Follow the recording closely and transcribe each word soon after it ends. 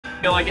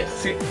feel like it's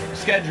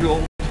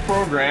scheduled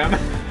program.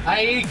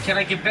 Can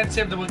I convince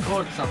him to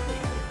record something?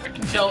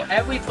 So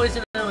every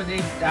prisoner was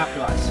named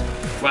after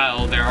us.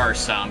 Well, there are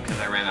some because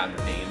I ran out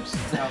of names.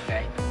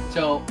 Okay.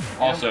 So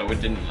also, it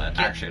didn't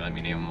actually let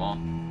me name them all.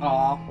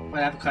 Oh,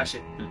 I have a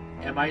question.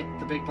 Am I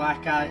the big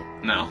black guy?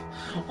 No.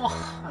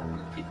 Oh, I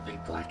wanted to be the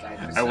big black guy.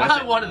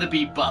 I wanted to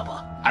be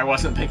Bubba. I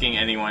wasn't picking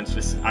anyone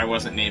I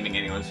wasn't naming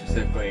anyone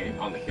specifically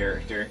on the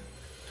character.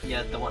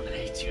 Yeah, the one that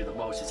hates you the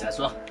most is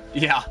Ezra.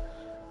 Yeah.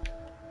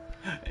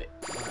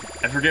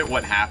 I forget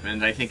what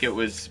happened. I think it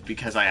was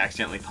because I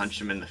accidentally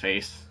punched him in the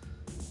face.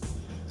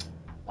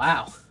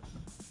 Wow.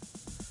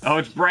 Oh,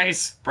 it's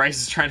Bryce.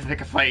 Bryce is trying to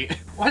pick a fight.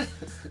 What?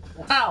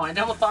 Wow, I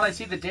never thought I'd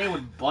see the day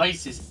when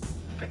Bryce is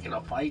picking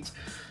a fight.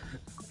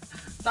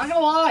 Not gonna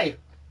lie.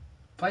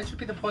 Bryce would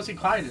be the person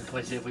crying in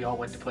prison if we all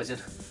went to prison.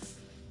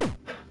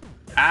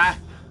 Ah!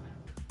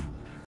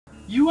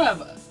 You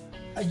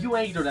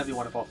anged on every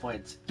one of our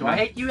friends. Do I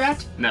hate you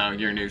yet? No,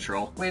 you're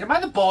neutral. Wait, am I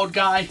the bald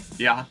guy?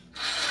 Yeah.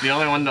 The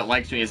only one that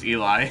likes me is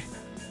Eli.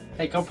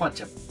 Hey, go punch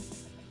him.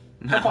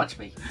 No. Go punch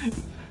me.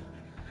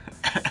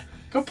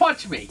 Go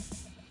punch me.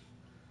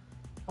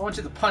 I want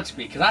you to punch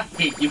me, because I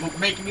hate you for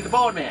making me the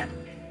bald man.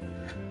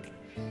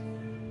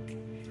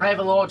 I have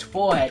a large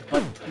forehead,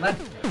 but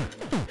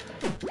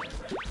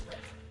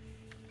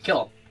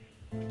kill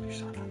him. You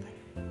saw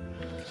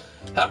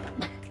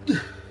nothing.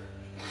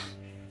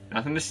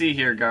 Nothing to see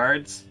here,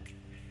 guards.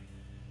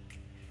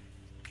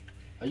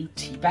 Are you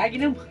teabagging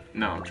him?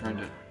 No, I'm trying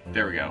to...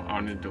 There we go. I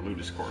wanted to loot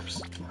his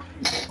corpse.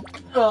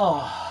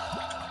 Oh.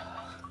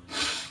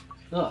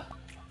 Ugh.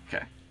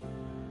 Okay.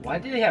 Why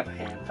do they have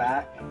hand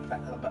fat?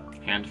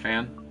 Hand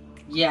fan?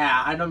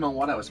 Yeah, I don't know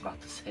what I was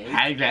about to say.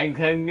 I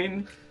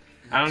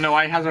don't know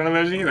why he has one of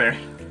those either.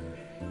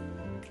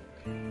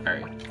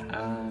 Alright.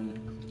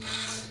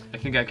 I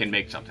think I can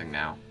make something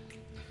now.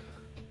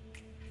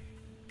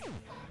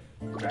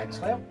 Dragon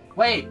Slayer?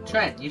 Wait,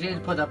 Trent, you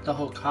didn't put up the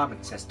whole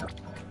comment system.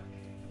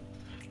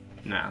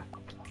 No.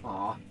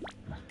 Aw.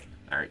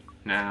 Alright,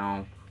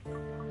 now...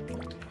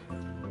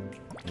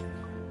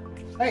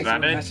 Hey, that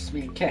someone it? messaged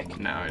me in kick.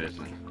 No, it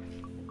isn't.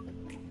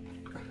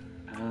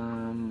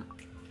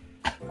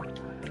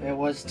 It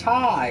was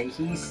Ty.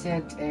 He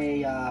sent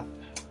a,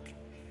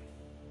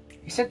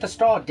 He sent the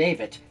Star of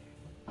David.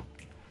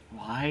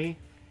 Why?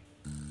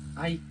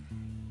 I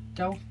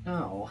don't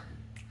know.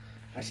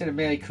 I sent a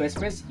Merry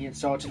Christmas. He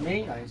insulted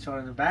me. I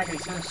insulted him back, and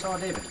he sent a Star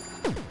of David.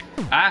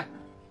 Ah!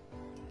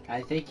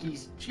 I think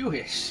he's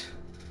Jewish.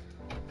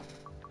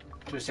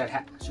 Should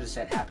have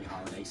said Happy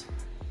Holidays.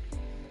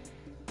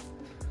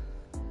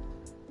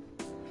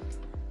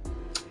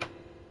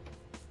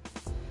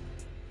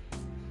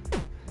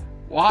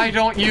 Why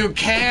don't you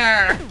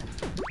care?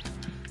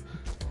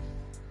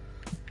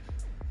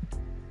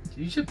 Did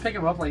you just pick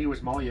him up like he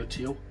was Mario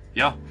 2?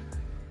 Yeah.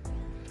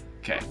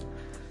 Okay.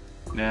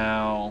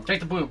 Now... Take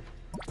the boom.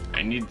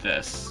 I need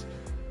this.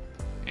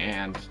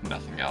 And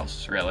nothing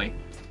else, really.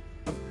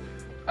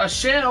 A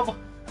shiv!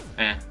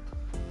 Eh.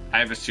 I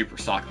have a super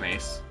sock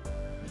mace.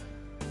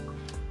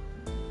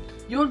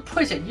 You're in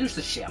prison. Use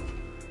the shiv.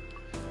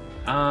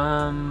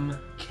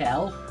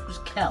 Kel? Who's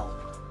Kel?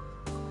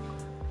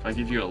 If I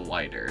give you a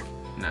lighter...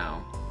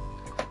 No.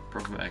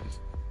 Broken back.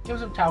 Give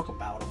him some talcum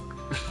powder.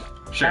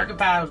 Sure. Talcum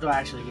powder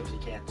actually gives you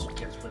cancer.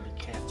 Gives women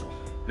cancer.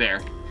 There.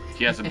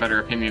 He has a better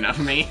opinion of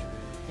me.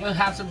 You'll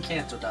have some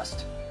cancer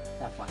dust.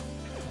 Have fun.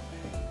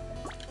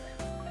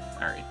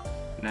 Alright.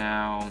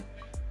 Now...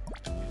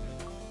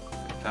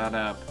 Pick that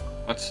up.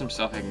 What's some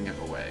stuff I can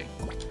give away?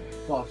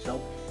 Well,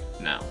 soap.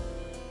 No.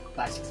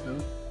 Plastic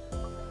spoon.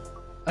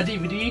 A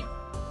DVD.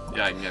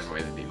 Yeah, I can give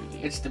away the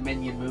DVD. It's the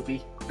Minion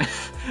movie.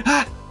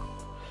 Ah!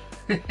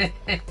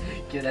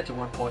 Give that to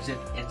one person.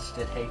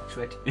 Instant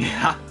hatred.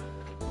 Yeah.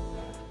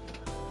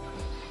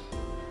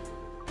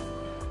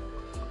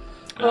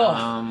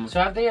 So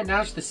have they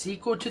announced the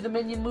sequel to the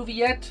Minion movie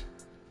yet?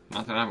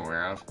 Not that I'm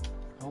aware of.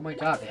 Oh my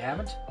god, they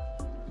haven't?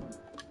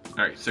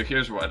 Alright, so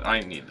here's what I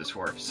need this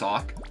for.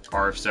 Sock,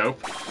 bar of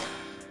soap,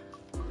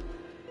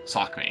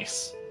 sock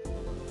mace.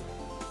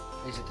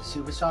 Is it the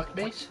Super Sock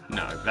base?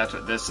 No, that's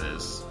what this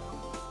is.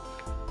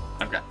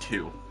 I've got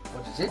two.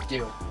 What does it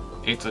do?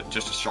 It's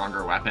just a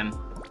stronger weapon.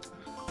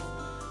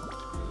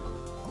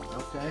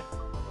 Okay.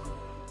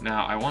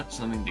 Now, I want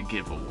something to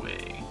give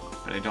away,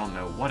 but I don't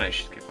know what I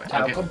should give away.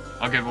 Talcum?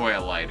 I'll give away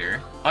a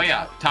lighter. Oh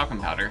yeah,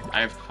 talcum powder.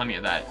 I have plenty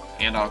of that.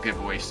 And I'll give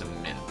away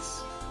some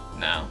mints.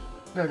 No.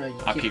 No, you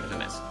I'll keep the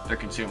mints. They're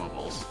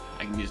consumables.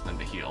 I can use them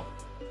to heal.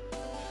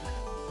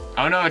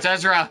 Oh no, it's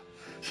Ezra!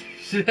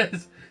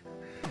 Yes.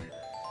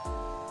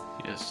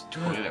 Yes,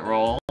 toilet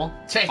roll.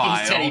 Take file.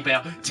 his teddy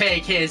bear.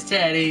 Take his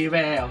teddy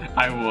bear.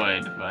 I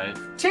would,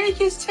 but... Take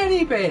his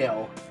teddy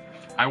bear.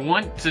 I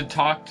want to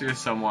talk to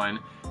someone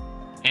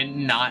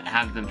and not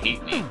have them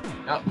hate me.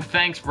 Oh,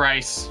 thanks,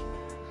 Bryce.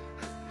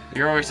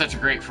 You're always such a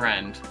great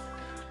friend.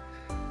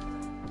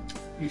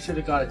 You should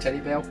have got a teddy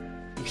bear.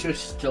 You should have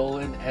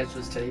stolen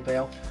Ezra's teddy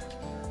bear.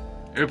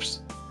 Oops,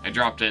 I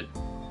dropped it.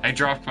 I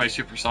dropped my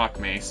super sock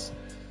mace.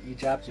 You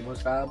dropped your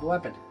most valuable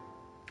weapon.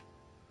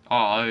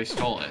 Oh, they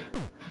stole it.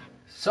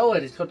 So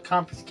it is called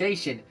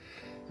confiscation.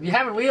 If you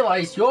haven't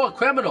realized, you're a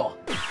criminal.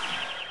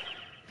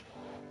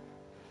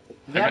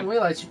 If you haven't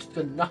realized, you're just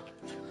enough.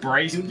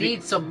 Bryce, You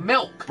need some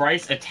milk.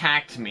 Bryce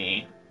attacked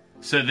me,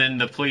 so then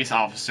the police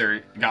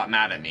officer got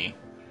mad at me.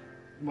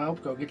 Well,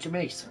 go get your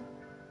mace.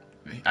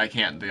 I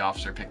can't. The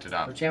officer picked it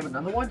up. Don't you have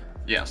another one?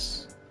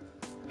 Yes.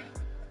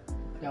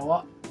 Now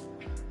what?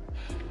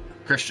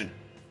 Christian.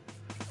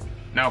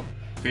 No,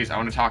 please, I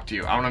want to talk to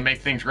you. I want to make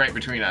things right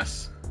between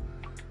us.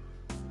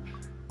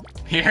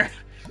 Here.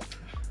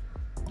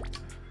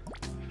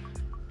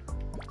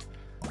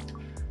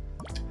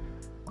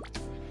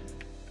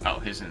 Oh,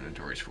 his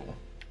inventory's full.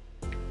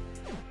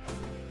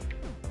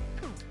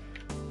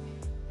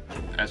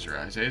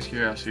 Ezra, Isaiah's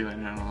curiosity. No,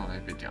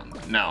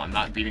 I'm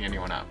not beating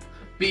anyone up.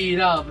 Beat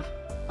up,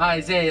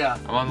 Isaiah.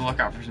 I'm on the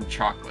lookout for some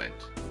chocolate.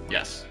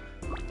 Yes.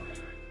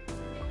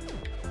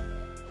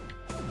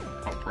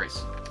 Oh,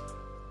 Bryce.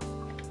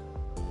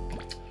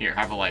 Here,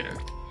 have a lighter.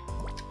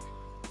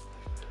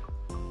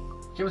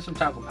 Give us some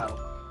talcum powder.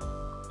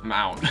 I'm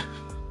out.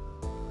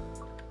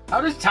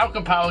 How does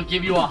talcum powder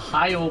give you a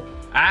higher...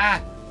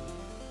 Ah!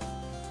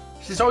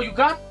 Is this all you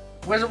got?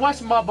 Where's the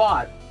rest of my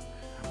vibe?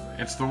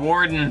 It's the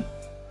warden.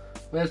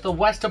 Where's the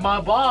rest of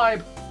my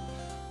vibe?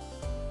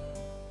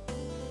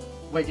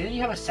 Wait, didn't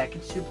you have a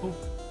second super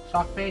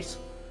sock base?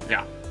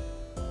 Yeah.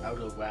 I would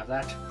go grab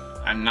that.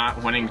 I'm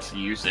not wanting to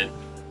use it.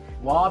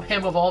 Rob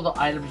him of all the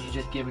items you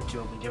just given to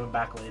him and give him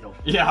back later.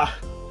 Yeah.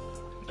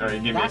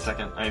 Alright, give me a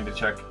second. I need to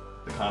check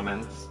the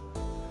comments.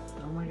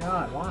 Oh my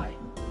god, why?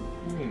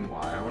 What do you mean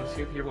why? I want to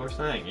see what people are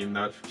saying, even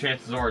though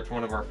chances are it's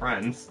one of our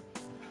friends.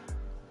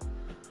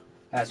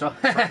 That's all.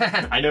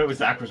 I know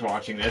Zach was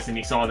watching this and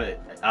he saw that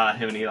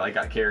him and Eli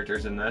got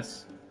characters in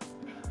this.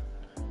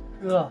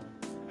 Ugh.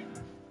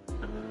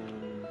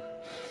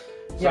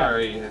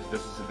 Sorry if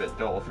this is a bit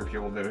dull for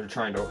people that are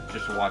trying to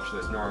just watch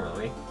this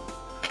normally.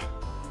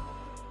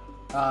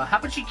 How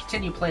about you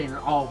continue playing and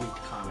I'll read the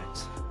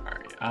comments?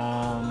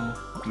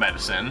 Alright,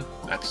 medicine.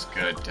 That's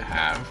good to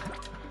have.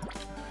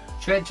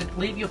 Trent, just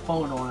leave your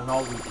phone on and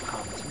I'll read the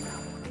comments from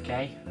now,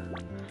 okay?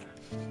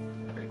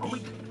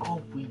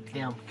 I'll read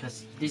them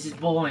because this is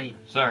boring.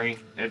 Sorry,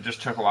 it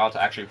just took a while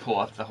to actually pull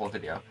up the whole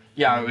video.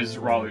 Yeah, it was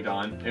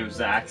Raludan. It was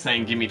Zach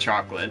saying, give me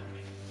chocolate.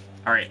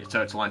 Alright,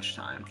 so it's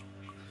lunchtime.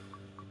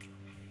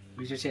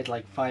 We just had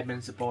like 5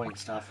 minutes of boring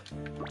stuff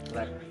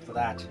for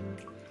that.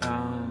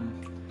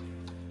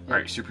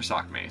 Alright, super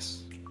sock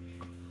mace.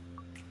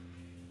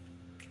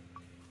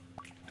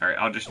 Alright,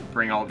 I'll just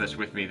bring all this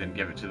with me, then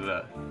give it to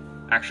the...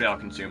 Actually, I'll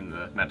consume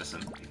the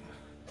medicine.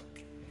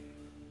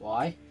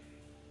 Why?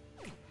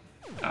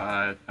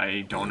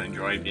 I don't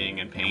enjoy being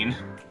in pain.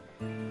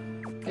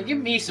 Hey, give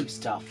me some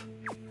stuff.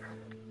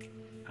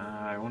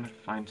 I want to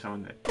find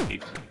someone that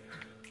hates me.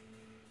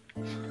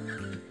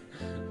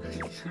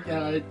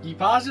 You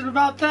positive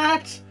about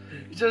that?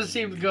 It doesn't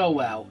seem to go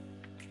well.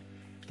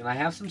 Can I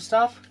have some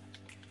stuff?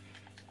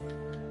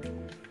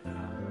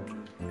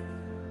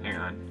 Hang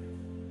on.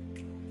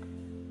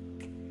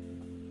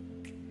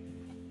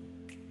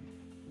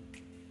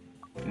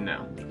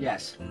 No.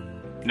 Yes.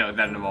 No,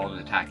 that involves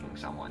attacking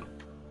someone.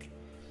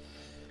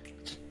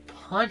 Just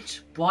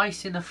punch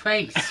Bryce in the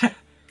face.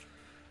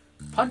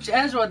 Punch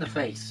Ezra in the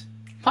face.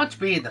 Punch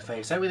me in the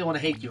face. I really want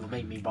to hate you and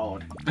make me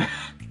bald.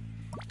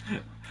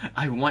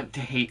 I want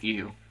to hate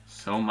you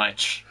so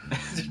much.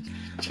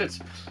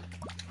 Just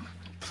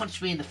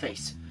punch me in the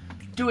face.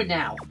 Do it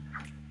now.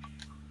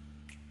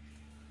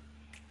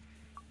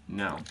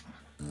 No.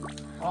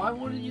 Oh, I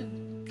wanted you.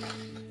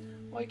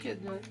 Why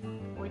can't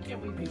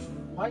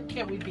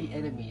we be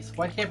enemies?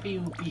 Why can't we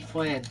be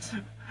friends?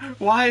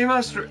 Why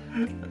must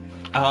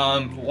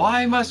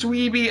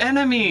we be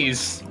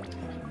enemies?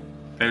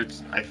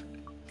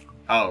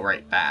 Oh,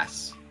 right,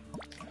 bass.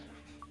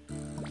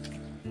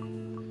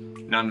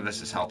 None of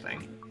this is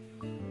helping.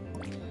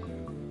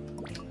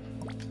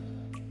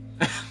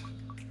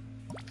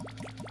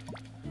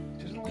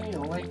 Doesn't really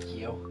like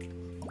you.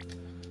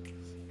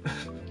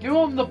 Give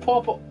him the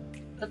purple.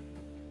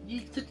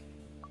 You just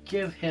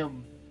give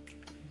him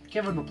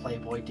the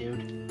Playboy,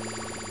 dude.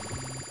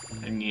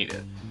 I need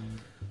it.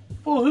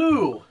 For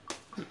who?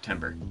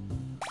 Timber.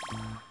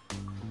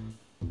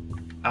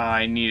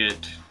 I need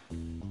it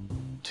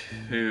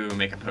to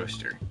make a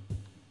poster.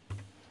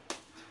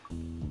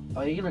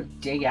 Are you gonna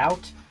dig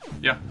out?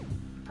 Yeah,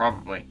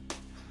 probably.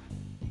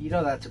 You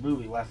know that's a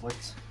movie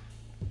reference.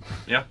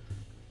 Yeah.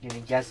 Can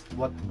you guess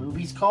what the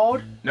movie's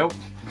called? Nope.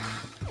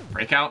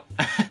 Breakout?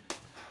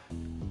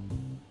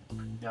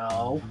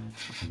 No.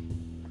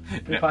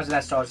 Because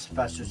that starts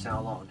Sylvester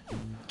Stallone.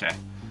 Okay.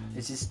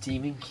 This is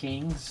Stephen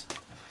King's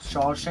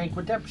Shawshank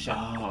Redemption.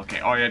 Oh, okay.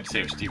 All you had to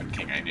say was Stephen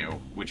King. I knew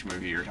which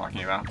movie you were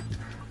talking about.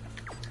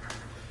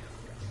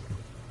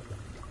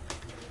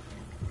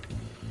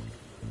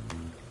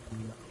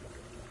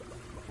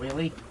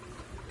 Really?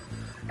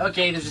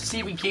 Okay, there's a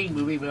Stephen King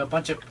movie where a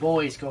bunch of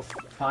boys go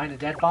find a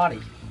dead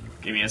body.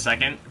 Give me a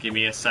second. Give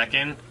me a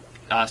second.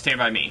 Stand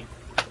by me.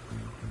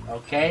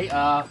 Okay,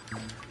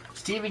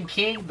 Stephen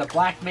King, The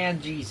Black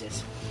Man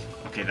Jesus.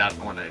 Okay, that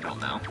one I don't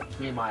know.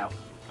 3 Mile.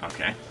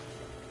 Okay.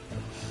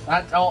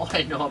 That's all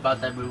I know about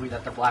that movie,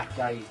 that the black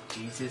guy is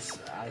Jesus,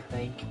 I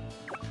think.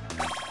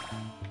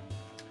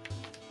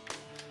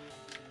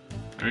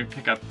 Let me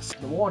pick up...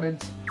 The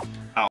warnings.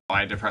 Oh,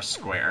 I had to press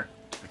square.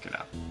 Pick it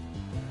up.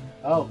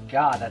 Oh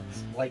god,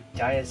 that's like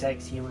Deus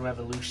Ex Human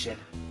Revolution.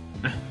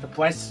 The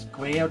press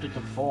square to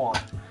conform.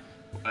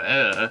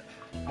 I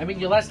mean,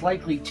 you're less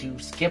likely to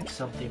skip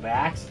something by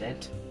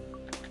accident.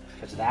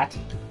 Because of that.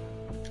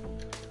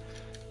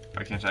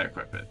 Why can't I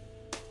equip it?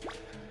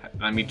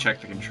 Let me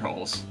check the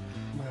controls.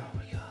 Oh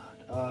my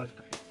god.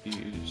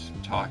 Use,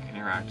 talk,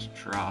 interact,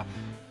 drop.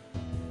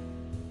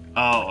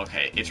 Oh,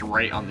 okay. It's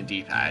right on the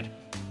D-pad.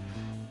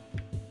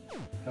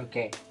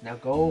 Okay, now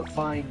go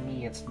find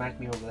me and smack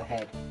me over the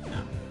head.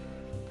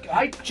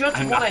 I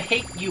just want to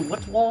hate you.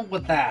 What's wrong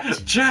with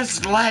that?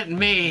 Just let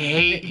me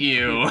hate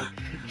you.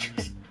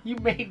 You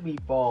made me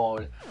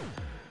bald.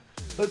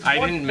 I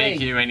didn't make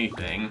you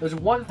anything. There's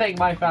one thing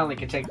my family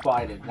can take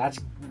pride in. That's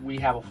we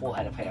have a full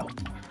head of hair.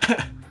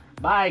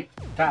 My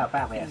entire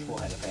family has full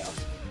head of hair.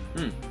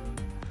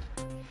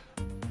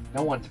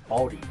 No one's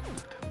baldy.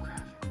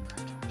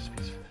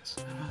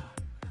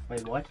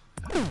 Wait, what?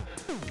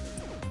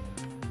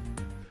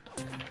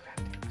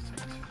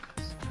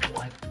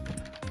 What?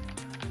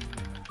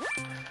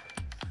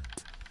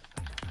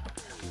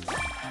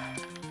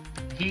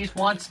 He just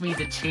wants me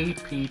to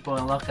cheat people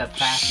and look at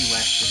fashion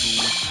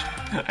recipes.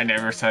 I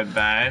never said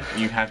that.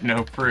 You have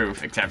no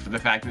proof, except for the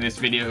fact that this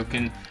video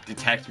can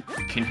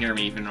hear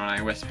me even when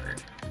I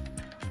whispered.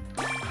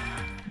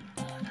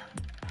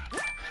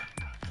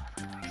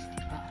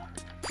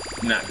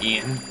 Not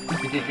Ian.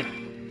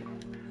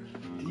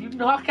 Did you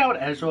knock out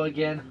Ezra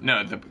again?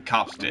 No, the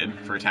cops did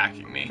for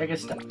attacking me.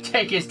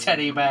 Take his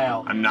teddy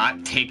bear. I'm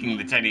not taking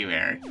the teddy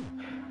bear.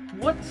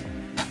 What?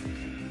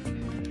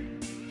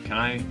 Can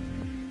I?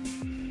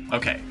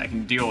 Okay, I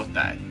can deal with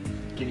that.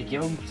 Can you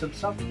give him some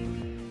stuff?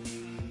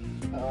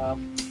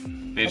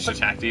 They just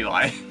attacked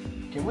Eli.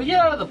 Can we get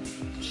out of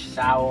the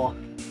shower?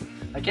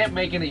 I can't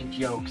make any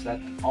jokes that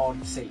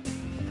aren't safe.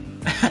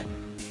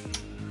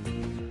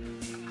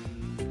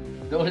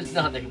 There is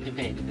none that can be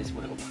made in this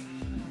world.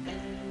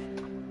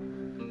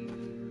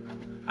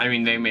 I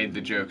mean, they made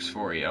the jokes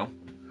for you.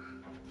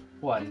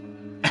 What?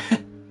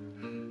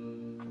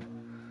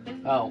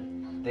 Oh,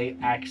 they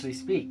actually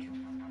speak.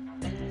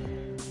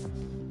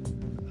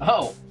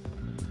 Oh.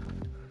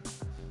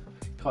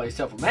 Call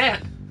yourself a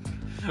man.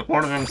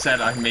 One of them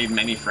said, I've made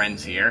many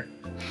friends here.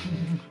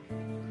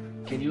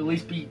 Can you at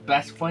least be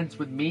best friends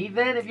with me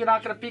then, if you're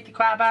not going to beat the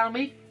crap out of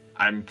me?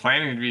 I'm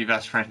planning to be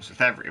best friends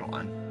with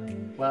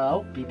everyone.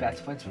 Well, be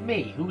best friends with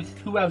me.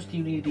 Who else do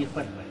you need to be a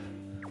friend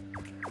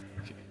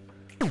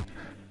with?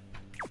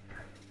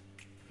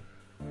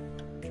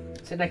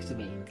 Sit next to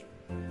me.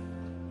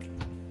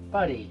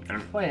 Buddy,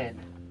 friend.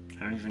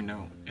 I don't even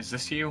know. Is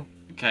this you?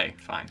 Okay,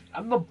 fine.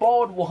 I'm the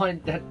bald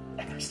one that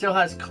still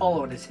has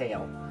color in his hair.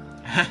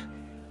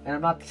 And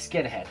I'm not the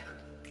skinhead.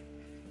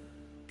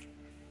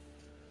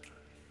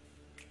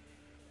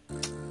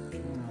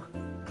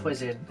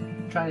 Prison.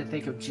 I'm trying to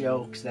think of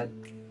jokes that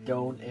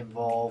don't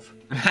involve...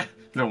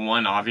 The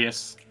one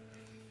obvious.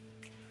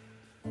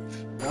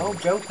 No,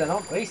 jokes that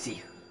aren't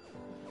racy.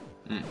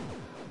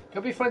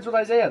 Go be friends with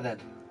Isaiah then.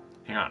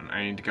 Hang on,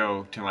 I need to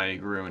go to my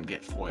room and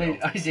get foil. Hey,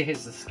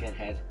 Isaiah's the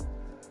skinhead.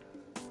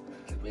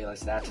 Didn't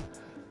realize that.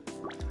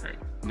 Right,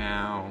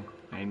 now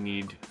I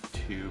need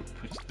to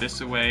put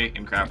this away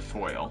and grab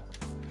foil.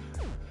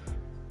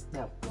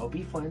 Now, go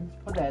be friends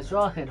with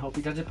Ezra and hope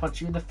he doesn't punch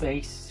you in the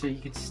face so you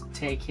can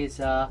take his,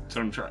 So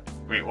I'm trying.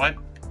 Wait, what?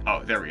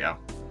 Oh, there we go.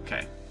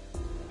 Okay.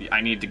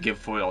 I need to give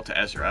foil to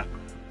Ezra,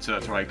 so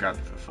that's why I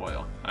grabbed the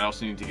foil. I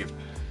also need to give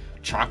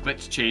chocolate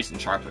to Chase and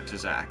chocolate to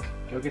Zach.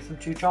 Go get some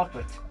true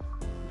chocolate.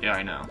 Yeah,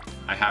 I know.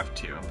 I have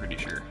to, I'm pretty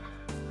sure.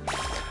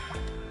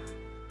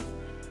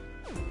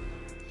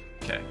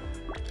 Okay.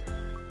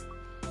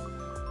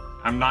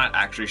 I'm not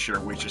actually sure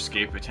which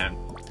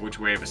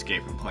way of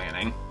escape I'm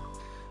planning.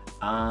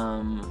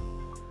 Can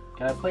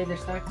I play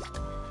this next?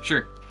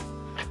 Sure.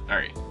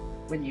 Alright.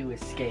 When you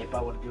escape,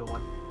 I want to do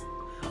one.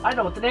 I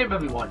know what the name of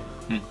everyone.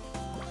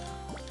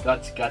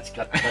 Guts. Guts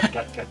the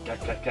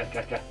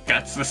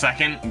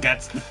second,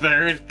 guts the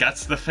third,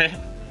 guts the fifth.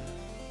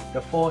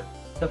 The fourth,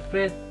 the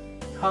fifth,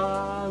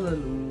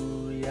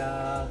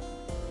 hallelujah.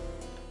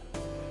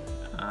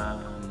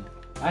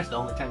 That's the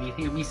only time you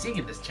hear me sing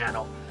in this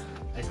channel.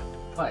 I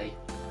play.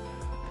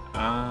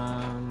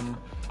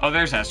 Oh,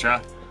 there's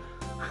Ezra.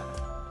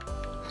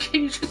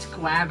 Can you just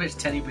grab his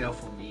teddy bear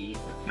for me?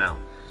 No.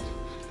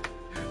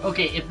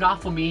 Okay, if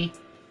not for me,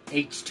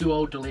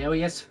 H2O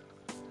Delirious.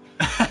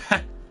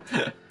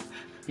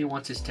 He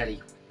wants his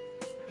teddy.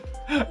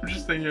 I'm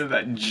just thinking of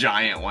that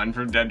giant one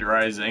from Dead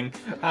Rising.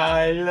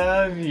 I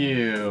love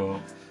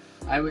you.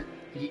 I would.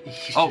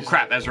 Oh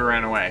crap! Ezra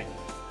ran away.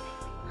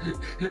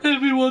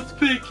 Everyone's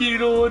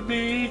picking on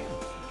me.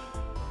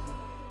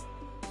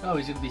 Oh,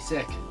 he's gonna be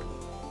sick.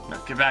 No,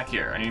 get back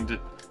here. I need to.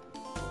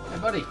 Hey,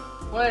 buddy.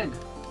 When?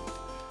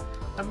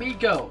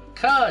 Amigo.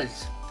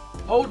 Cuz.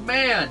 Old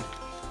man.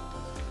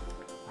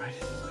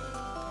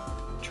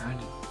 I'm trying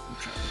to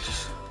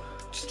just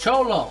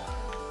Cholo!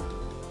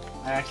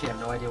 I actually have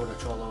no idea what a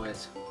Cholo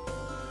is.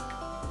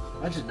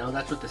 I just know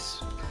that's what the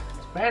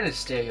Spanish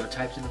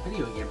stereotypes in the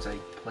video games I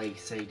play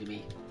say to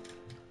me.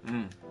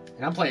 Mm.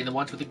 And I'm playing the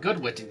ones with the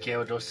good written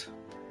characters.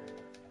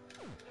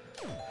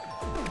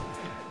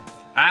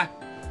 Ah!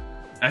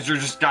 Ezra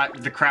just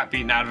got the crap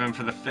beaten out of him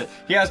for the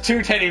fifth. He has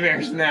 2 teddy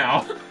bears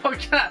now. Oh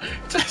god,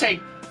 just take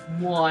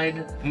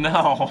one.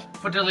 No.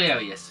 For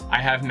delirious.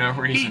 I have no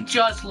He reason.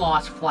 just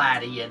lost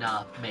Flatty in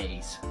a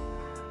maze.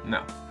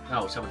 No.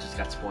 Oh, someone just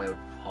got spoiled.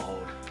 Oh.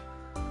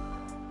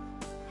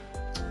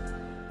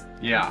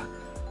 Yeah.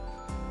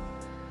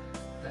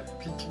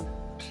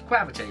 Just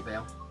grab a teddy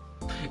bear.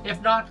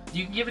 If not,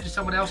 you can give it to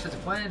someone else as a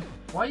friend.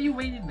 Why are you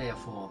waiting there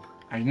for him?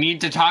 I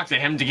need to talk to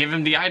him to give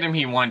him the item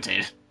he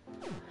wanted.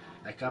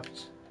 Like up.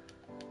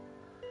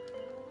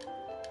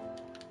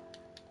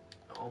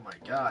 Oh my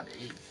god.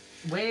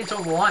 Wait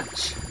until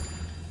lunch.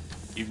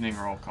 Evening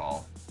roll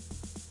call.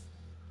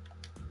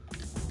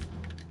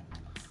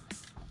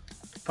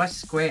 Press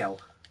square.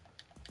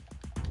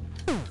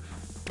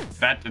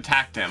 That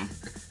attacked him.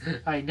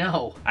 I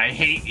know. I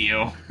hate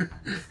you.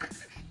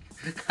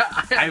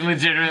 I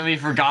legitimately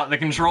forgot the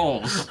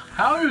controls.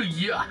 How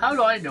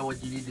do I know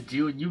what you need to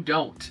do and you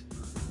don't?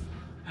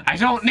 I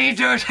don't need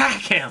to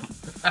attack him.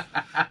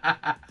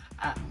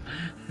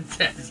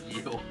 Says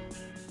you.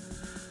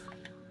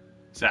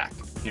 Zach,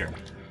 here.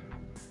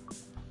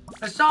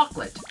 A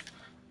chocolate.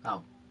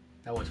 Oh,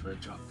 that was for the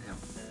chocolate. Yeah.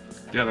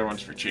 The other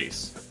one's for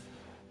Chase.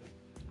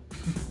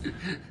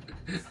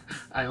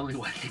 I only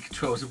went to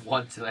controls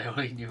once and I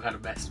only knew how to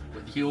mess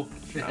with you.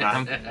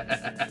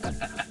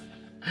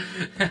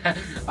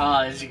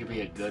 Oh, this is gonna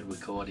be a good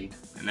recording.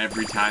 And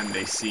every time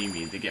they see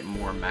me, they get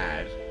more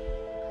mad.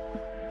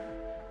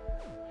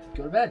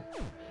 Go to bed.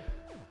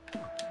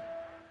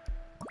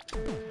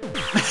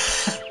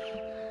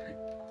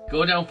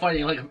 Go down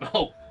fighting like a...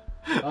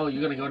 Oh,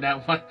 you're gonna go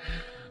down fighting.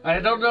 I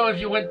don't know if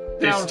you went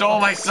They down... stole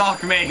my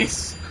sock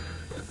mace.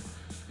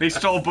 They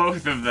stole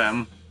both of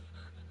them.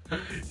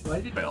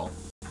 Why did... Bill.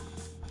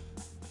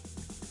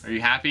 Are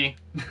you happy?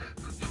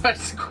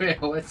 Press square,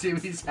 let's see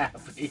if he's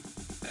happy.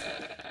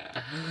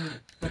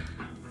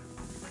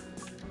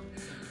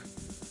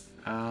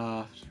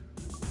 Oh,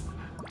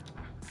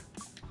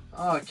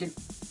 can...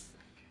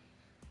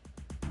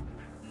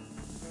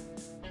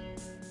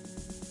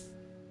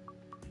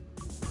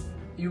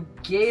 You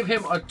gave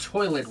him a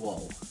toilet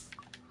roll.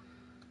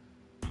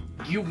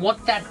 You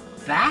want that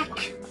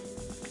back?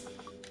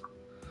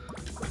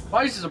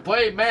 Why is this a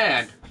brave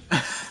man?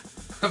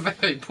 A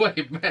very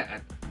brave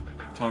man.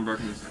 Tom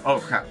Brookins. Oh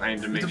crap! I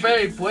need to make He's a sure.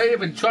 very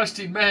brave and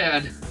trusting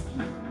man.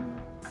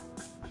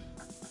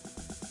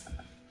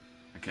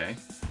 Okay.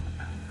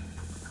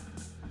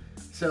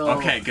 So...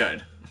 Okay,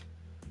 good.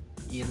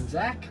 Ian and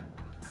Zach?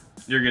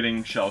 You're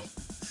getting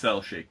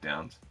cell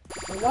shakedowns.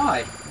 So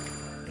why?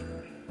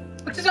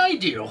 What did I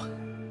do?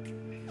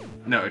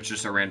 No, it's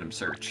just a random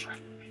search.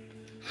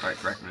 Alright,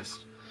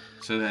 breakfast.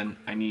 So then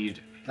I need...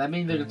 Does that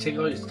mean they're gonna take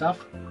all your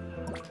stuff?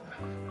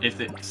 If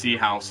they see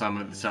how some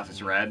of the stuff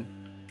is red,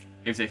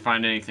 if they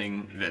find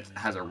anything that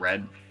has a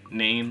red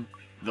name,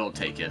 they'll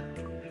take it.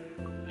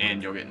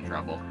 And you'll get in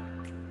trouble.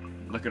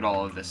 Look at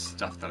all of this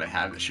stuff that I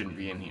have that shouldn't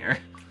be in here.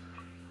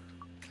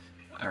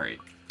 Alright.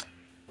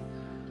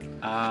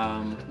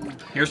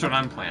 Here's what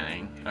I'm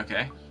planning,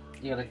 okay?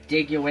 You're gonna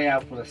dig your way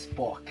out with a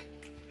spork.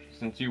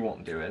 Since you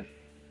won't do it.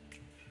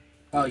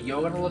 Oh,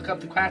 you're gonna look up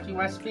the crafting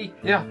recipe?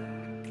 Yeah.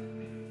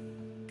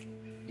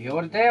 You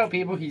heard it there,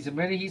 people. He's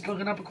admitted he's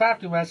looking up a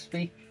crafting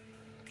recipe.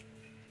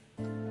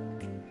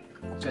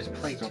 Just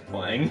play. Still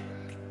playing.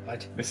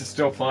 What? This is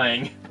still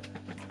playing.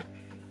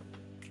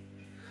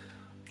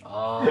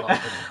 Oh,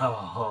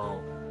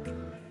 no.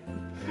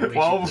 We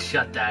Well, should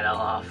shut that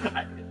off.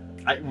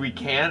 we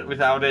can't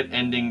without it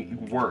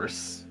ending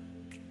worse.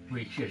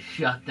 We should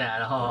shut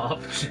that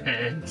off,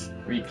 Trent.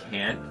 We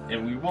can't,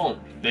 and we won't.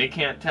 They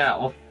can't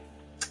tell.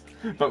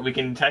 But we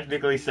can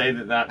technically say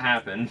that that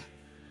happened.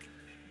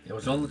 It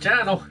was on the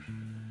channel.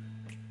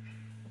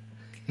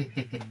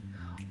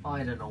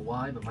 I don't know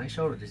why, but my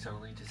shoulder just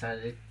suddenly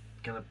decided it's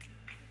gonna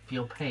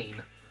feel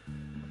pain.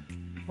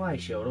 Why,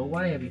 shoulder?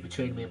 Why have you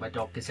betrayed me in my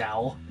darkest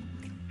hour?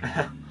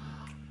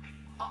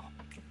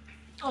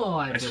 Oh,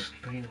 I feel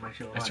pain in my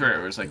shoulder. I swear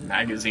it was like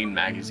magazine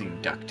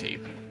duct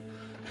tape.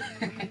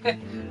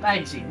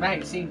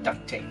 magazine,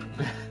 duct tape.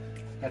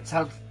 That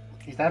sounds...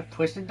 Is that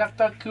Pushing Duck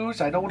Duck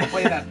Goose? I don't want to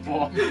play that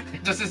for.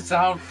 It doesn't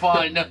sound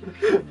fun.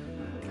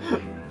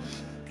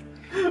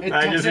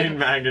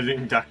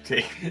 Magazine duct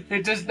tape.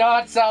 It does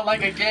not sound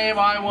like a game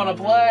I want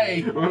to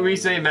play. When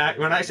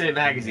I say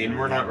magazine,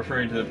 we're not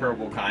referring to the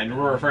purple kind.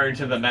 We're referring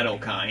to the metal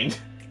kind.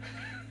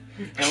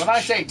 And when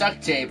I say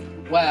duct tape,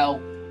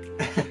 well,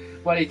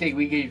 what do you think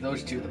we gave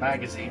those two, the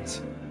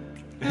magazines?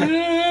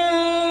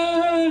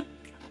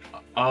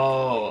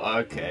 Oh,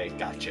 okay,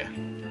 gotcha.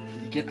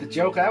 You get the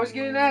joke I was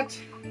getting at?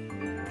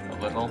 A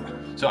little.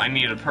 So I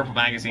need a purple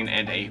magazine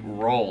and a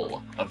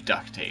roll of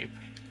duct tape.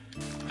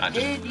 Not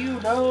just... Did you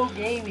know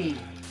gaming?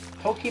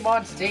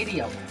 Pokemon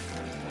Stadium.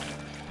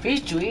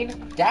 Featuring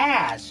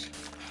Dash.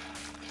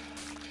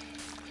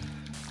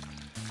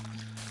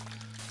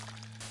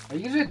 Are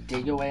you gonna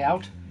dig your way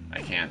out?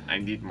 I can't. I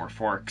need more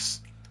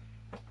forks.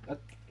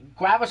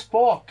 Grab a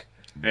fork.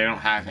 They don't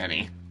have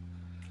any.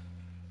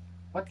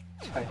 What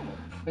type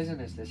of prison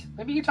is this?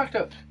 Maybe you can talk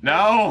to...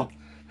 No!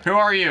 Who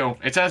are you?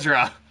 It's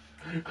Ezra.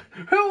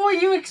 Who were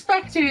you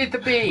expecting it to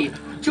be?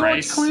 George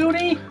Bryce.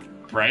 Clooney?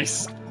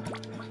 Bryce.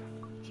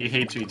 He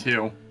hates me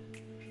too.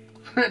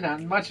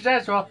 Not much as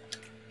Ezra.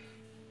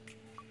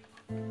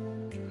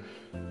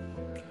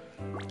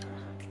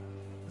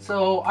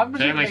 So I'm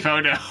gonna Family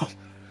photo.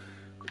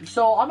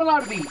 So I'm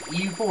allowed to be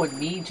evil and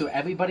mean to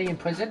everybody in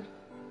prison.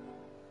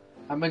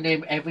 I'm gonna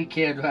name every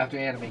character after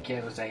anime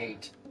characters I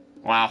hate.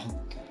 Wow.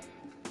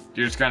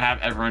 You're just gonna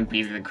have everyone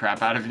beating the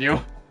crap out of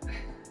you?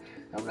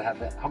 I'm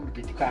gonna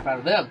beat the crap out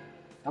of them.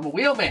 I'm a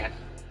wheelman.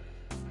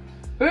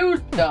 Who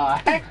the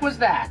heck was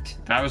that?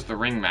 That was the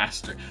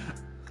ringmaster.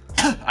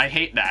 I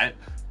hate that.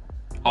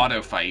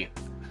 Auto fight.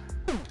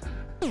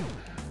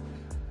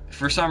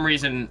 For some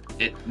reason,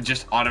 it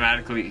just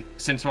automatically,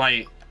 since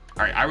my,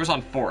 alright, I was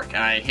on fork and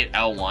I hit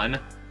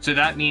L1, so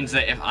that means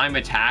that if I'm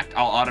attacked,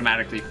 I'll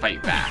automatically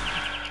fight back.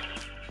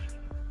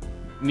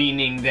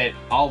 Meaning that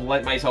I'll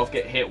let myself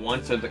get hit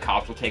once so the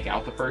cops will take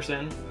out the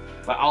person,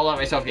 but I'll let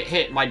myself get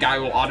hit, my guy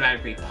will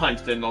automatically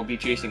punch, then they'll be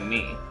chasing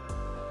me.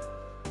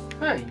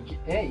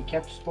 Hey, you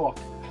kept your fork.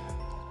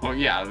 Well,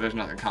 yeah, there's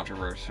nothing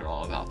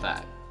controversial about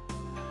that.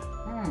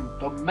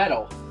 The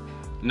metal.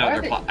 No, Why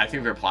they're I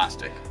think they're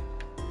plastic.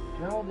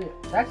 No,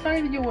 that's not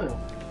even your wheel.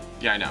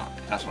 Yeah, I know.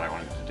 That's what I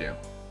wanted to do.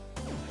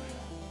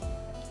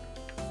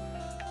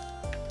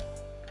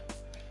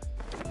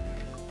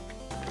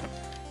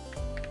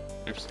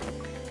 Oops.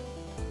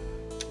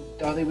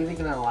 Are they really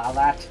gonna allow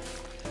that?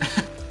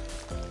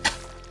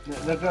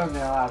 They're gonna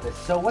allow this.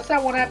 So what's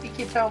that one app you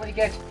keep telling me to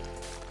get?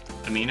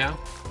 Amino?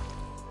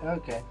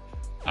 Okay.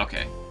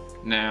 Okay.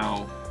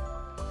 Now...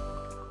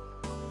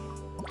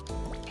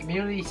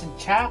 Communities and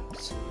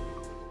chats?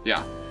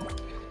 Yeah.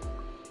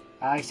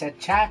 I said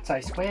chats,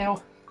 I swear.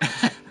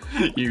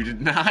 You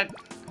did not?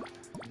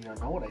 You don't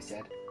know what I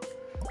said.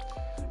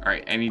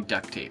 Alright, I need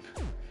duct tape.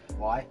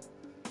 Why?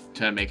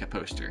 To make a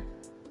poster.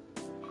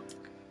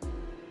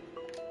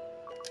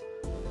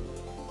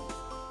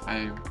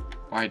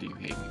 Why do you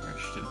hate me,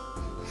 Christian?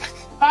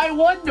 I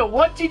wonder,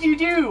 what did you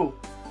do?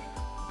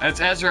 That's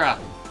Ezra!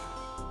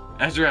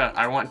 Ezra,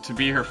 I want to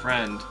be her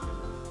friend.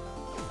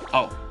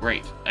 Oh,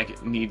 right. I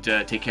need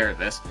to take care of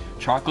this.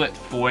 Chocolate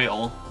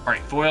foil.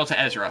 Alright, foil to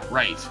Ezra.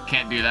 Right.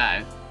 Can't do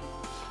that.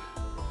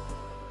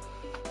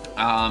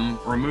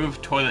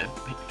 Remove toilet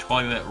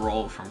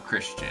roll from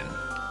Christian.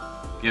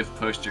 Give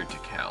poster to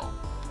Kel.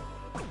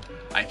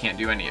 I can't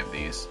do any of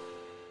these.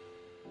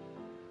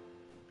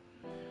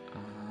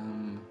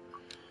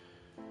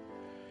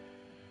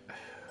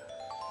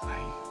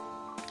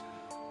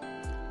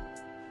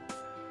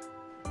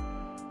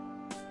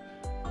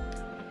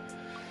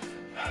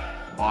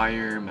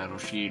 Wire, metal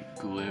sheet,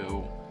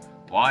 glue.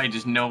 Why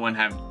does no one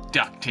have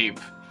duct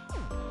tape?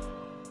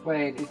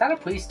 Wait, is that a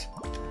priest?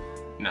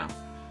 No.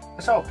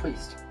 I saw a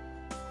priest.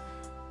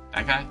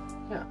 That guy?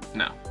 Yeah.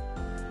 No.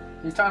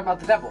 You're talking about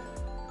the devil.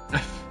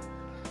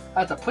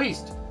 That's a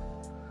priest.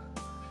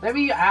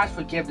 Maybe you ask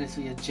forgiveness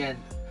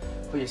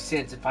for your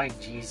sins and find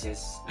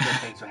Jesus. Good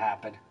things will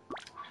happen.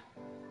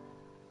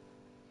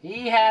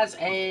 He has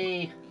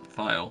a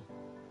file.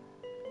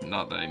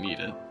 Not that I need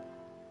it.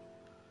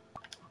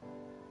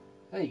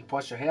 Hey, you can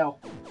push your hair.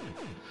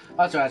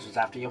 Oh, so Ezra's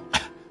after you.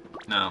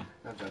 No.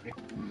 I'm joking.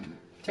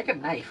 Take a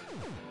knife.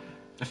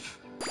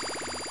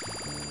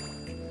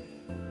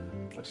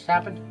 What just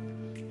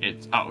happened?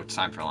 It's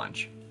time for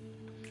lunch.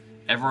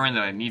 Everyone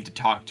that I need to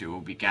talk to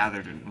will be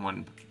gathered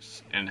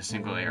in a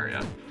single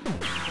area.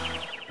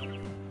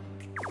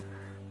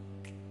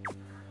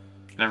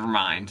 Never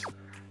mind.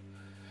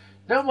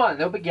 Never mind,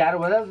 they'll be gathered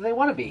wherever they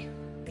want to be.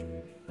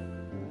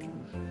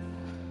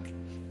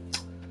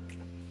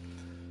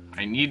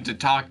 I need to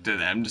talk to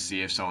them to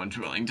see if someone's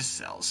willing to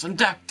sell some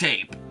duct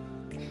tape.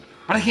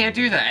 But I can't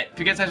do that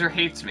because Ezra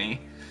hates me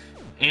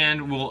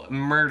and will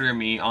murder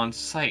me on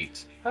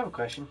sight. I have a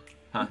question.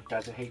 Huh? Who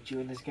doesn't hate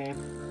you in this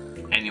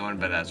game? Anyone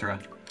but Ezra.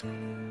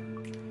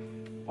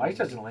 Why he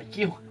doesn't like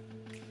you?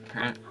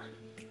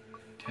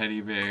 Teddy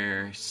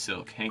bear,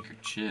 silk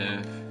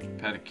handkerchief,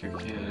 pedicure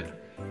kit,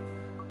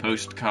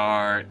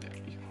 postcard.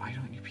 Why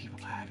don't you people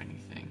have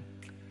anything?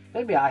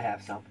 Maybe I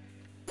have some.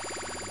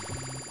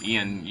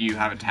 Ian, you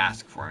have a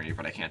task for me,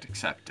 but I can't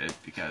accept it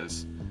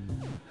because...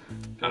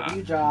 Go do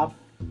your job.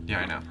 Yeah,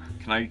 I know.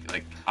 Can I,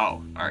 like...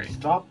 Oh, alright.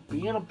 Stop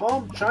being a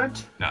bum,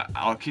 Trent. No,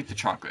 I'll keep the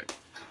chocolate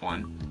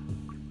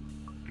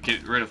one.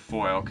 Get rid of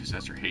foil, because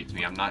Ezra hates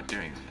me. I'm not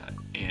doing that.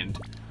 And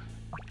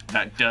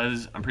that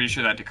does... I'm pretty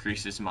sure that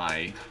decreases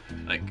my,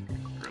 like,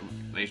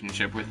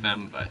 relationship with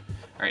them, but...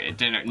 Alright, it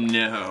didn't...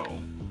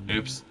 No.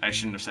 Oops. I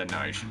shouldn't have said no.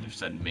 I should have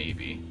said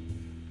maybe.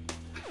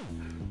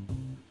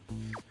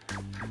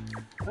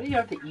 Why do you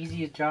have the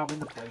easiest job in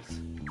the place?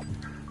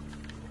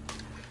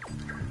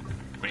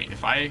 Wait,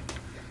 if I...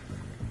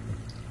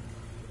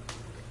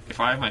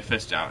 I have my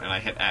fist out and I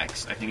hit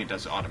X, I think it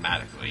does it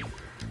automatically.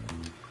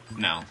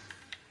 No.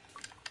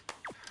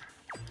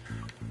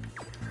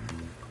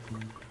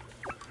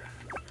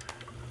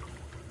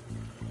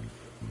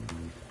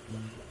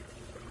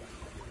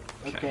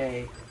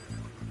 Okay.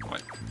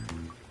 What?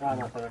 Oh,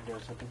 no, I thought I'd do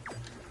something.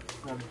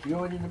 I'm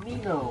joining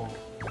Amino.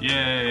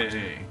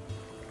 Yay!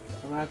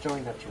 I'm not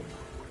joining that too.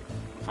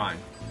 Fine.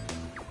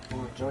 I'm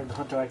gonna join the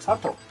Hunter X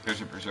Hunter.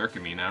 There's a Berserk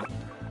in me now.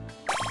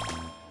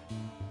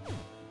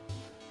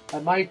 I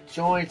might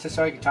join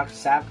so I can talk to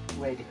Sav.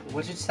 Wait,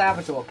 was it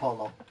Savage or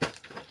Apollo?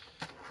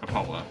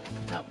 Apollo.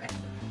 Okay.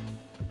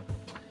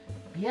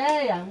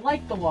 Yay, I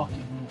like the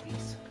walking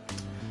movies.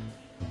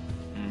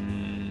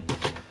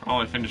 Well,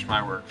 I finished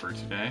my work for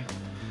today.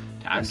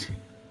 Time Yes.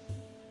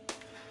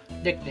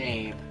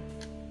 Nickname.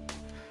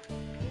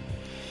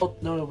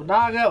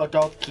 Nobunaga or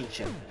Adult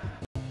Kenshin?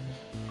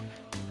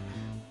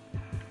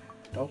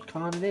 Adult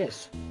Con it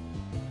is. Do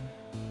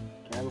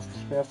I have a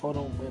spare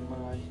photo with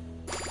my...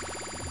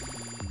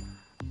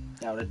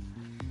 Doubt it.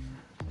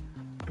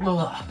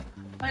 Ugh.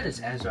 Why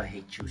does Ezra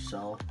hate you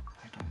so?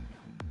 I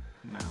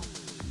don't know.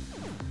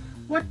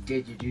 What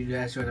did you do to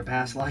Ezra in a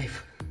past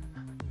life?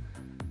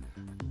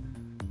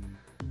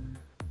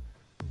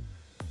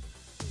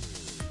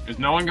 Is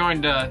no one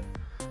going to...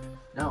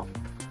 No.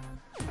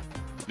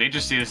 They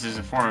just see this as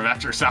a form of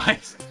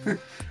exercise.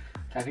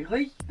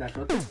 Technically, that's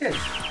what this is.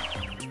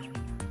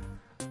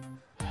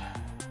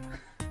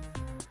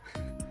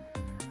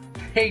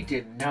 They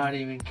did not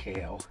even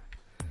care.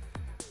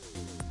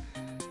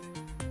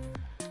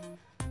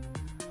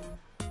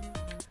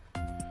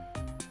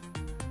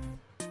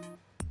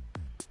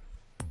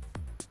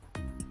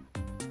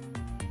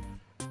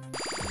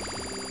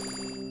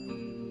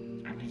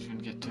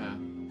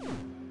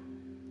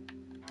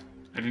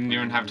 I didn't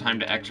even have time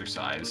to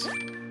exercise. I'm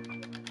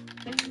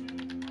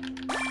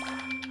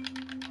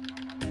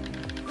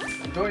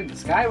joining the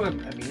Skyrim,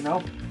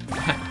 Amino.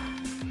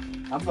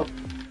 I'm the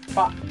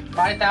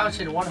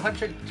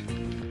 5,100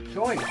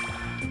 join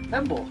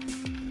member.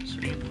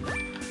 Sweet.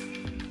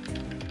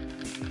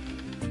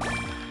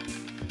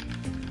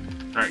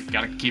 Alright,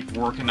 gotta keep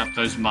working up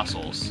those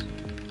muscles.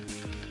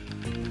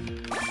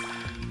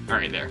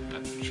 Alright, there.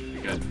 That should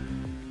be good.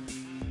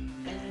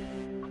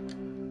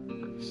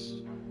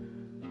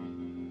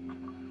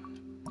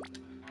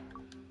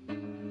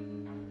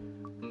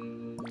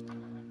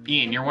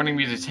 Ian, you're wanting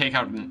me to take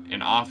out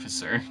an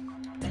officer.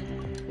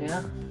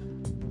 Yeah.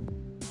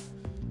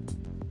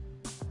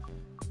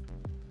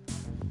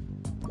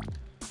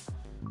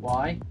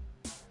 Why?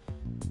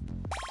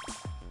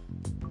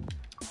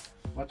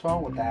 What's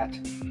wrong with that?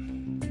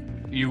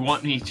 You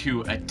want me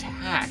to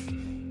attack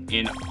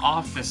an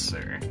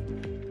officer.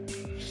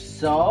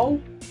 So?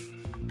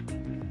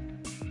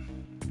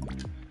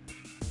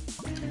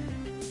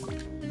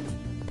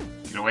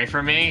 Get away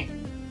from me.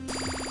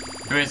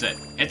 Who is it?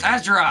 It's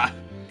Ezra!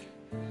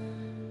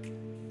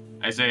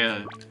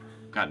 Isaiah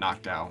got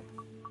knocked out.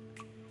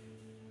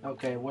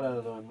 Okay, what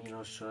other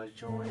aminos should I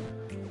join?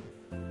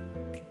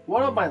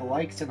 What are my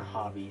likes and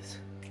hobbies?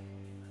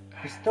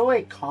 Is still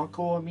a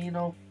Conco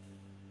amino?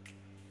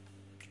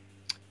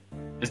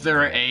 Is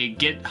there a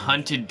get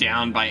hunted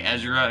down by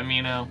Ezra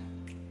amino?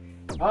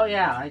 Oh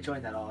yeah, I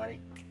joined that already.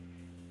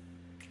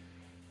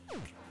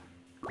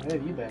 Where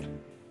have you been?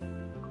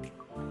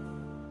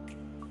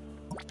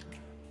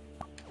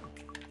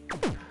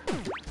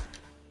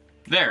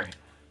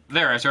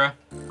 There, Ezra.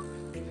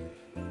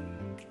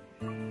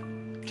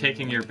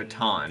 Taking your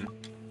baton.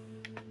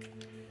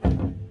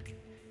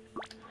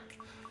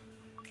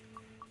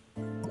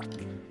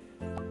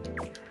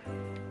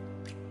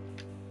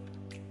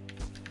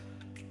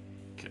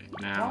 Okay,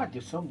 now. God,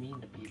 you're so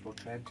mean to people,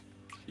 Trent.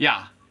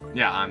 Yeah,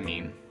 I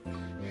mean.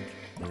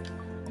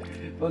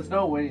 There's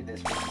no winning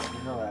this one,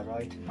 you know that,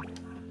 right?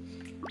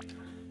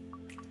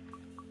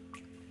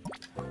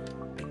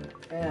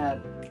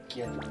 And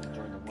get to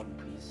join the One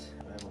Piece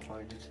if I ever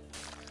find it.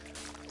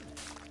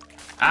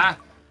 Ah!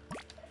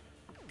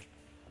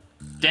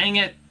 Dang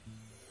it!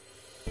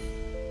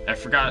 I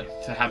forgot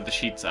to have the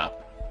sheets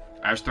up.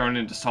 I was thrown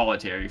into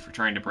solitary for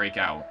trying to break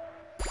out.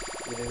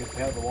 Did they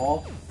repair the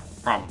wall?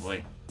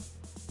 Probably.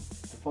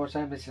 The first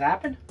time this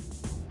happened?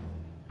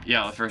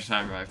 Yeah, the first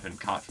time I've been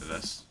caught for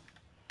this.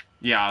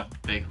 Yeah,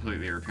 they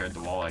completely repaired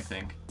the wall, I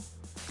think.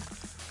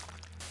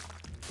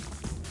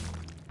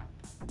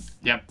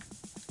 Yep.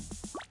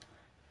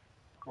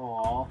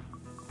 Aw,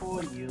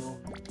 poor you.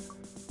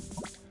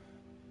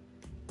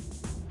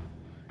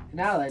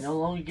 Now they no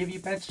longer give you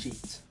bed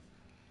sheets.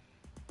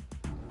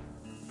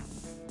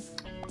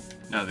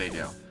 No, they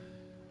do.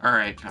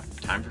 Alright,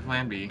 time for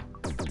plan B.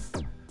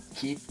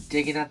 Keep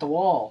digging at the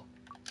wall.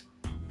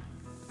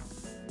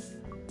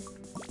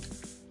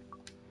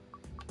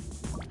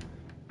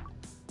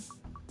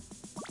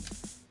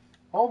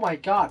 Oh my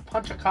god,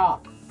 punch a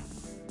cop.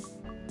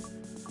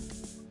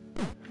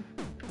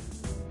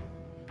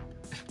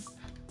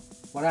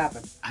 What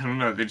happened? I don't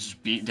know, they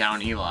just beat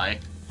down Eli.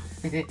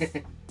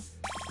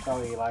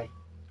 Sorry, Eli.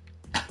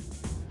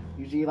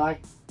 Who's Eli?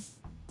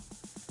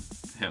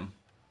 Him.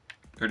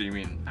 Or do you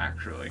mean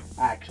actually?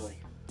 Actually.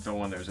 The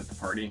one that was at the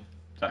party?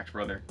 Zach's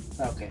brother.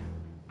 Okay.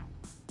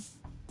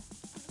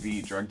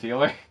 The drug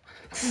dealer?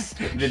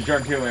 The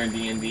drug dealer in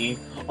D&D?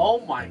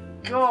 Oh my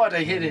god,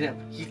 I hit him.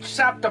 He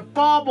slapped a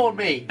bomb on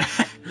me.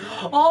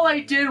 All I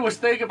did was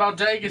think about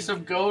taking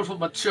some gold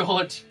from a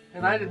church,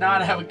 and I did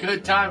not have a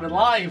good time in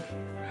life.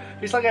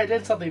 It's like I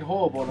did something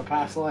horrible in a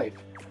past life.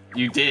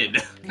 You did.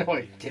 No,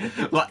 I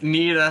didn't.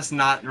 Need us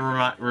not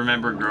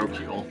remember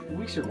Grokule.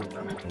 We should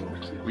remember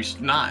Grokule. We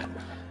should not.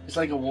 It's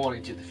like a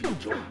warning to the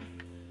future.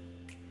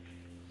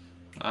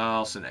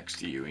 I'll sit next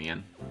to you,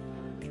 Ian.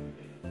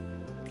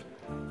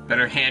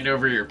 Better hand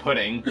over your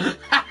pudding.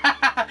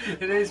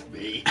 It is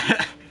me.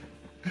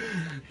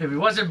 If he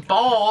wasn't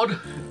bald.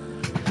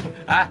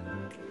 Ah.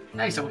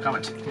 Hey, someone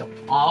comment.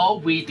 I'll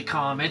read the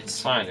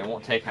comments. Fine, it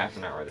won't take half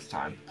an hour this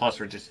time. Plus,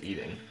 we're just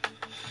eating.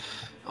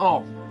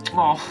 Oh.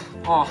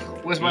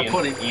 Where's my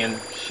pudding? Ian,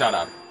 shut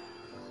up.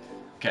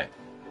 Okay.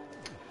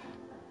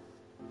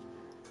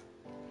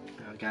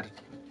 I got it.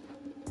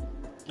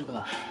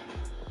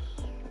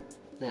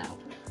 Now,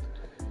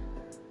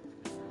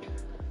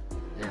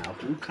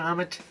 who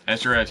comment?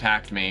 Ezra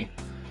attacked me.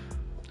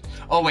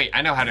 Oh, wait,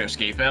 I know how to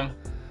escape him.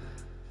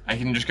 I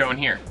can just go in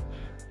here.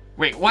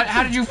 Wait, what?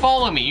 How did you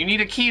follow me? You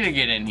need a key to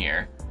get in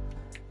here.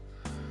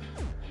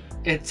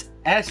 It's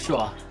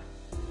Ezra.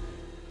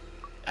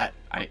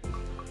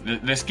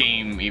 This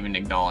game even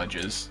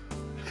acknowledges.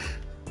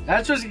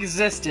 Ezra's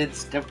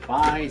existence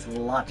defies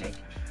logic.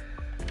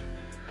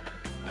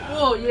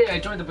 Oh yeah, I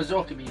joined the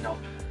Berserk Amino.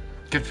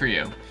 Good for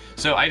you.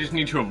 So I just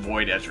need to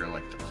avoid Ezra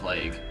like the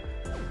plague.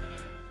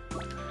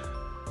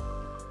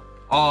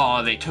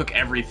 Oh, they took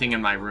everything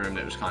in my room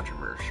that was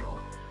controversial.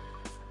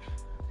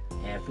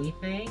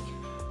 Everything?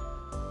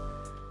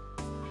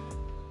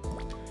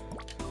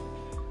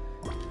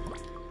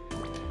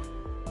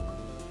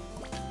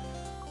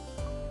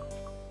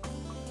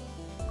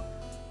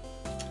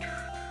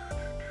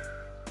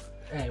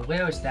 Hey,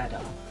 where is that?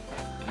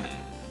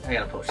 I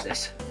gotta post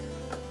this.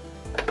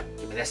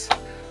 Give me this.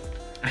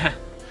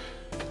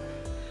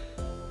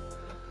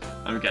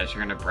 Let me guess,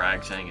 you're gonna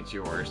brag saying it's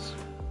yours.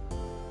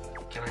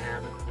 Can I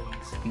have it,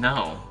 please?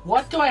 No.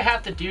 What do I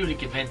have to do to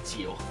convince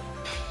you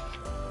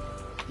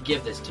to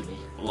give this to me?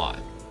 A lot.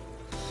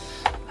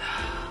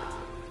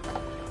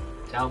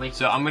 Tell me.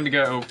 So I'm gonna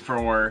go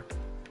for...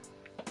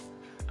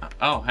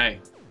 Oh, hey.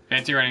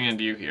 Fancy running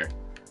into you here.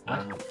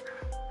 What?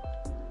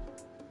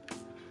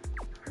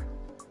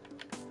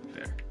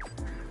 There.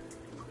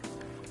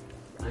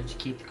 Why did you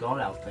keep the gold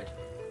outfit?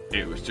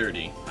 It was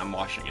dirty. I'm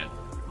washing it.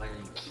 Why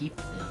didn't you keep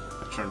them?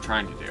 That's what I'm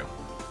trying to do.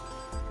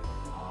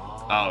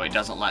 Oh, it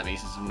doesn't let me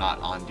since I'm not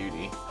on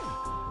duty.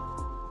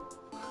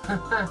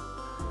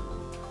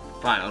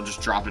 Fine, I'll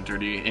just drop a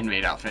dirty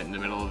inmate outfit in the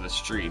middle of the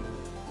street.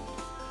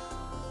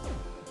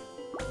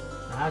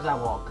 How's that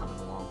wall coming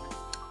along?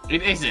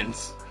 It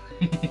isn't.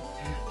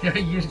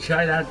 You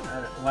try that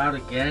loud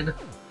again?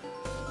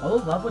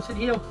 Oh, love was in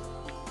here?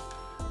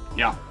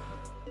 Yeah.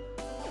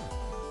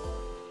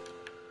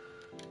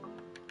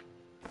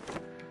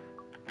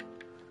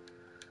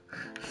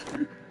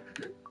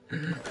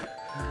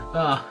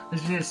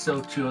 This is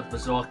so true with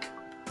Berserk.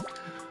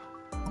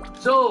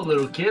 So,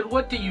 little kid,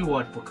 what do you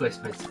want for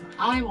Christmas?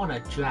 I want a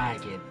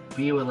dragon.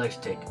 Be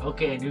realistic.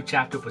 Okay, a new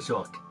chapter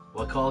Berserk.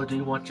 What color do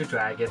you want your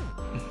dragon?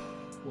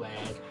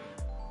 Red.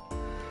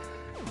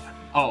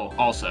 Oh,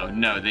 also,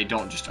 no, they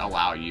don't just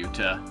allow you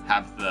to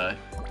have the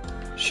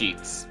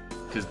sheets.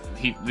 Because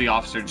the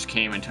officer just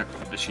came and took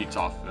the sheets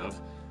off of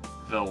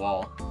the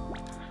wall.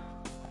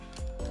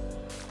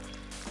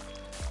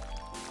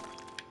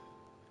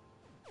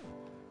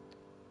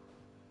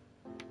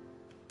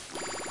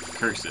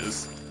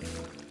 Curses.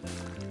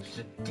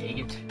 Just dig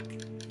it.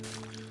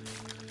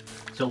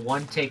 So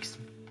one takes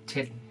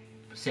 10%.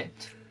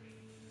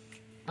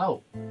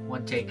 Oh,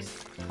 one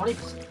takes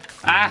 20%.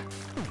 Ah!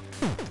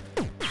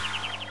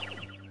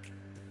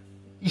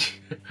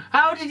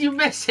 How did you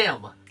miss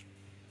him?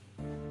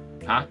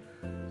 Huh?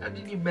 How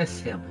did you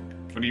miss him?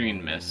 What do you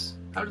mean, miss?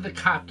 How did the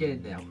cop get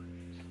in there?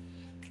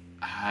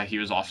 He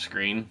was off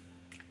screen.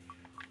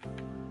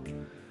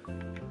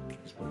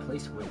 Just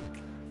replace with.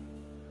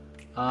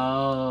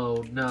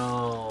 Oh,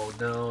 no.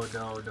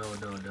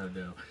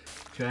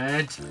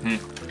 Trent,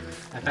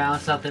 I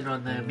found something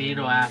on the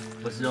amino app,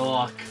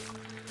 Berserk.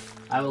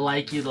 I would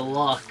like you to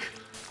look.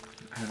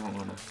 I don't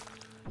wanna.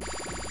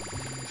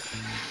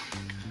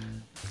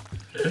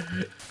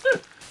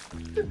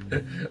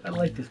 I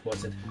like this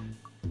button.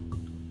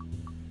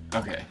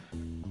 Okay.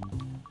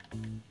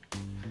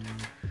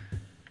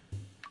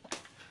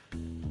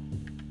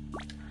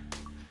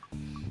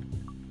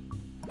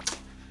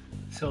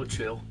 So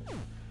true.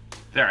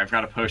 There, I've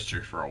got a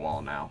poster for a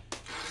wall now.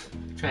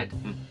 Trent,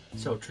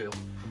 so true.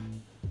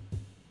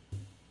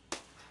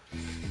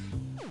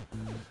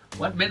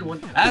 What minute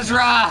one?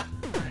 Ezra!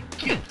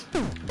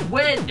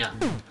 Win!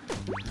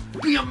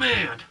 Be a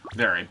man!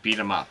 There, I beat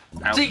him up.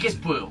 Take his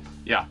broom.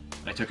 Yeah,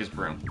 I took his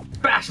broom.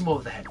 Bash him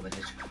over the head with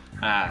it.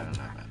 I don't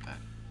know about that.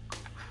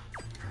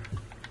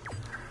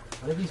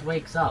 What if he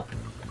wakes up?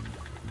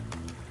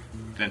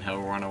 then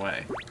he'll run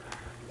away.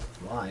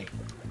 Why?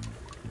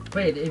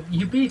 Wait, if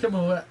you beat them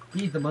up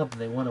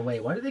and they run away,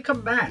 why do they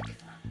come back?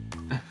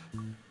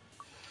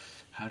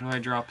 How do I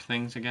drop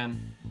things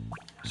again?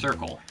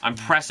 Circle. I'm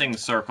pressing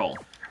circle.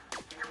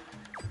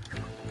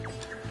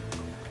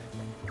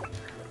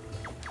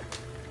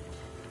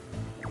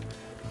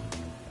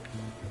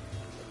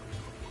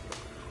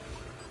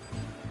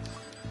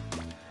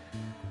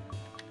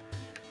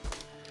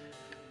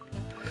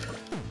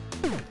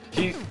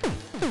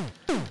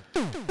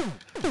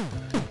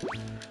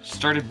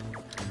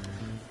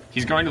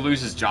 He's going to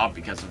lose his job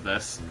because of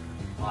this.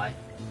 Why?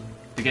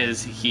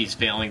 Because he's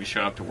failing to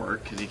show up to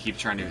work because he keeps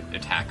trying to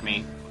attack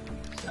me.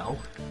 So?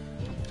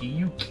 Do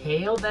you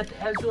care that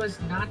Ezra's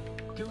not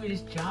doing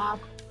his job?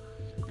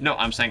 No,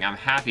 I'm saying I'm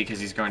happy because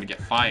he's going to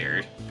get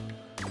fired.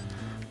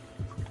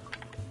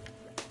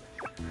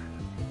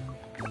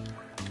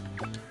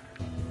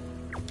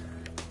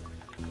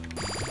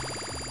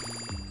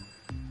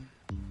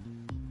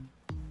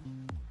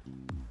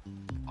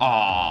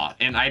 Aw,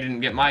 and I didn't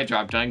get my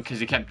job done because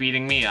he kept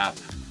beating me up.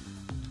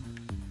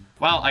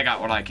 Well, I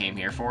got what I came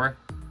here for.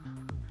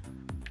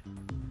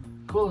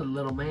 Cool,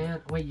 little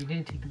man. Wait, you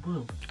didn't take the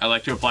broom. I'd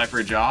like to apply for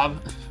a job.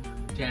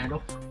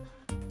 Channel.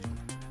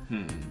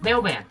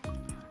 Mailman.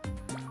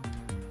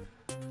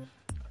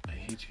 I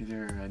hate to be the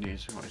bearer of bad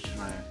news, which is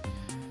why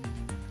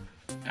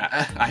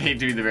I hate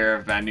to be the bearer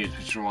of bad news,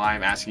 which is why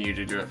I'm asking you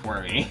to do it for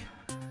me.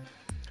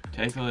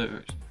 Take a look.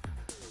 Okay.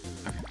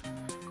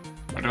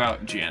 What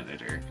about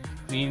janitor?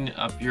 Clean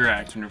up your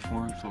act and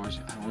reform floors.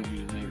 I want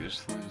you to make this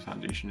floor the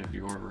foundation of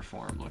your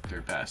reform look their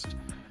best.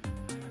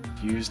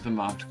 Use the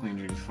mop to clean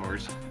your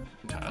floors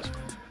and tiles.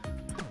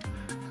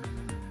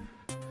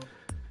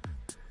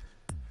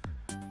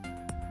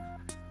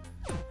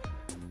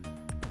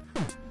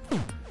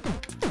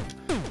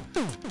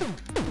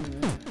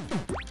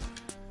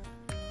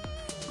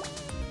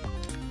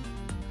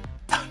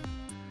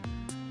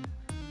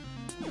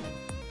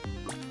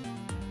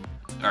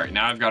 Alright,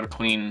 now I've got a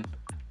clean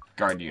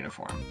guard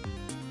uniform.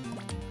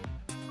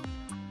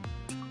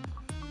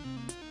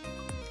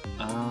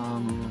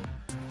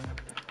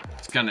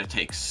 It's gonna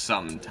take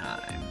some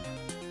time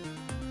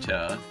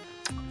to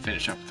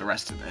finish up the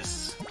rest of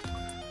this.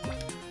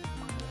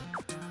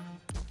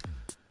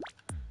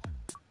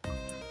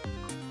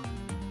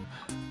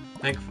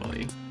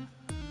 Thankfully.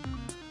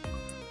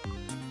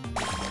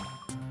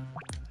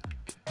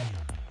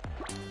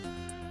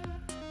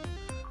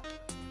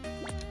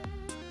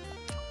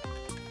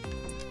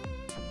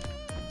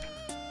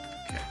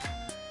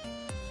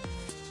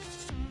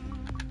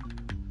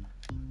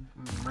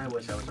 I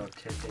wish I was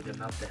autistic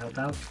enough to help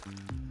out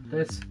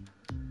this.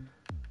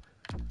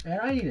 And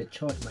I need to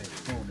charge my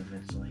phone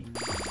eventually.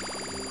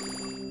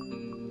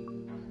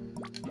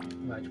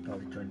 I should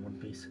probably join One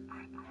Piece.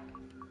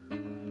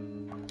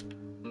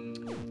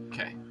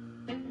 Okay.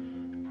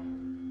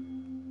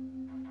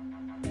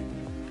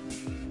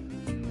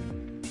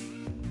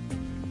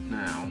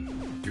 Now,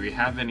 do we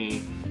have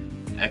any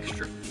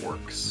extra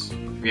forks?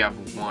 We have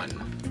one.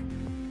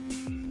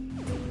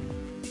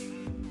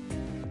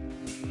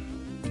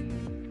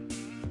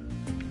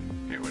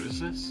 Okay, what is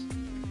this?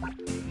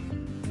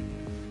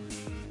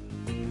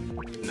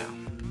 No.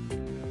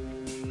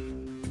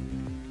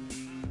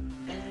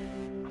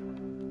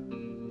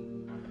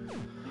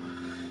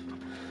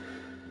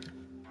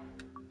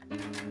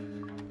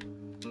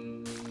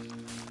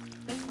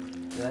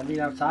 Does that mean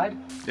outside?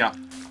 Yeah,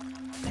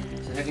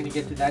 So they're gonna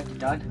get through that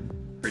done?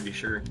 pretty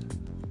sure.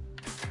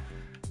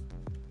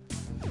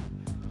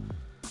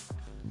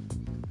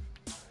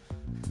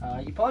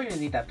 You're probably gonna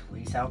need that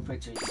police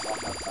outfit so you can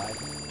walk outside.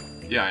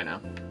 Yeah, I know.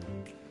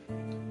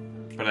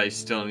 But I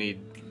still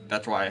need...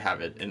 That's why I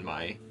have it in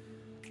my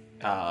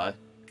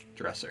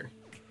dresser.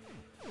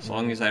 As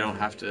long as I don't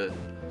have to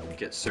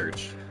get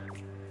searched.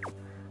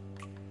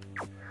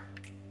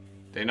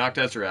 They knocked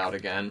Ezra out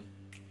again.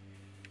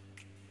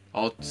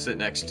 I'll sit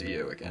next to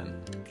you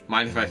again.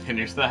 Mind if I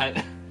finish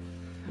that?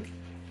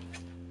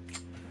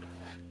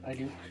 I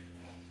do.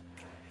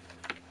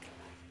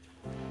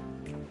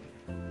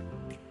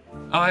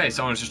 Oh, hey,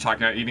 someone's just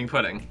talking about eating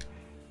pudding.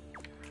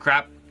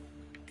 Crap.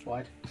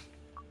 What?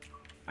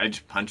 I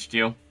just punched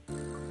you.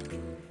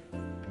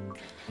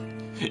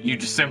 You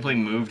just simply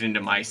moved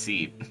into my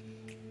seat.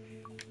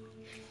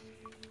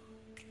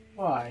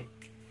 Why?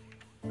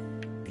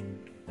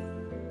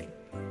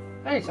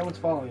 Hey, someone's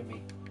following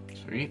me.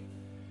 Sweet.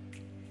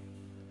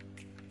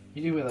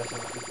 You do realize I'm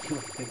not going to do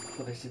anything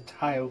for this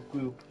entire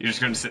group. You're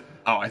just gonna sit...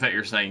 Oh, I thought you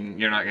were saying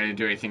you're not gonna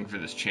do anything for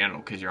this channel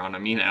because you're on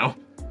Amino.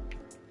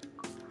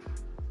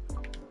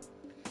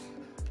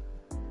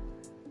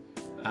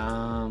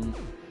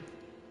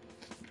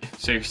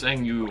 So you're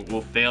saying you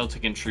will fail to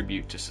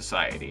contribute to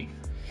society.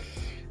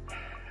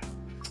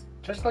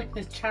 Just like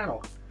this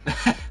channel.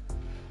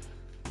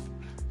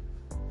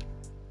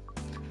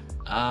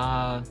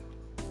 I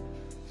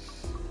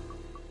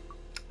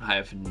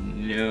have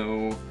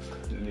no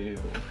clue.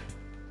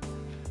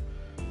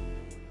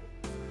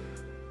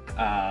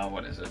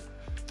 What is it?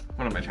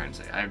 What am I trying to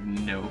say? I have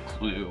no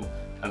clue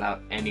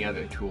without any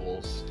other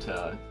tools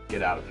to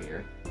get out of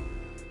here.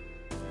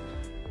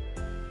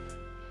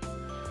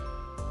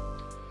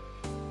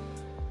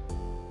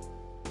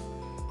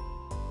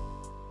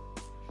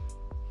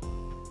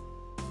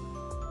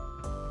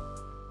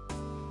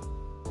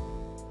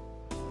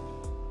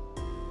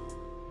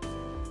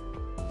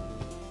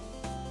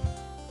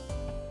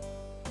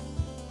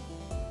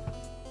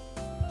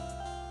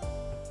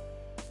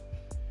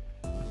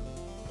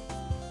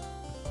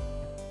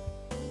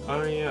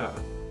 Oh yeah.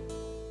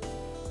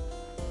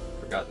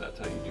 Forgot that's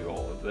how you do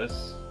all of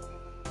this.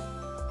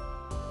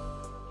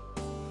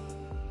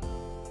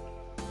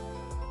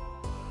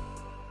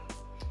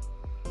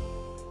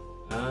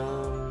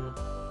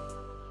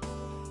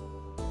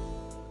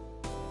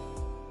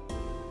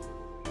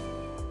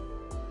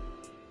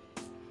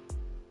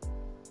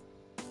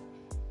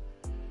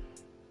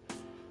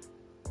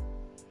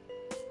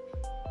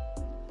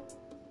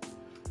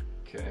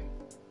 Okay.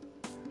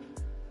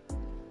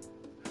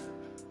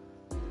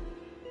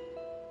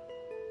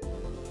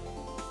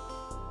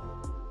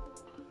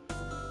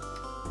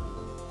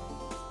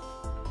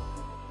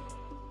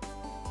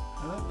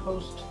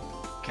 Post.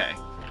 Okay.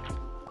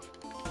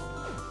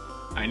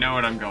 I know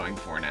what I'm going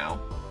for now.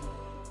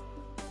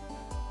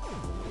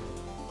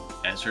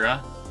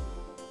 Ezra?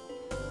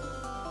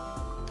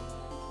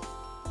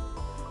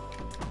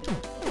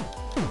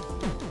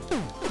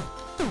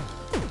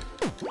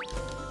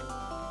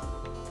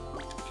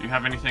 Do you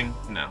have anything?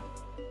 No.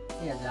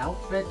 He has an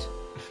outfit.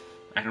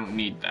 I don't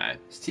need that.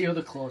 Steal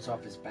the clothes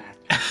off his back.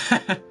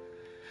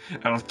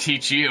 That'll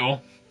teach you.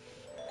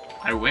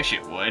 I wish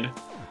it would.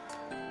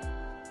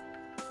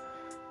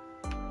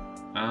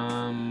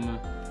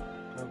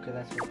 Okay,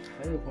 that's your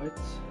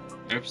favorites.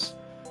 Oops.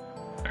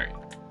 Alright.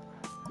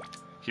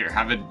 Here,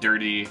 have a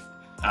dirty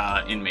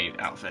inmate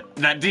outfit.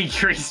 That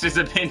decreased his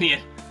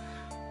opinion.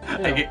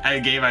 Yeah. I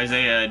gave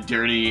Isaiah a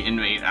dirty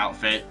inmate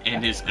outfit,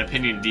 and his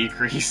opinion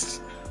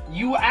decreased.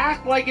 You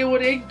act like it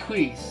would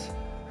increase.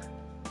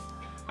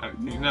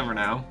 You never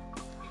know.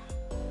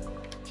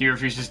 He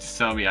refuses to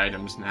sell me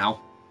items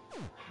now.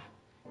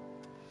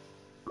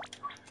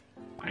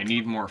 I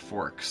need more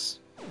forks.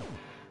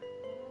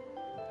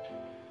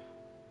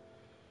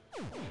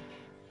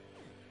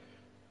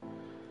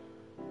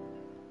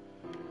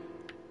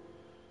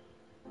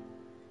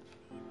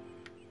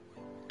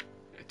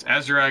 It's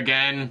Ezra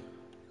again.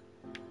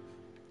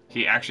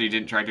 He actually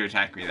didn't try to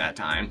attack me that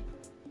time.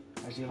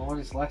 Has he learned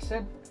his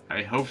lesson?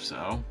 I hope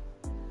so.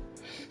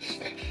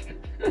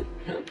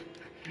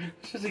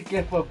 This is a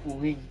gift of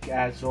Link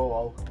as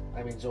Zoro.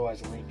 I mean, Zoro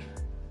as Link.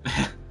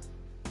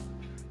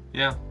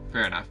 Yeah,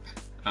 fair enough.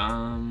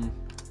 I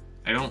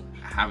don't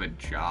have a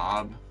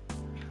job,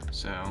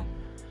 so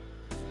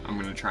I'm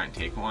gonna try and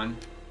take one.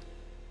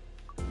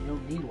 You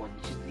don't need one.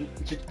 You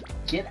should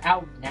get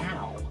out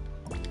now.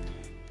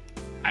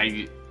 I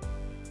need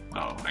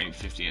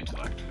 50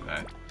 intellect for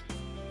that.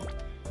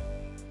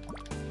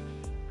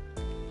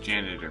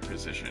 Janitor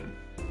position.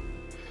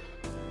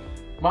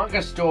 Manga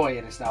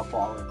Storian is now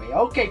following me.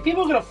 Okay,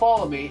 people are gonna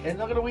follow me, and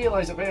they're gonna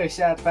realize a very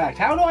sad fact.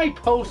 How do I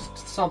post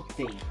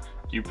something?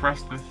 You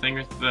press the thing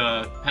with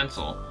the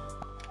pencil.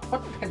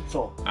 What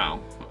pencil? Oh,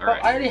 Oh,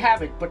 alright. I already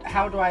have it, but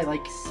how do I,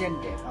 like,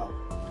 send it? Oh,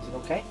 is it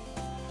okay?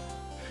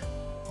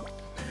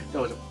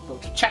 There was a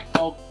check.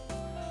 Oh,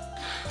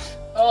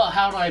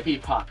 how do I be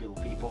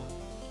popular, people?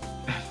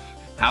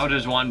 How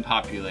does one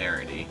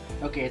popularity?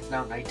 Okay, it's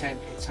now nighttime.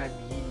 It's time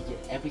for you to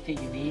get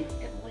everything you need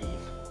and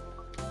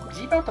leave. Is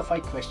he about to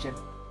fight Christian?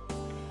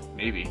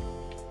 Maybe.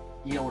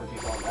 You don't want to be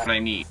about that. What I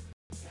need.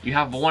 You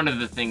have one of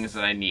the things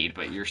that I need,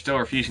 but you're still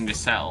refusing to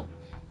sell.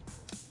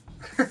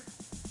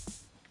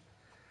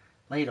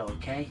 Later,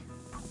 okay?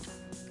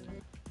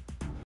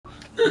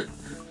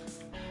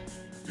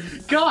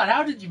 God,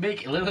 how did you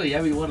make literally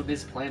everyone on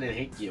this planet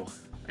hate you?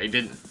 I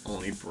didn't.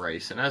 Only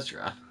Bryce and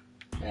Ezra.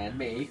 And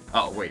me.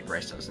 Oh, wait,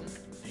 Bryce doesn't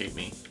hate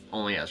me.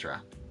 Only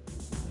Ezra.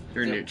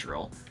 You're Yeah.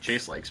 neutral.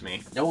 Chase likes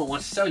me. No one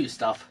wants to sell you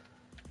stuff.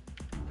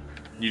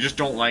 You just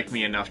don't like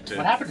me enough to...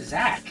 What happened to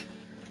Zach?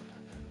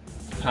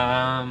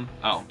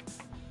 Oh.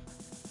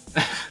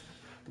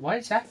 Why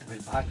is Zach the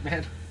big black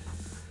man?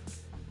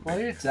 Why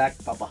is Zach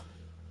Bubba?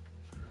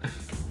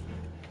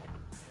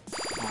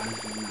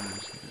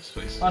 This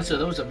place. Oh, so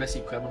there was a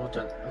missing criminal.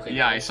 Okay.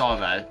 Yeah, I saw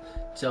that.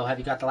 So have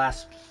you got the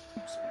last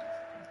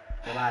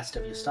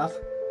of your stuff?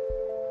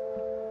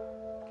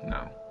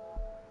 No.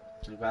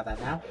 Can you grab that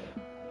now?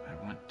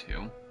 I want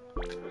to.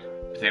 But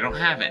they don't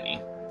have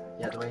any.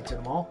 You have to wait to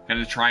the mall?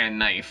 Gonna try a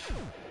knife.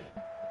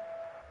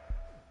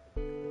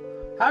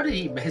 How did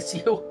he miss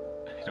you?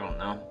 I don't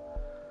know.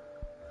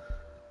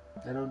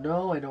 I don't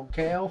know. I don't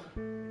care.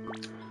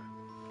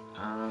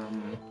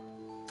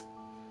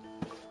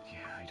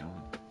 Yeah,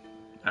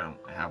 I don't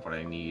have what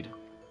I need.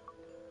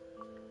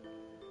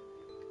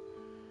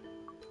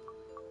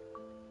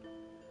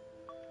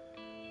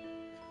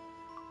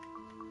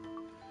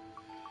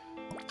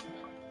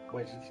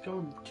 Wait, is he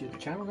going to the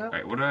channel now?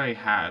 Alright, what do I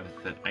have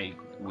that I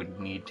would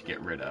need to get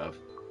rid of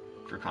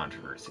for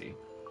controversy?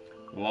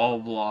 Wall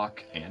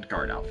block and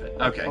guard outfit.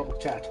 Okay.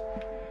 Public chat.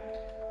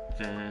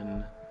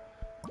 then.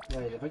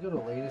 Wait, if I go to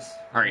latest.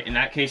 All right. In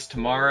that case,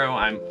 tomorrow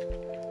I'm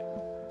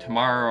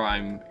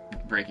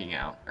breaking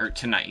out, or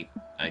tonight,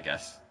 I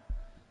guess.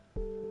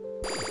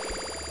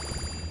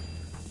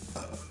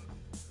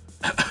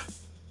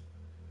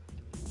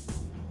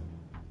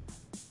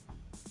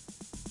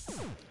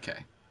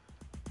 Okay.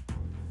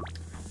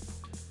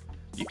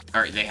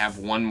 All right. They have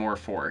one more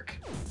fork.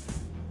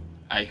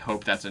 I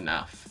hope that's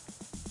enough.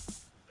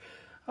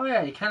 Oh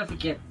yeah, you kind of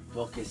forget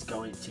Book is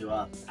going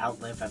to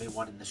outlive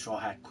everyone in the Straw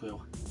Hat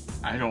crew.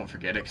 I don't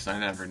forget it because I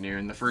never knew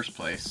in the first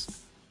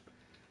place.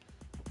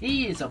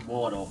 He is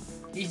immortal.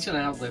 He's gonna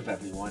outlive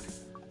everyone.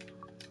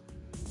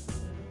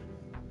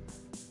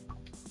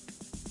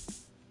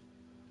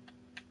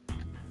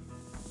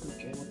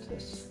 Okay, what's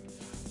this?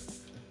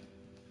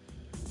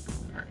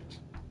 Alright.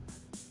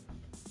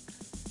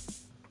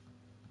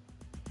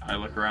 I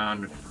look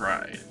around with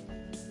pride.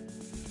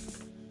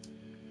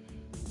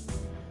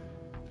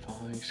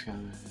 Following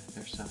Scum,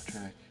 their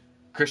soundtrack.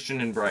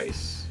 Christian and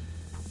Bryce.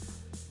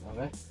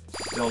 Okay.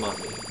 Still not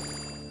me.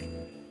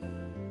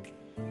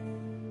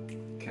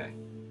 Okay.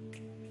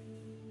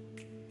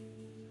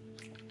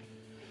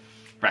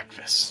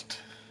 Breakfast.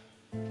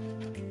 Go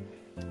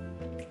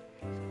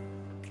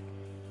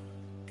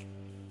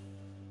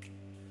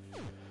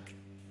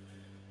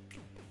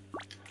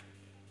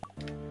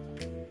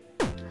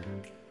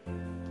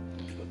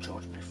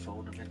charge my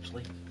phone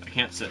eventually. I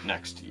can't sit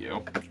next to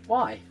you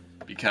Why?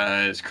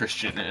 because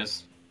Christian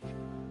is.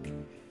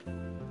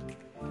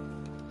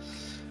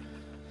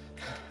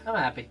 I'm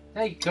happy.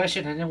 Hey,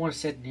 question. I didn't want to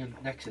sit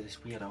next to this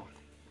weirdo.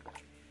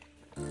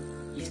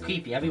 He's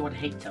creepy. Everyone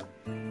hates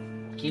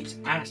him. Keeps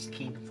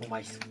asking for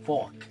my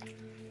fork.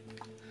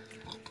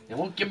 They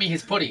won't give me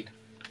his pudding.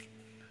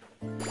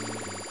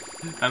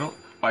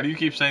 Why do you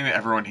keep saying that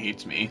everyone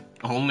hates me?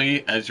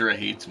 Only Ezra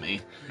hates me.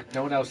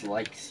 No one else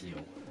likes you.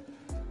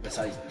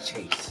 Besides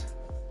Chase.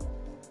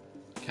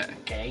 Okay.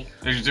 Okay?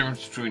 There's a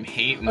difference between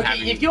hate and Okay,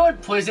 having. if you're in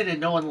prison and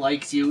no one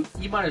likes you,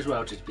 you might as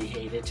well just be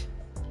hated.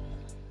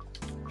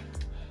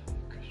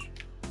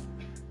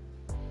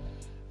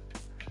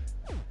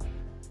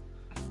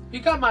 You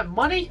got my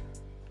money?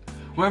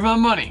 Where about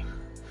money?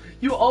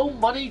 You owe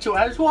money to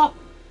Ezra?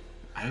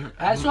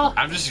 Ezra?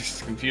 I'm just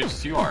as confused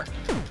as you are.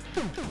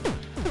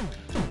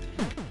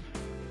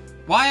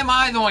 Why am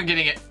I the one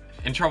getting it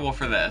in trouble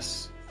for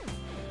this?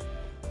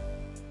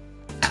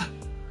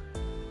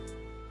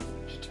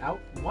 Just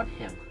outrun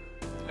him.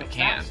 I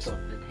can't. Faster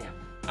than him.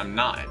 I'm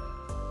not.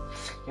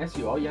 Yes,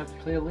 you are. You have a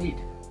clear lead.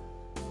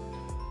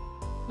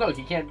 No,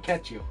 he can't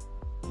catch you.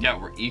 Yeah,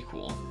 we're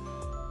equal.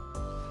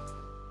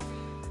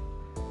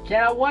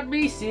 Can't outrun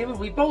me, Steven.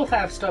 We both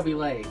have stubby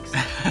legs.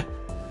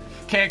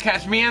 Can't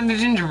catch me, I'm the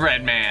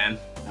gingerbread man.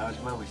 That was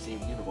when we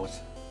saved the universe.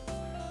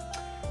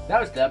 That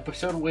was the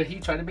episode where he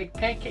tried to make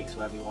pancakes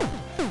for everyone.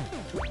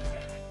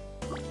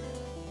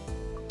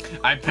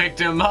 I picked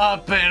him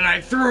up and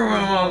I threw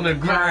him on the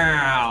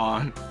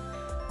ground.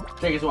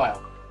 Take his wire.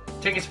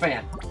 Take his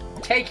fan.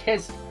 Take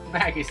his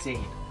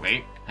magazine.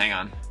 Wait, hang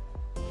on.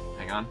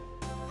 Hang on.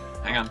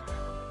 Hang on.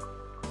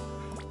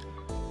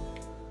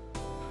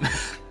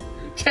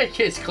 Take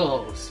his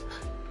clothes.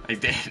 I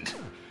did.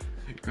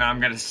 Now I'm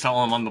gonna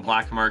sell them on the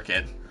black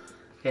market.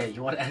 Hey,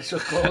 you want extra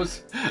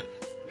clothes?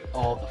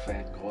 All the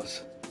fan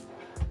clothes.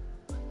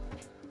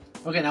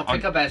 Okay, now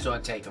pick up Ezra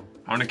and take him.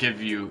 I want to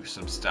give you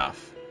some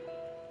stuff.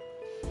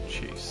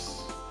 Jeez.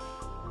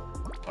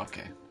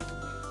 Okay.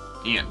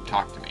 Ian,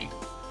 talk to me.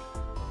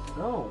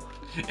 No.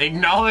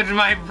 Acknowledge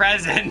my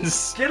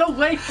presence! Get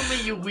away from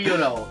me, you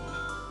weirdo.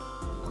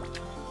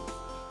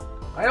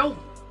 I don't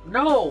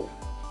know.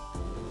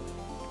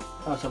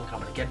 Oh, someone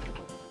coming again.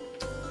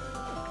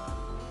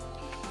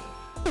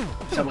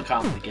 Someone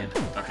coming again.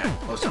 Okay.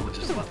 Oh, someone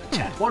just left the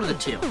chat. One of the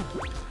two.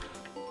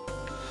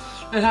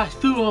 And I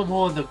threw him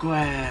on the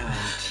ground.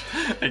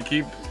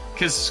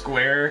 Because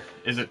square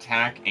is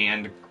attack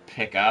and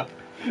pick up.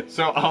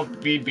 So I'll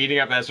be beating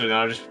up Ezra and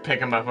I'll just pick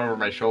him up over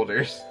my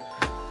shoulders.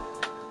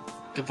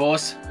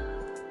 Divorce.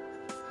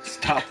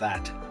 Stop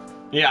that.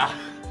 Yeah.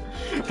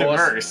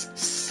 Divorce.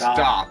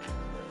 Stop.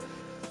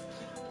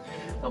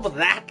 Remember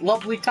that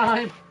lovely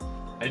time?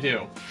 I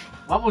do.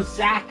 What was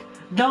Zach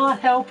not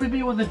helping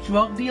me when the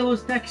drug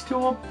dealer's next to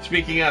him?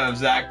 Speaking of,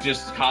 Zach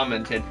just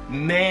commented,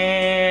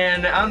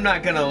 "Man, I'm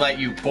not gonna let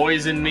you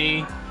poison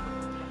me."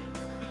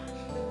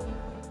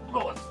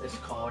 Oh, what's this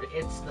called?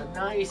 It's the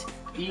nice,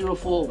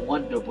 beautiful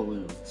Wonder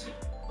Balloons.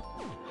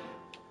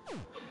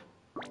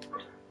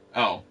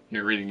 Oh,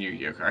 you're reading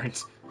Yu-Gi-Oh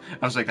cards.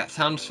 I was like, that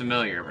sounds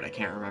familiar, but I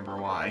can't remember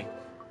why.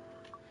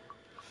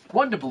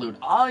 Wonder Balloon.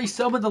 I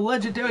summon the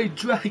legendary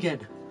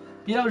dragon.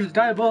 The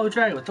diabolical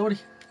dragon with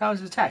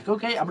 30,000 attack.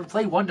 Okay, I'm gonna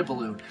play Wonder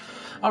Balloon.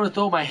 I'm gonna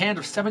throw my hand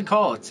of 7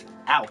 cards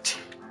out.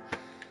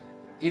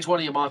 Each one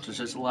of your monsters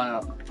has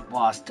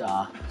lost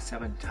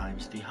 7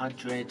 times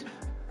 300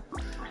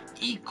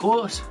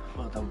 equals.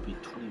 Well, that would be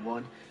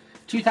 21.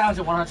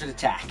 2,100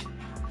 attack.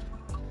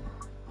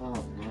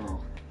 Oh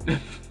no.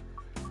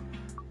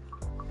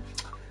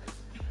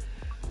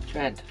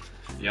 Trent.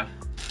 Yeah.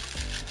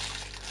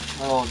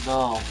 Oh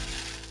no.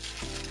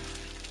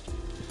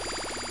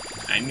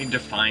 I need to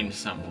find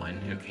someone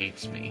who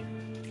hates me.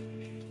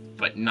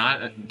 But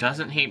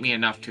doesn't hate me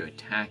enough to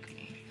attack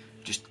me.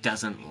 Just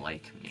doesn't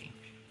like me.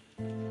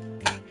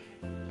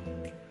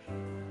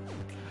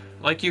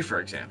 Like you, for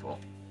example.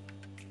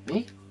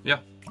 Me? Yeah.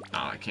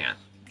 Oh, I can't.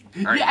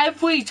 Right.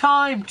 Every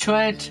time,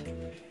 Trent.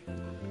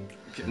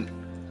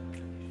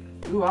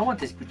 Ooh, I want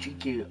this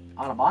Pachiki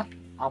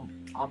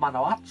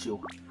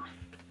Amanaratsu.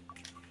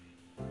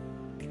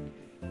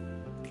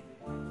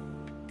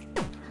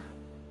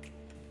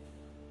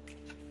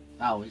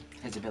 Oh,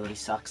 his ability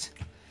sucks.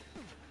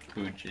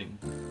 Pooching.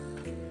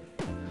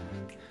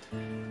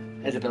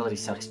 His ability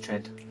sucks,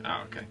 Trent.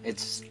 Oh, okay.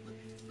 It's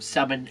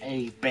summon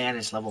a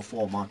banish level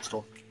 4 monster.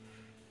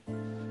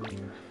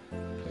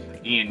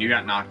 Ian, you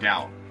got knocked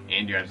out,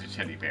 and you have a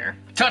teddy bear.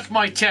 Touch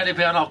my teddy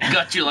bear and I'll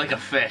gut you like a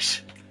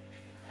fish.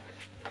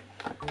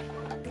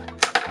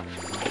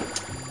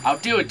 I'll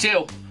do it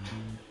too.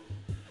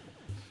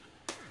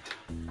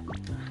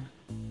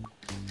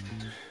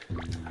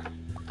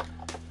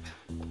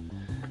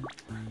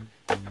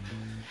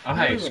 Oh,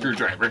 hey,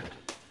 screwdriver.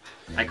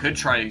 I could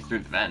try through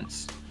the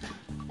vents.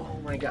 Oh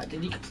my god,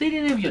 did you complete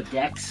any of your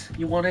decks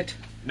you wanted?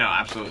 No,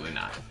 absolutely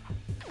not.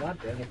 God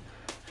damn it.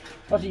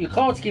 Also, your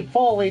cards keep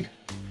falling.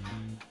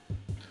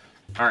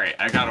 Alright,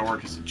 I gotta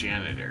work as a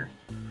janitor.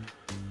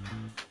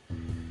 Do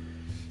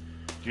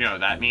you know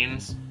what that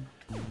means?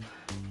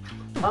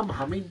 I'm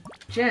humming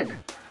Jen.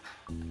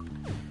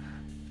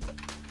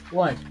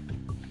 What?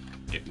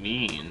 It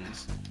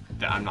means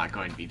that I'm not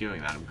going to be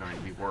doing that. I'm going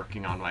to be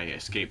working on my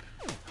escape.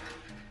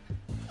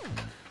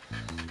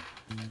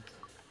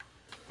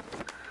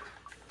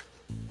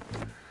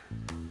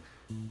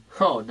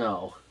 Oh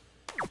no.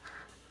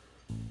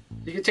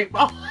 You can take.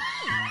 Oh!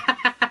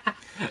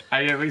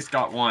 I at least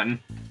got one.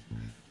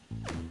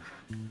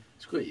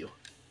 Screw you.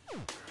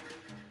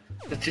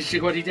 That's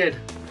just what he did.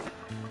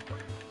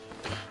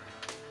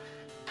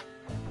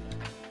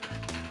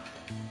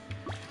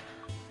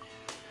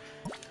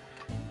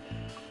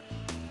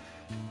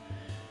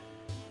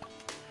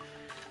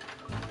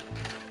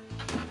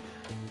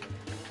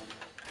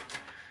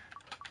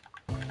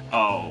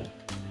 Oh.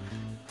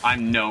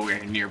 I'm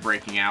nowhere near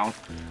breaking out.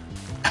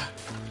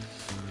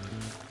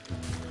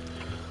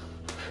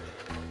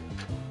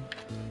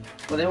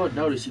 Well, they won't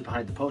notice you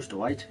behind the poster,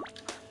 right?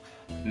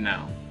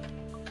 No.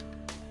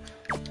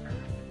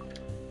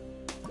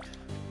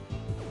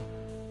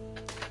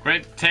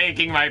 Quit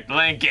taking my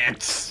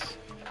blankets!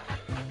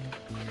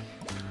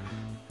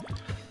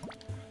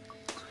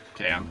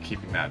 Okay, I'm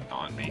keeping that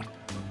on me.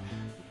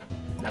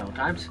 No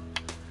times.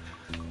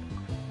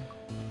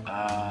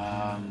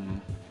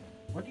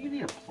 What do you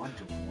need a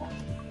plunger for?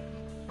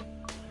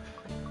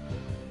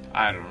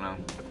 I don't know.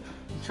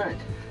 Trent.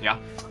 Yeah?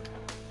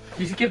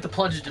 You should give the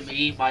plunger to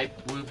me. My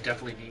room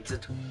definitely needs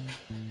it.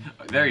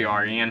 There you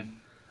are, Ian.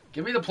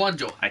 Give me the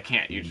plunger. I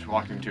can't. You just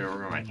walked into a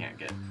room I can't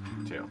get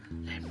to.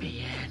 Let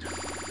me in.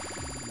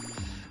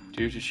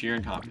 Due to sheer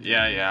incompetence.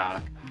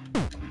 Yeah.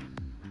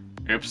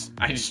 Oops.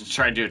 I just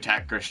tried to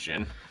attack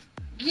Christian.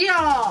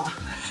 Yeah!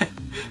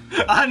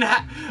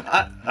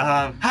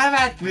 Have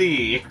at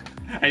me!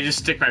 I just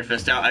stick my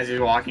fist out as he's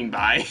walking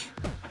by.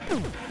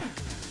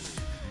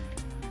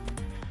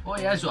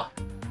 Oi, Ezra.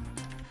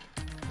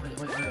 Wait.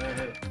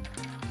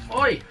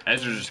 Oi!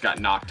 Ezra just got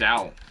knocked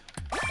out.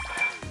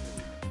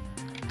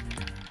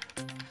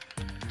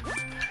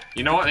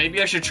 You know what? Maybe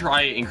I should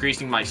try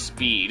increasing my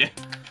speed.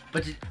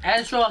 But did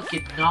Ezra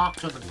get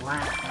knocked on the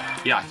ground?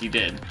 Yeah, he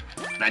did.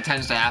 That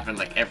tends to happen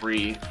like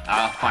every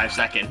 5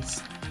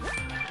 seconds.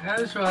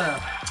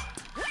 Ezra.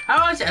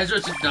 How is Ezra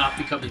to not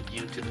become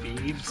immune to the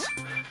beams?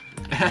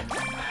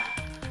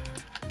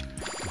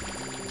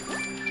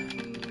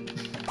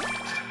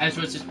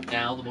 Ezra's just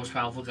now the most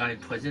powerful guy in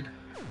prison.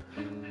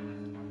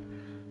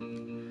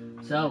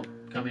 So,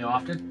 come here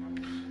often?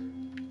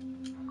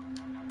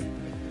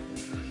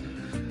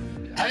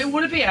 I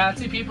wouldn't be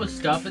asking people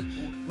stuff.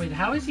 Wait,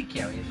 how is he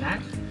carrying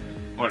that?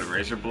 What, a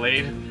razor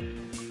blade?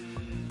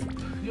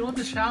 You want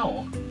the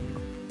shower?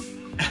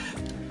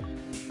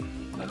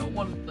 I don't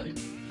want to think.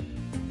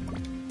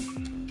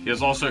 He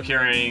was also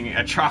carrying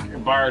a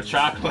bar of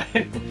chocolate.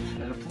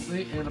 And a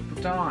plate and a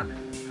baton.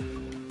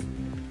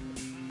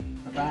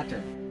 A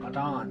baton.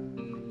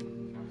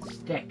 Baton.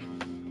 Stick.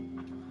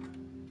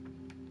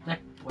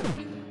 Neck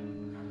break.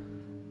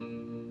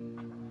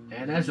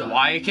 And Ezra.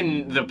 Why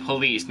can the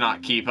police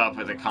not keep up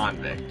with a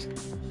convict?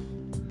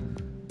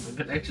 We've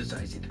been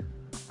exercising.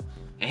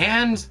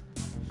 And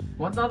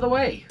One other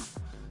way.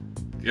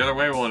 the other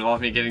way will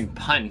involve me getting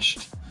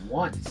punched.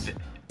 Once.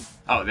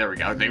 Oh, there we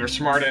go. They were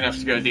smart enough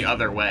to go the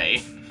other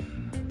way.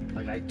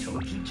 Like I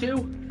told you to?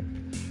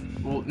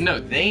 Well, no,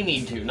 they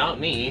need to, not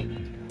me.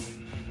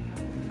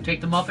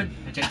 Take the muffin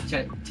and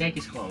take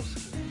his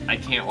clothes. I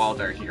can't while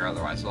they're here,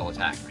 otherwise they'll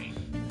attack me.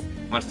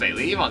 Once they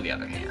leave, on the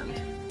other hand.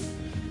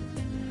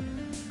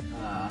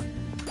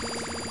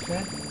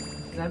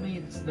 That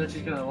means that's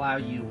just gonna allow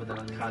you with an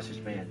unconscious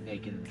man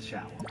naked in the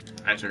shower.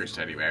 I took his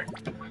teddy bear.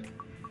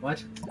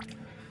 What?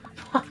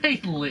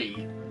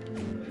 Finally!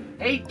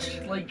 8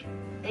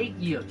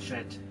 years,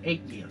 Trent.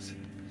 8 years.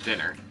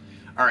 dinner.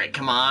 Alright,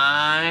 come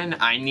on.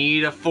 I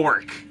need a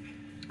fork.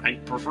 I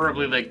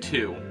preferably like 2.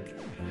 You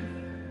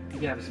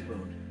can have a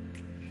spoon.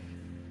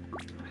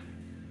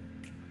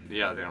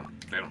 Yeah, they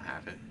don't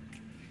have it.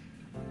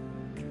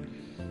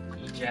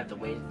 You have to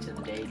wait until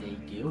the day they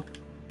do.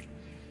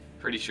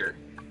 Pretty sure.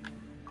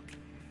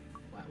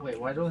 Wait,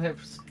 why don't they have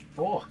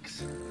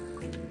forks?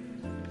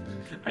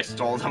 I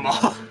stole them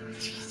all.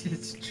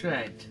 Jesus,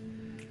 Trent.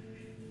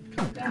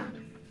 Calm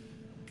down.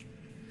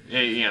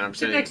 Yeah, I'm Sit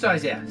sitting. next to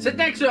Isaiah. Sit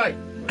next to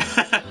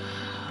Isaiah.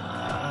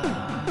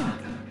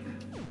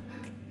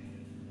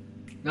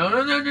 No.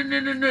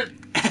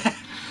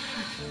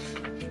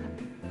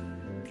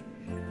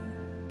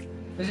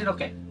 Is it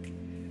okay?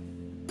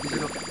 Is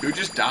it okay? Who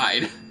just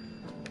died?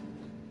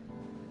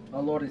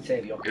 Our Lord and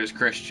Savior. It was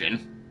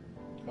Christian.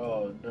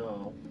 Oh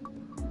no.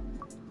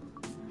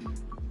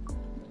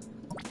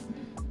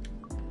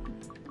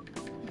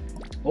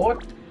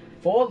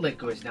 Four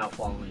liquor is now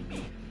following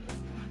me.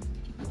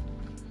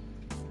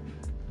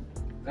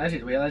 I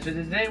didn't realize what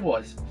his name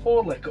was.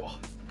 Four liquor.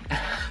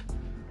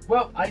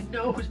 Well, I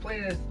know who's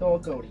playing as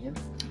Thorgonian.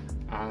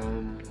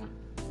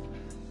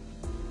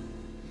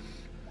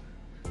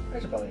 I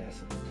should probably ask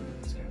something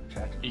to this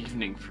chat.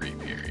 Evening free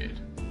period.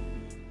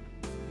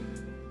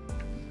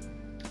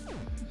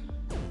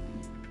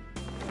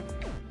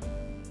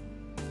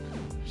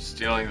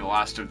 Stealing the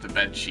last of the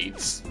bed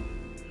sheets.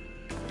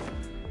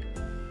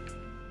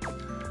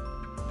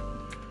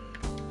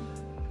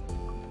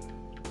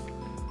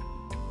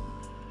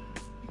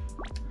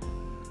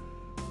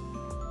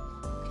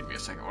 Give me a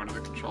second. What are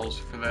the controls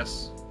for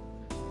this?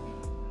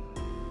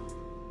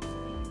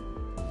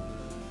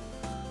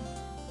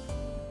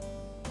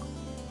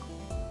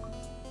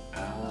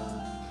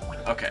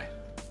 Okay.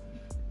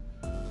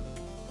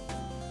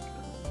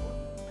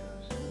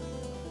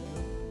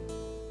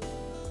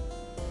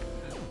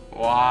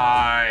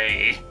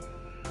 Why?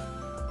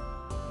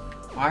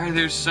 Why are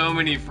there so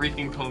many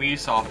freaking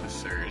police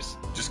officers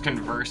just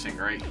conversing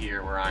right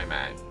here where I'm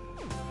at?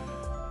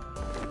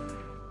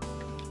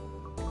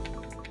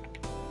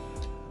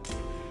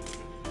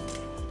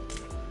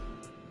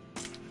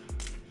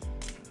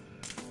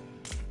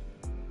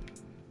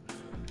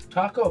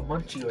 Taco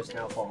Munchio is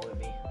now following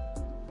me.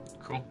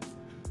 Cool.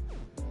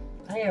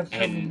 I have so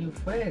many new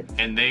friends.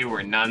 And they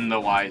were none the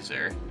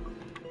wiser.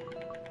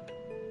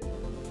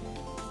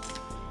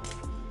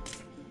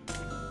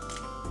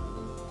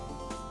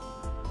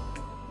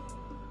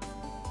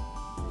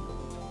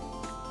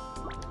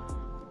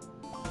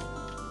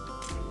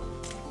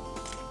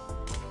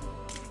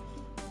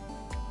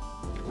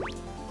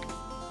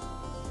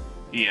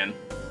 Ian.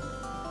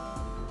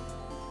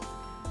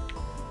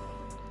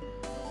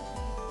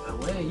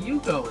 Where are you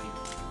going?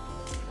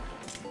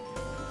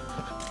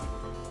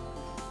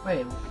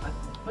 Wait,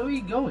 where are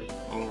you going?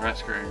 Well,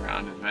 rescuing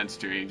around events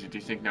to age. Do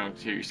you think no one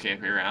can hear you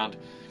scampering around?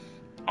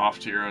 Off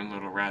to your own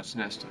little rat's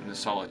nest in the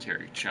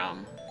solitary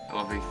chum. I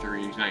love a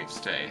 3-night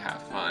stay.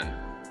 Have fun.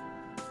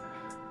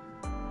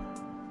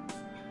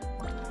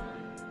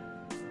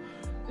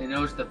 They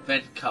knows the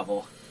vent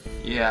cover.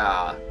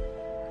 Yeah.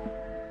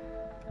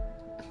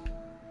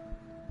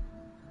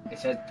 It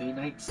said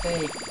 3-night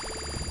stay.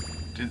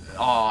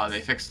 Aw,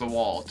 they fixed the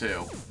wall,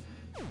 too.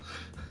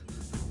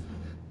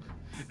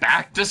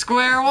 Back to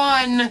square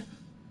one!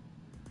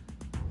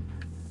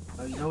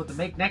 Oh, you know what to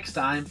make next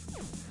time.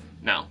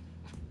 No.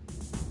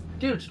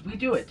 Dude, we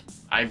do it.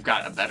 I've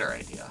got a better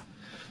idea.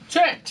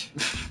 Trent!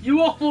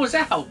 You almost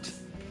out!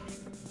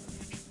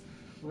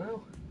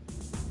 Well...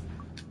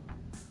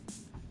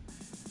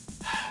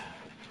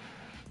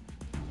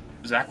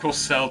 Zach will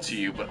sell to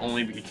you, but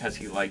only because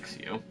he likes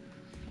you.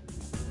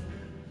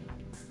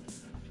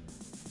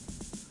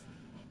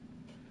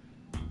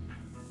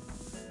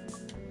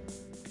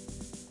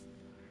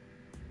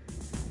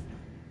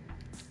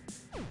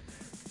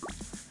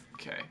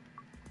 Okay.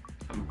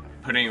 I'm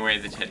putting away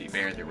the teddy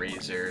bear, the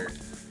razor,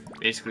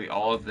 basically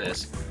all of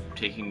this,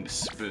 taking the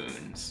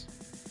spoons.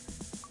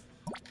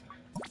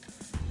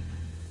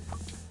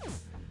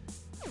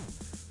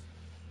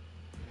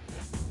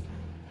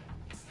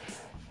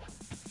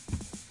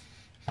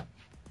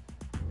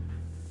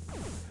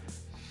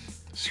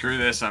 Screw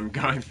this, I'm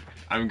going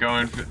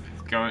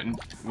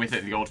with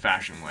it the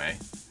old-fashioned way.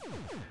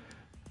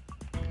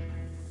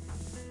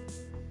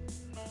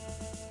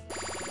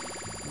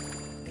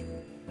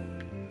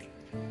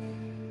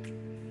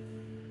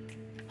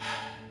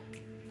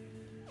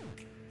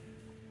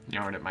 You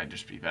know what, it might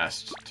just be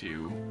best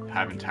to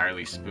have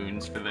entirely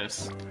spoons for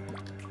this.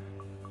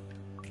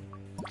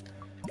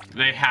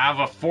 They have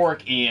a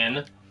fork,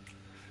 Ian.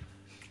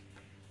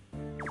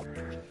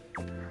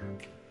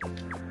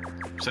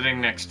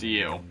 Sitting next to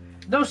you.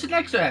 No, sit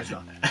next to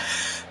Ezra.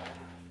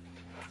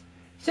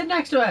 Sit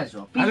next to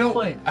Ezra. Be I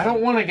friends.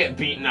 don't want to get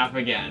beaten up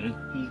again.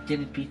 He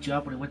didn't beat you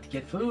up when he went to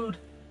get food.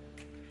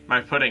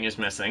 My pudding is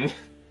missing.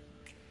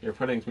 Your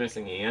pudding's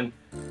missing, Ian.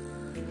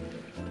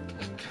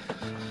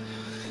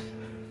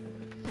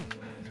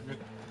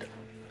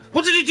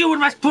 What did he do with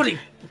my pudding?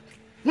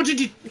 What did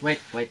you... Wait.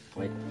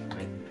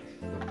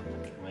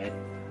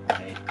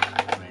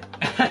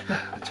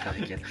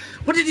 again.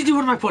 What did you do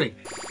with my pudding?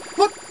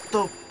 What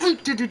the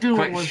freak did you do with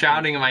my Quit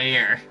shouting in my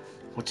ear.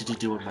 What did you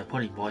do with my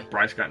pudding, boy?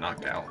 Bryce got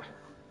knocked out.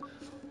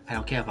 I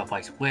don't care about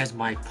Bryce. Where's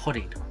my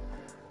pudding?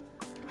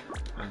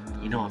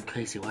 You know I'm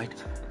crazy, right?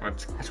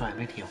 What's... That's why I'm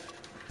in here.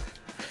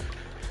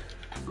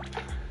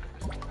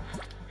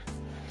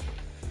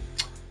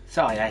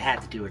 Sorry, I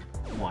had to do it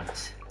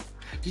once.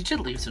 You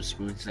should leave some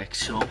spoons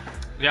next to him.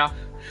 Yeah.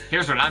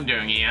 Here's what I'm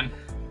doing, Ian.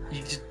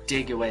 You just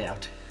dig your way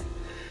out.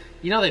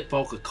 You know they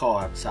broke a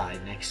car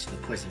outside next to the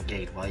prison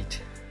gate,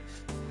 right?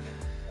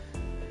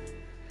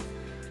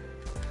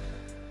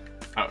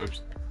 Oh,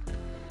 oops.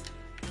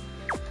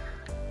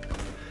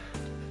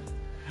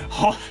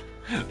 Oh.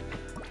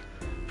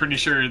 Pretty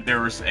sure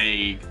there was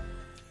a...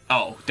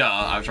 Oh, duh.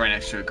 I was right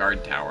next to a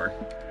guard tower.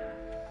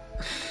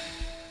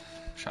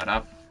 Shut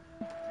up.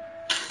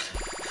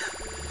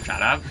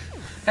 Shut up.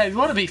 Hey, if you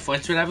want to be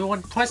friends with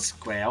everyone, press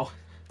square.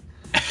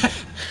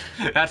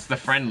 That's the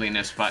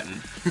friendliness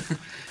button.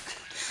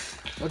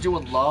 Don't you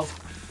want love?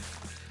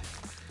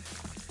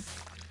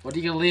 What are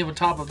you gonna leave on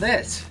top of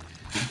this?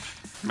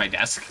 My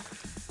desk.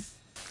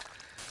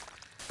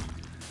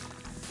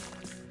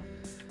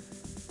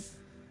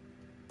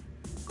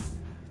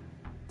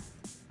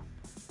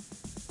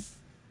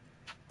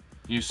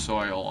 Use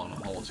soil on a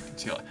hole to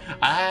conceal it.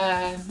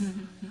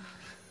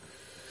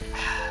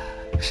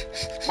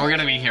 We're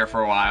gonna be here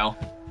for a while.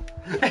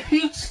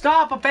 You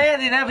stop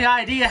abandoning every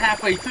idea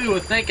halfway through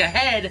and think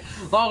ahead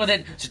longer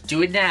than just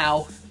do it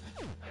now.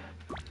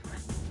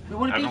 We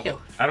want to be here.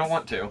 I don't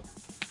want to.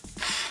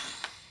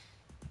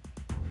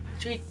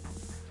 Treat.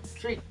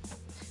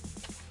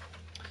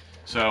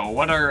 So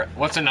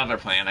what's another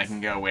plan I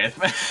can go with?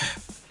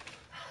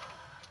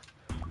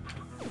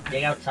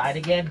 Dig outside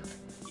again?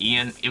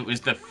 Ian, it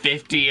was the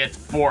 50th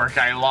fork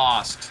I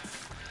lost.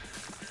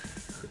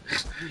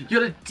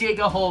 You're gonna dig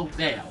a hole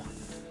now.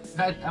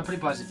 I'm pretty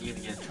positive you're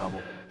gonna get in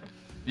trouble.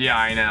 Yeah,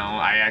 I know.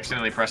 I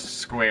accidentally pressed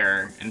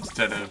square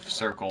instead of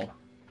circle.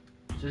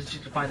 Just you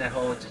can find that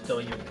hole and just throw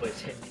you in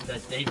place.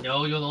 That they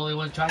know you're the only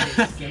one trying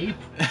to escape.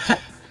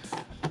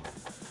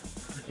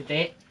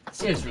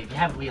 Seriously, if you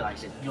haven't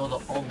realized it, you're the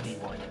only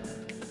one.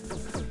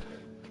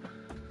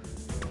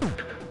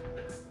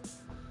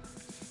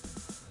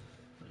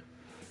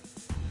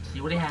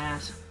 See what he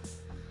has.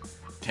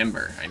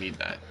 Timber. I need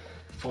that.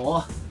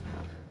 4.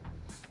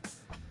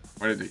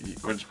 What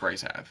does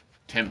Bryce have?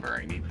 Timber.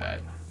 I need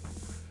that.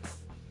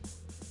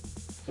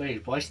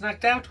 Wait, Bryce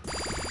knocked out?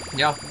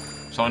 Yeah.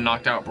 Someone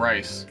knocked out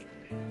Bryce.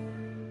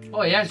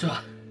 Oh, yeah,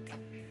 Ezra.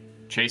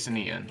 Chasing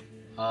Ian.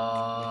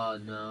 Oh,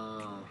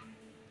 no.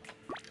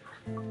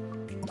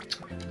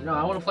 You know,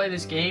 I want to play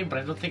this game, but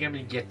I don't think I'm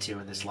going to get to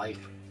in this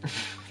life.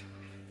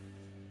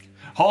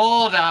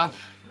 Hold up!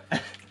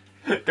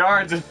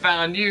 Guards have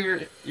found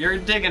your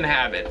digging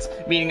habits,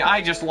 meaning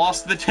I just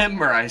lost the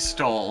timber I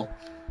stole.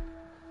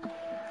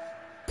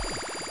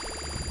 Just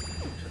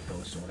throw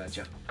a sword at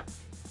you.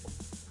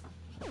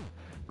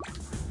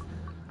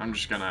 I'm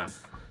just gonna...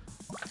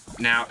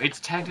 Now, it's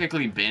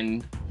technically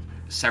been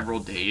several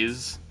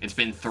days. It's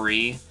been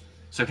 3.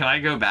 So can I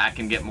go back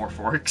and get more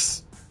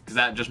forks? Because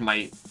that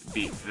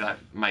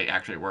might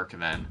actually work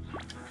then.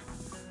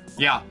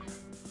 Yeah.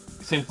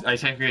 Since I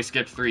technically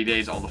skipped 3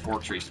 days, all the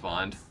forks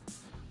respawned.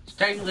 So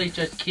technically,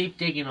 just keep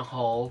digging a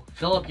hole,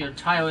 fill up your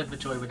entire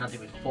inventory with nothing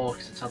but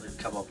forks and something to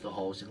cover up the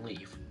holes and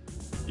leave.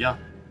 Yeah.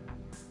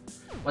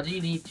 What do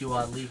you need to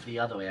leave the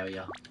other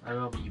area? I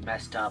remember you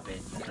messed up and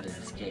you couldn't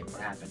escape.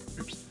 What happened?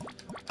 Oops.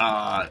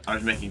 I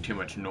was making too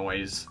much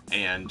noise,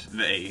 and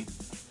the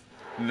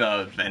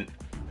vent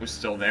was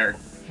still there.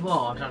 Well,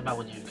 I'm talking about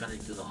when you were cutting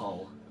through the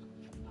hole.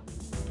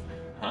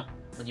 Huh?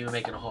 When you were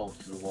making a hole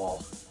through the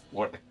wall.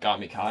 What got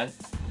me caught?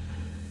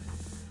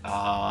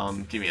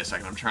 Give me a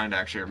second. I'm trying to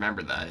actually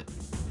remember that.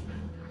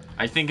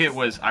 I think it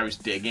was I was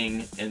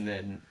digging, and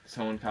then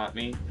someone caught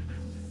me.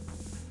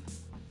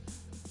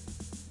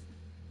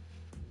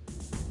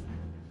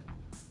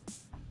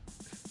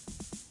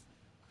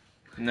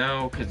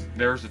 No, because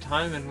there was a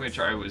time in which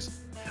I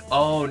was...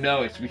 Oh,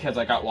 no, it's because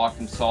I got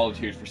locked in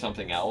solitude for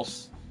something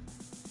else.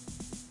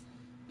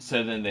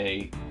 So then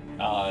they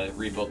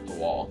rebuilt the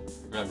wall,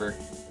 remember?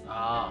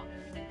 Ah.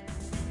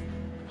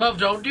 Well,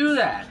 don't do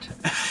that.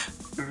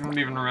 I don't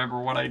even remember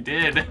what I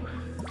did.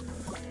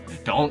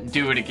 Don't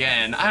do it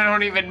again. I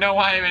don't even know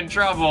why I'm in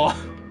trouble.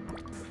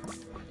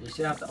 You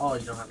still have to... Oh,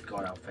 you don't have the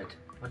guard outfit.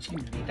 Once you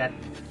need that,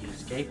 you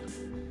escape.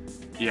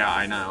 Yeah,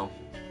 I know.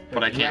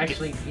 But I Do you can't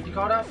actually need the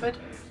guard outfit?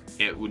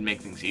 It would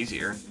make things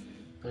easier.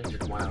 I think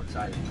just one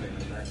outside and play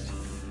the rest.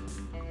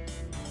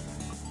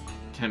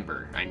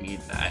 Timber, I need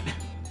that.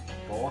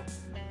 4.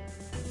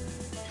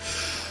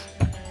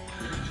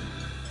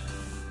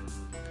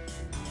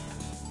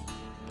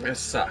 This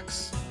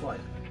sucks. What?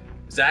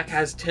 Zach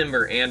has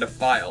timber and a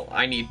file.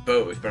 I need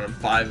both, but I'm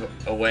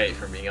 5 away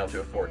from being able to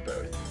afford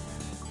both.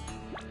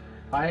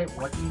 Why?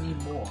 What do you need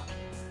more?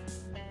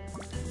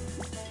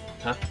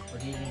 Huh?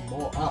 What do you need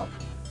more of?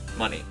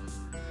 Money.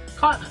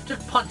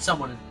 Just punch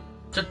someone.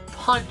 Just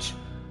punch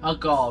a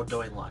guard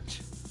during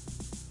lunch.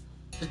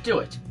 Just do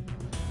it.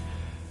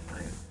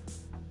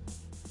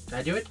 Did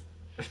I do it?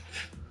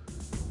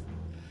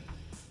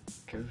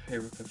 Give a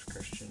favor comes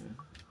Christian.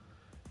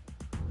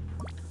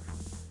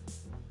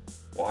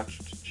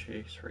 Watched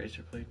chase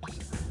razor blade.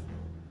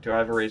 Do I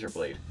have a razor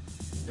blade?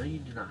 No, you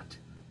do not.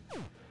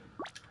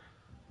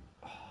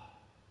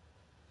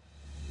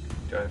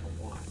 Do I have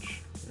a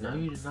watch? No,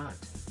 you do not.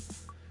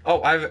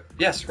 Oh, I have.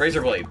 Yes,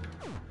 razor blade.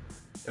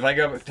 If I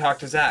go talk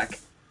to Zach,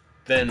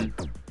 then.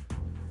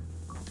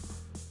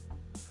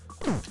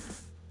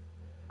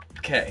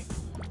 Okay.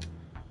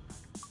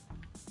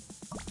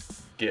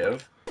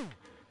 Give.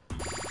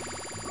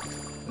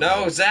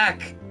 No,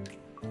 Zach!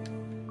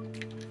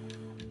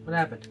 What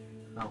happened?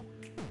 Oh.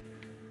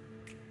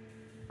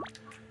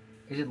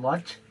 Is it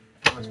lunch?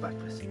 Oh, it's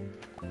breakfast.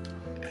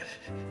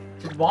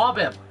 Just mob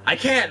him! I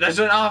can't! There's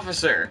an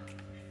officer!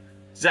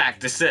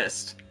 Zach,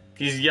 desist.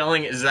 He's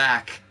yelling at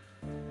Zach.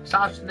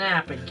 Stop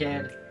snapping,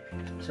 kid.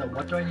 So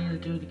what do I need to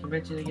do to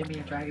convince you to give me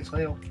a dragon's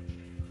flail?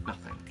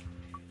 Nothing.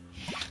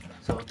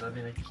 So does that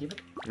mean I can keep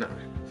it? No.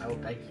 I will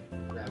beg you.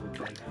 I will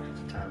beg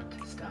you to time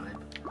this time.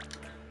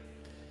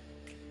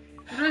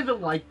 I don't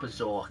even like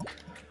Berserk.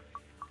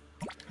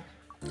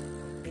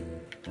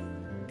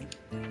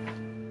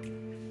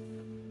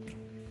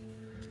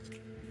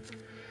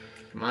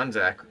 Come on,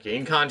 Zach.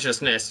 Gain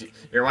consciousness.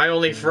 You're my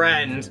only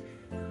friend.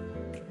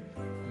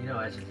 You know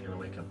Ezra's gonna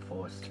wake up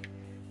first.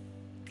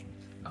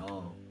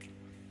 Oh.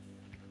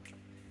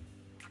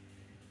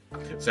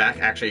 Zach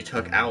actually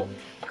took out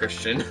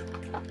Christian.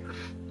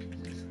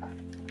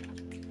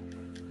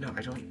 No,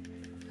 I don't.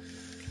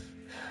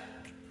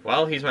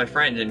 Well, he's my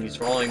friend and he's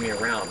following me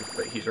around,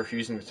 but he's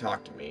refusing to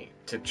talk to me,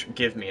 to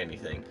give me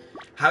anything.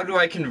 How do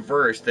I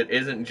converse that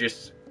isn't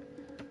just...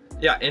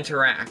 Yeah,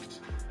 interact.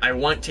 I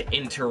want to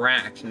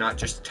interact, not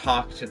just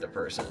talk to the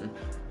person.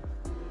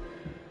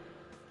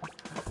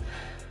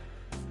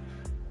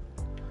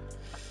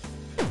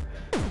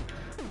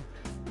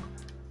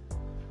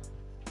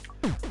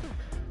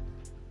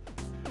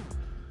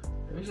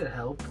 Maybe should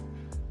help.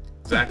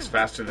 Zach's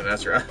faster than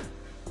Ezra.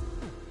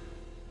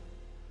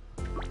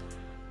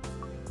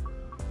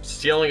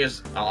 Stealing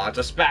his... Oh, it's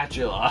a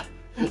spatula.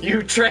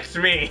 You tricked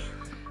me.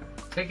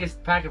 Take his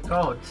pack of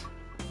cards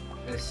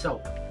and his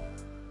soap.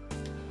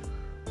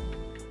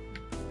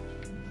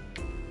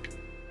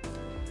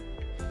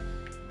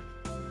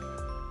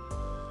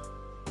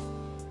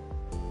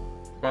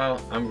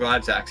 Well, I'm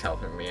glad Zach's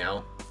helping me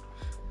out.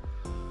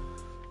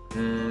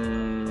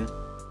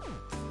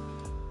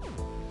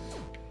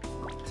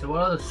 So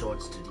what other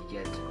swords did he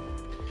get?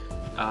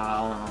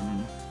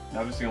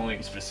 That was the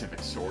only specific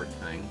sword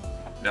thing.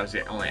 That was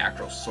the only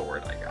actual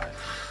sword I got.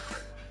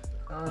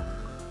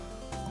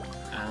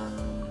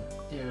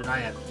 Dude, I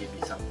have to give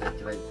you something.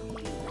 Did I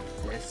really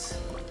want this?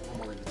 I'm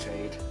willing to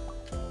trade.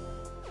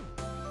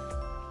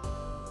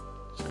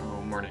 So,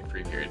 morning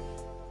free period.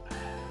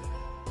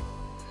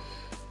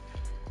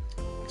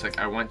 It's like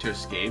I want to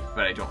escape,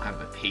 but I don't have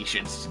the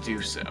patience to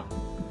do so.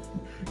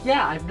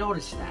 Yeah, I've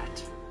noticed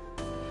that.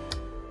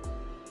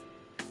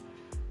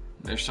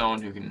 There's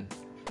someone who can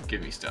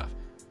give me stuff.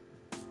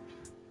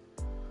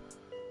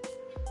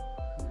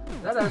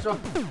 That Ezra.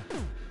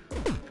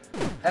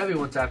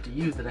 Everyone's after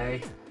you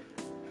today.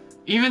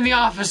 Even the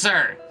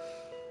officer!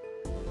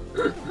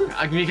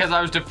 Because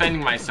I was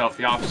defending myself,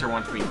 the officer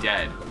wants me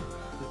dead.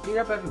 Just beat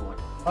up everyone.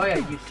 Oh yeah,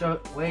 you so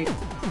wait.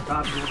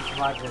 Tom, you want to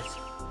survive this?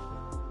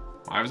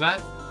 Why was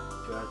that?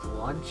 You had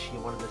lunch.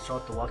 You wanted to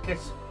sort the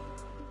ruckus.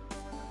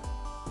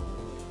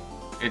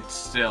 It's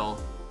still...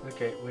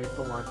 Okay, wait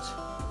for lunch.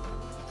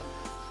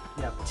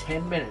 You have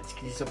 10 minutes.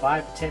 Can you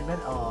survive for 10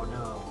 minutes? Oh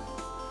no.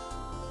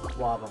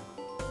 Wob him.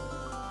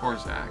 Poor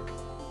Zach.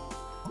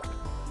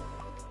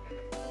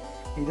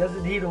 He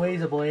doesn't need a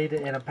razor blade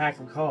and a pack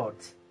of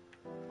cards.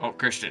 Oh,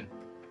 Christian.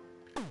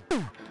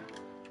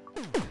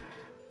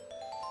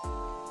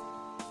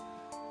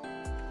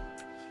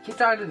 Keep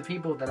talking to the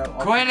people that are...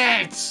 Quit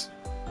it!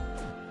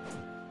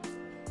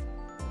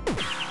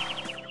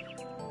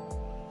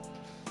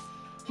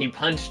 He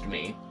punched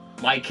me.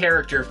 My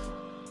character...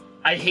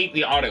 I hate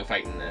the auto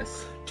fight in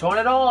this. Turn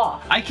it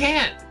off! I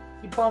can't!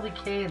 You probably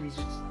can, you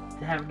just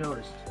haven't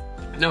noticed.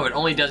 No, it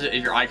only does it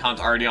if your icon's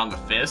already on the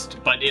fist,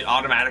 but it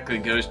automatically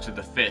goes to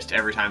the fist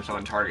every time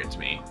someone targets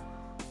me.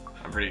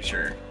 I'm pretty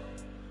sure.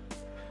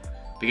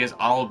 Because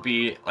I'll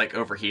be, like,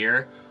 over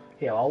here.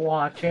 Here, I'll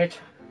watch it.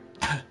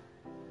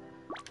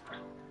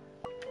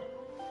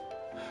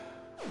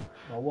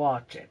 I'll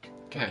watch it.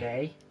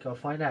 Okay? Go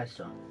find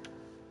Ezra.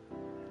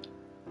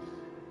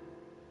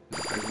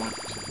 I want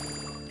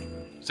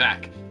to...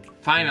 Zach,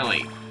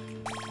 finally!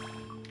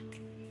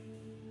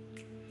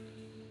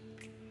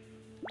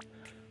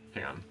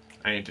 Hang on.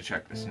 I need to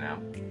check this now.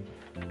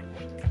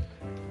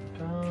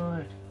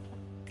 God.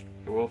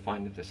 We'll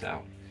find this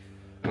out.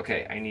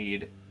 Okay, I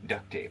need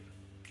duct tape.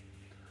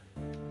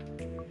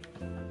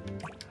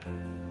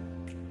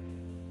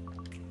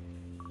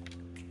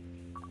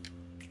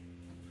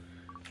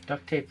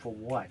 Duct tape for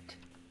what?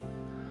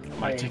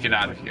 My ticket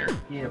out of here.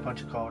 You need a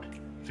bunch of code.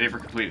 Favor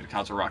completed.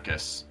 Council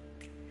Ruckus.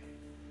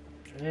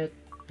 Yeah,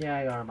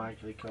 it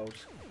automatically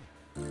goes.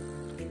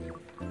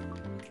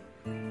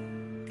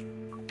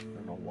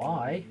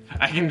 Why?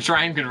 I can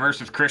try and converse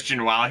with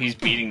Christian while he's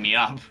beating me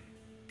up.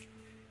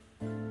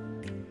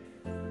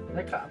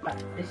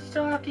 Is he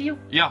still after you?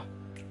 Yeah.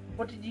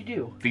 What did you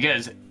do?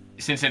 Because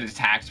since he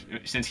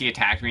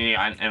attacked me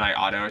and I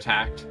auto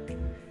attacked.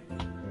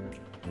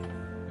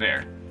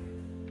 There.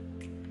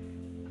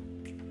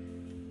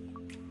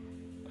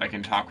 I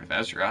can talk with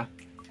Ezra,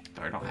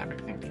 though I don't have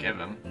anything to give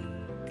him.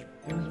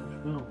 Give him some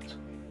spoons.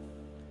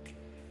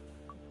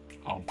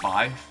 I'll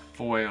buy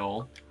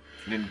foil,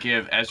 then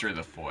give Ezra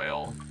the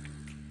foil.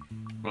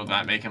 Will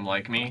that make him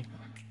like me?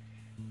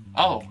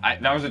 Oh,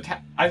 that was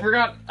I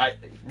forgot.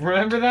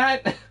 Remember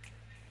that?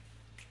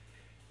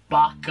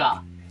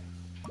 Baka.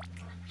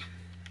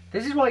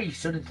 This is why you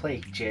shouldn't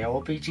play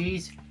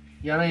JRPGs.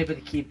 You're not able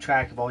to keep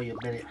track of all your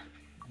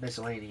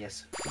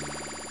miscellaneous.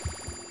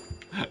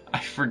 I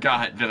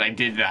forgot that I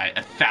did that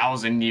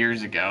 1,000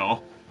 years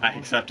ago. I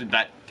accepted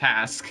that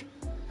task.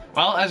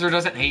 Well, Ezra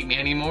doesn't hate me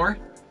anymore.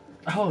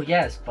 Oh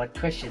yes, but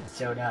Christian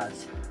so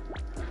does.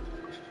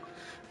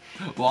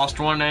 Lost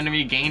one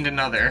enemy, gained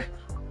another.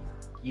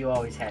 You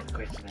always had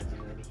Christian as an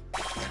enemy.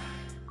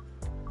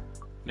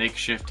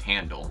 Makeshift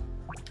handle.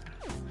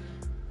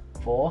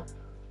 4.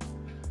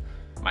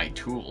 My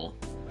tool.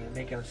 Are you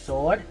making a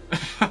sword?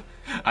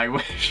 I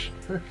wish.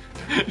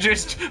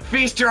 Just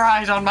feast your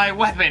eyes on my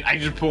weapon. I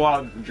just pull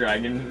out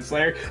Dragon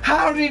Slayer.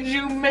 How did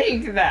you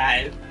make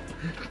that?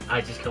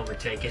 I just come and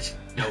take it.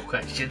 No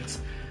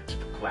questions. Just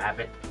grab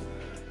it.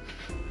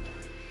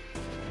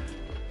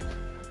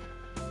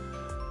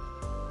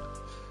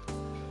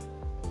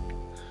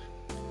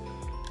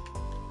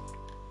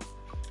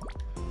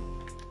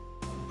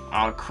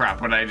 Oh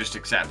crap, what did I just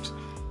accept?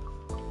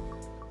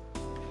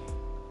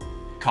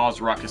 Cause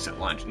ruckus at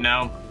lunch.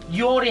 No.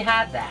 You already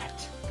had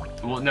that.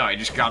 Well, no, I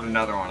just got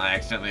another one. I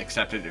accidentally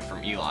accepted it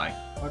from Eli.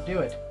 Or do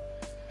it.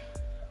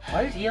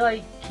 Why does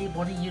Eli keep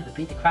wanting you to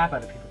beat the crap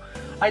out of people?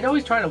 I know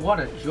he's trying to want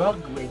a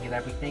juggling and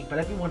everything, but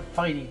everyone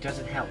fighting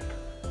doesn't help.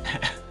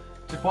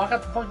 Just walk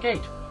out the front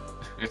gate.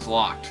 It's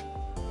locked.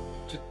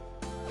 Just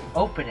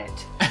open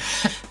it.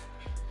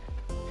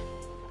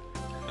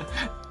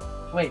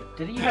 Wait,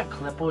 didn't you have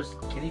clippers?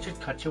 Can you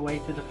just cut your way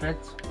through the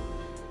fence?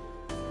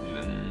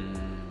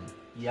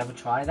 You ever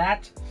try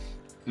that?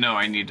 No,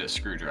 I need a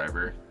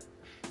screwdriver.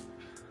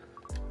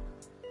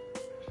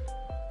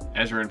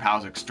 Ezra and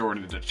pals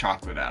extorted the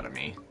chocolate out of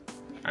me.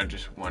 I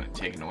just want it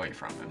taken away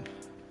from him.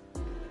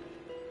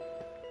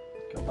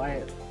 Go buy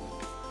it.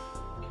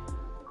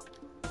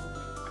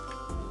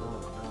 Oh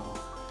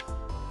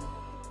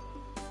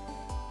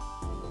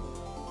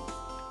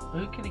no.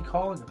 Who can he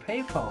call in the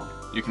payphone?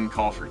 You can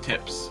call for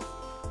tips.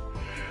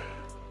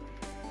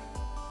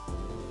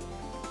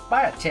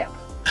 Buy a tip.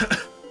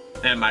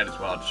 And might as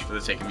well, just for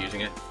the sake of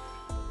using it.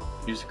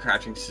 Use the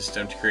crafting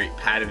system to create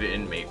padded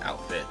inmate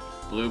outfit,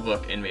 blue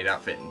book inmate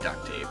outfit, and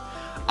duct tape.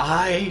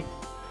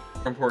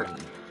 Important.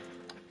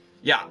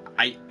 Yeah,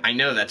 I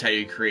know that's how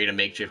you create a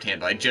makeshift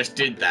handle. I just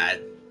did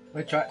that.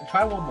 Wait,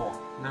 try one more.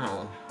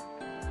 No.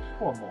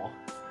 One more.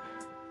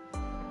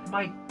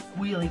 Might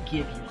really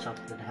give you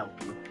something to help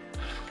you.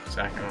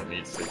 Zach, I don't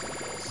need sleeping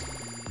pills.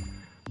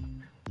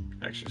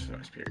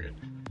 Exercise period.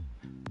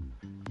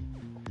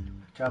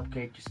 To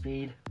upgrade your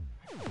speed.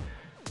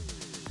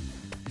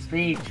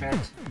 Speed,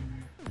 Trent.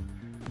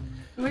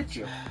 Who hit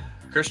you?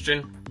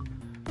 Christian.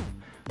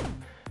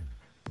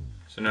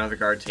 So now the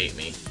guards hate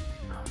me.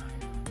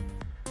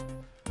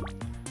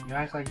 You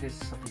act like this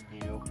is something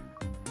new.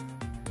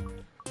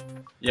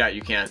 Yeah,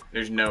 you can't.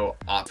 There's no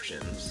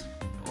options.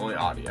 Only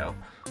audio.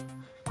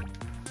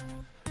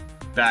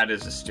 That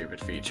is a stupid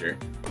feature.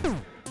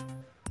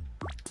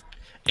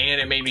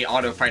 And it made me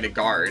auto-fight a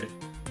guard.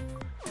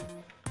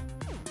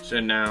 So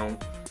now...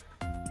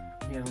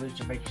 You're gonna lose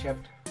your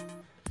makeshift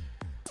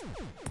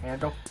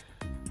handle?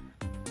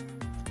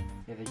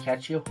 Did they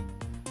catch you?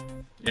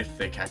 If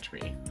they catch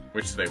me.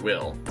 Which they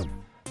will.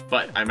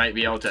 But I might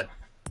be able to...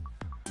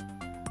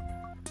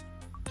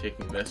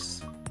 Taking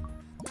this...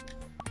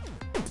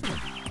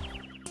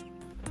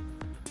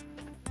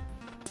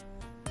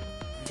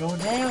 You're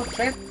going down,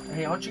 Trent.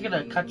 Hey, aren't you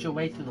gonna cut your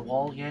way through the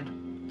wall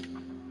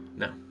again?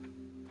 No.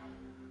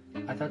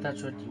 I thought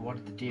that's what you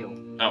wanted to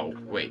do. Oh,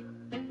 wait.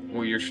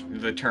 Well,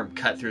 the term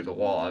cut through the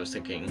wall, I was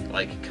thinking,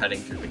 like,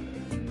 cutting through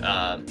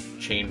the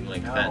chain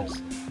link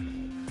fence.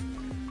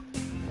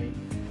 Hey,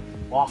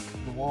 walk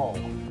the wall.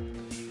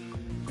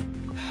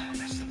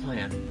 That's the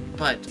plan.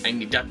 But I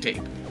need duct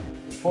tape.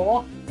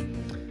 4?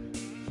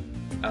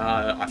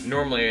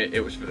 Normally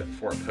it was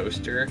for a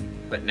poster,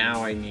 but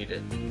now I need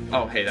it.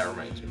 Oh, hey, that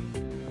reminds me.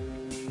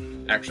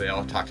 Actually,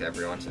 I'll talk to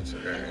everyone since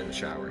they're in the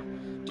shower.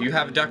 Do you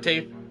have duct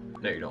tape?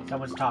 No, you don't.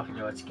 Someone's talking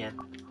to us again.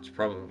 It's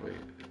probably...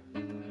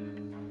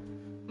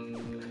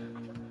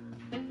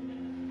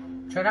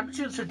 Trent, how about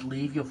you just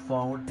leave your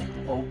phone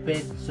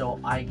open so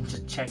I can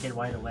just check it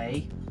right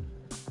away?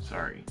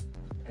 Sorry.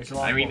 It's a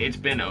lot I mean, it's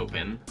been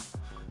open.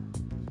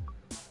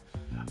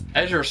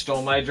 Ezra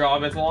stole my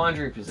job at the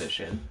laundry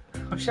position.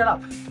 Oh, shut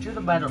up. Do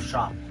the metal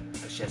shop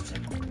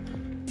assistant.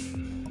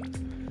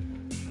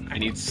 I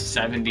need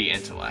 70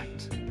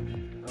 intellect.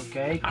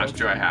 Okay. How much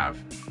do I have?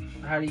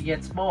 How do you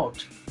get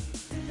smoked?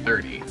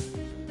 30.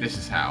 This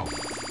is how.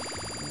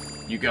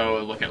 You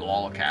go look at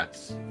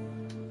lolcats.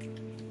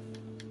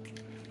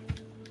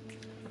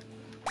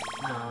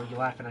 No, you're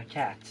laughing at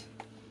cats.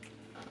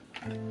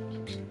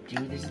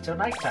 Do this until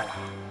nighttime.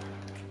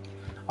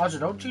 Also,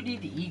 don't you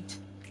need to eat?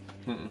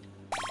 Mm-mm.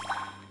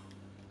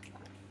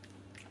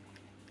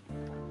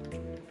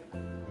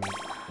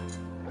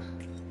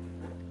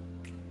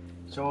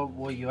 So,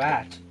 where you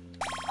at?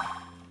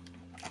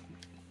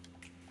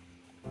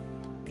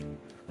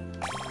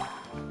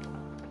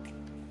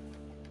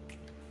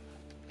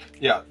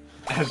 Yeah.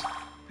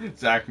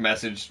 Zach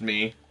messaged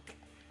me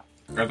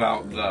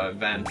about the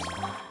event.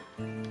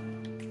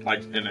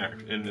 Like, in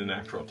an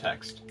actual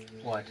text.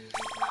 What?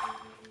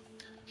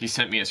 He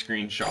sent me a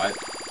screenshot.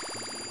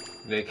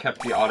 They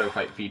kept the auto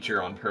fight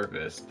feature on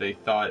purpose. They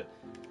thought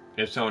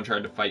if someone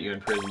tried to fight you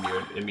in prison, you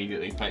would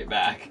immediately fight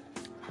back.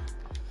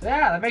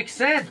 Yeah, that makes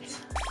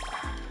sense.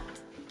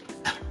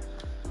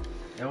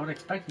 I won't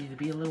expect you to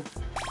be a little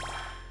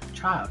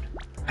child.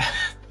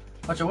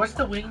 So what's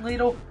the wing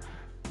needle?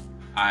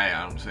 I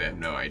honestly have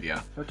no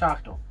idea. Go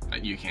talk to him.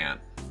 You can't.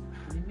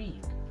 What do you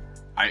mean?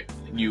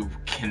 You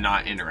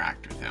cannot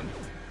interact with him.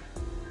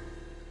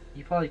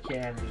 You probably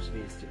can, you're just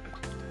being stupid.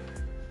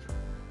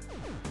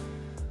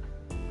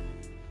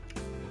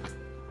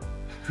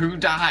 Who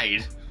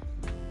died?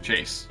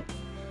 Chase.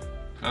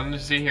 Nothing to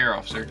see here,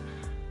 officer.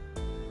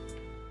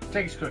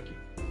 Take his cookie.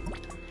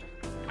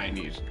 I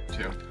need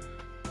to.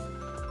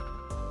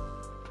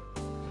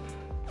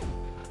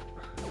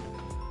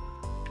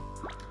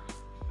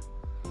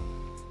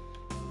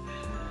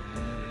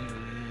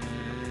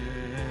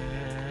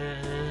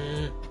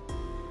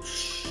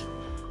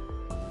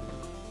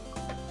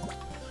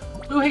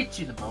 Who hates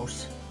you the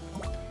most?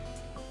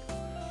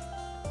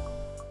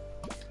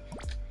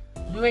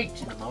 Who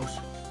hates you the most?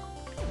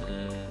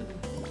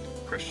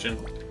 Christian.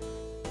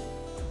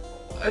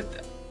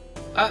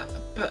 That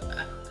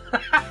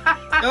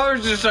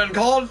was just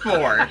uncalled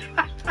for.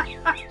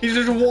 He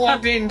just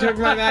walked in, took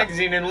my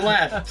magazine, and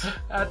left.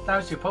 That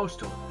was your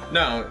poster.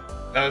 No,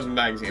 that was a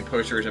magazine.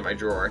 Poster was in my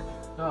drawer.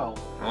 Oh.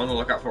 I'm on the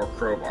lookout for a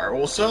crowbar.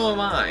 Well, so am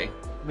I.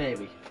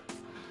 Maybe.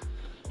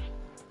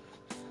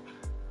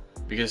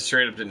 Because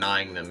straight up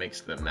denying them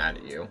makes them mad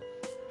at you.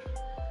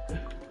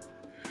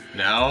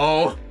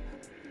 No.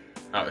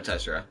 Oh, it's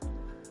Ezra.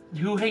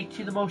 Who hates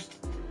you the most?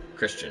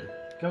 Christian.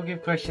 Go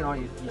give Christian all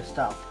your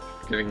stuff.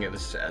 Giving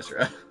this to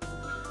Ezra.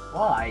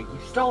 Why? You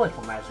stole it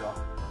from Ezra.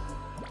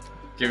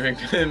 Giving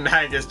him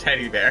back his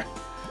teddy bear.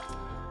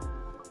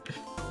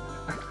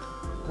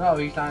 No,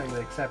 he's not even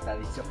gonna accept that.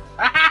 He's still.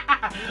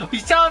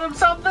 He's telling him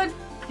something?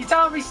 You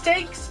telling him he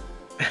stinks?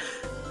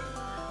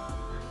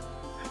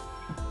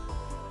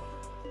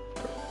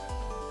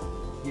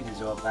 You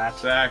deserve that.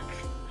 Zach,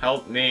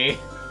 help me.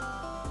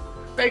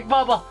 Big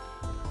Bubba!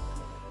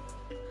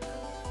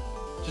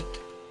 Just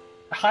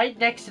hide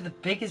next to the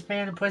biggest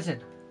man in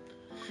prison.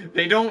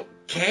 They don't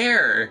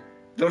care.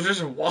 They'll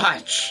just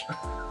watch.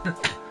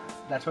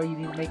 That's why you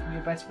need to make him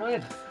your best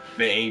friend.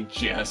 They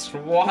just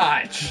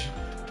watch.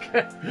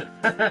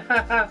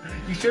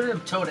 You should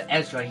have told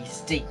Ezra he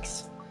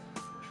stinks.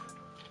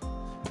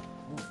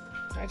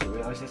 I just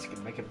realized this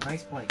can make a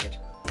nice blanket.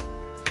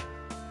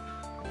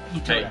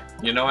 Hey,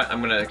 you know what?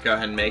 I'm gonna go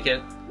ahead and make it.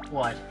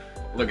 What?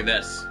 Look at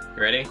this.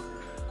 You ready?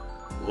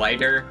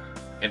 Lighter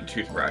and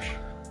toothbrush.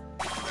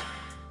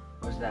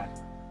 What's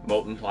that?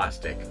 Molten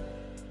plastic.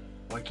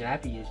 What can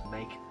that be used to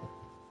make?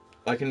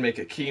 I can make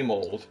a key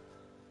mold.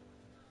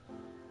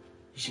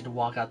 You should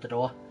walk out the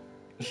door.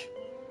 Is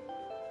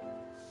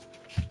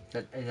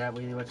that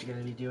really what you're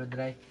gonna be doing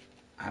today?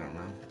 I don't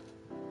know.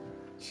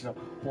 You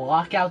should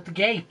walk out the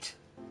gate.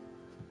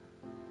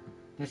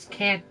 This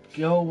can't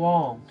go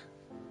wrong.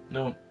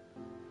 No.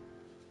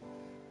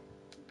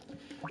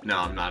 No,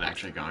 I'm not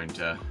actually going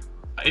to.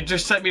 It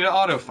just set me to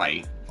auto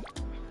fight.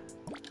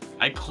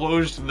 I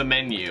closed the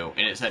menu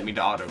and it set me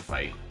to auto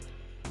fight.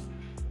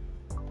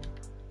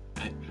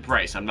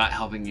 Bryce, I'm not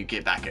helping you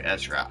get back at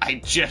Ezra. I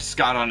just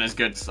got on his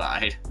good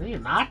side. No, you're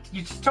not.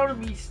 You just told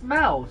him he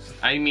smells.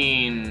 I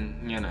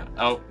mean, you know.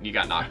 Oh, you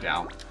got knocked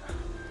out.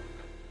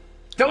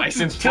 Don't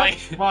License you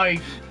touch my...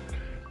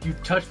 You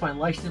touched my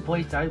license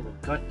plate, I will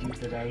gut you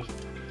today.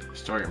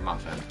 Stole your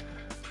muffin.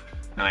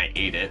 And I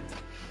ate it.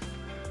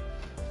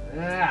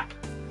 Ah.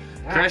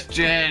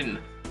 Christian!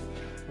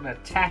 I'm gonna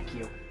attack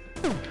you.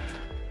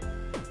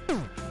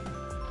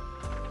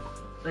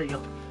 There you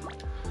go.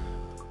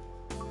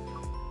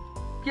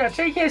 Yeah,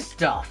 take his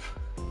stuff.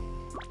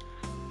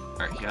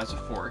 Alright, he has a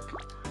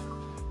fork.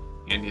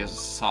 And he has a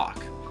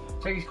sock.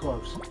 Take his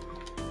clothes.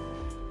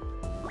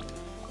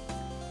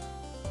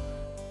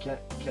 Can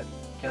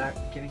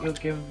you go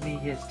give me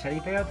his teddy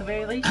bear at the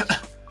very least?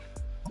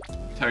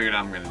 Tell you what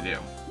I'm gonna do.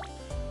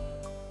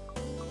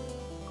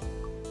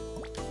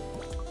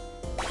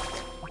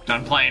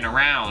 Done playing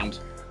around.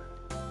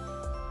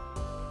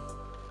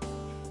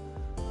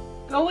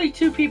 Only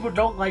 2 people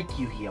don't like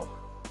you here.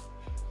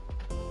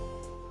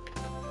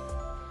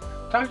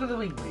 Talk to the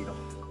wing leader.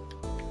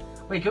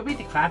 Wait, go beat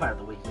the crap out of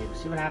the wing leader.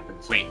 See what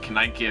happens. Wait, can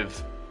I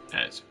give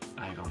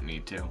I don't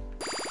need to.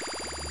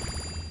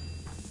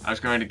 I was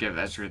going to give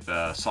Ezra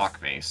the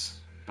sock mace,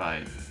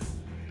 but...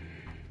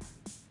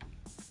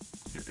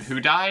 Who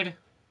died?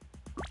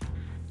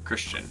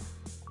 Christian.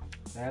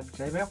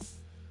 Samuel?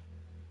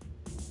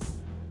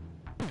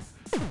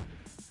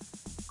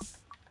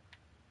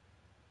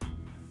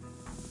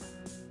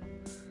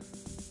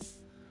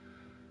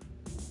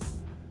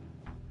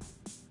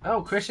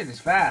 Oh, Christian is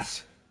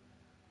fast.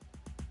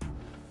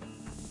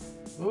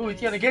 Ooh,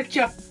 he's gonna get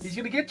you. He's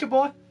gonna get you,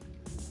 boy.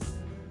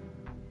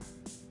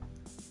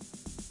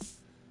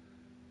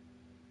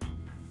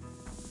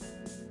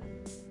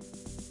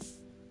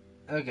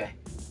 Okay.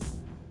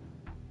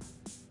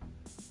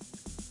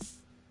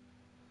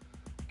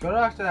 Go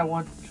talk to that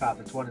one cop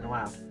that's running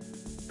around.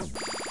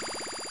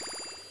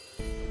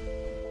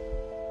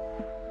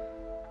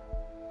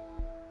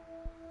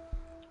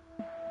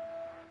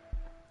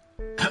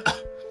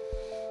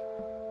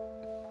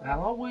 How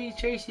long will he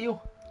chase you?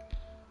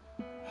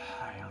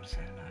 I honestly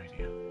have no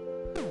idea.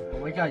 Oh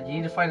my god, you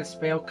need to find a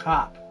spare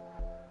cop.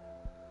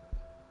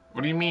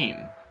 What do you mean?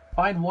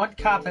 Find one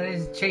cop that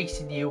isn't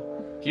chasing you.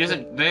 He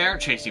isn't. They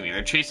aren't chasing me.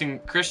 They're chasing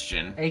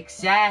Christian.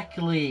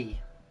 Exactly.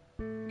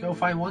 Go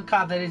find one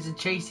cop that isn't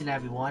chasing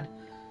everyone.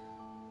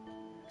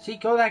 See,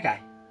 go that guy.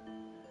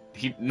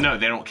 No,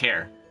 they don't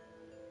care.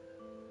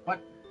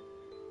 What?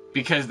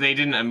 Because they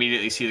didn't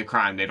immediately see the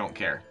crime. They don't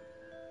care.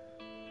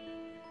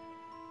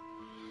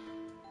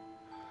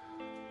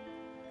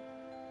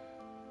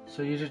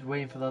 So you're just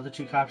waiting for the other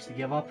two cops to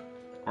give up?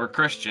 Or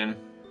Christian.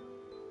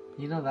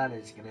 You know that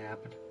is gonna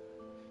happen.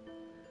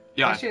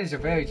 Yeah. Christian is a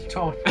very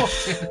determined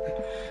person.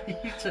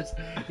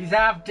 He's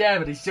half dead,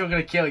 but he's still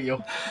gonna kill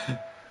you.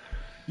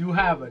 You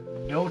have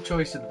no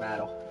choice in the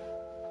battle.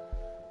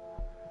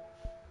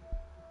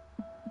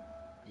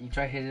 You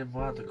try hitting him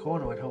around the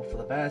corner and hope for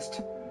the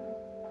best.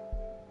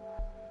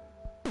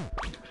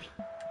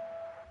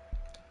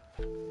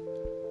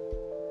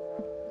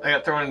 I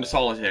got thrown into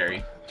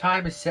solitary.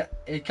 Time is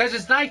set because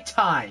it's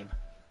nighttime.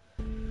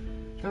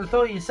 They were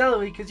throwing you in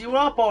solitary because you were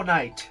up all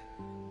night.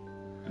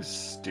 This is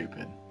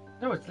stupid.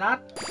 No, it's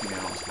not. I think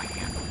I lost my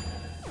handle.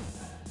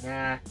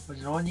 Nah,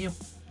 was it on you?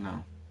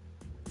 No.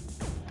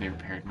 They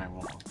repaired my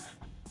wall.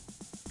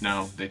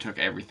 No, they took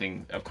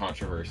everything of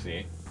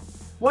controversy.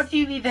 What do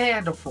you need the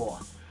handle for?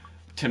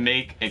 To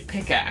make a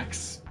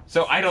pickaxe.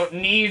 So I don't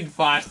need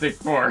plastic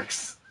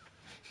forks.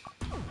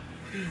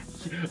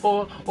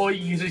 Or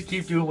you can just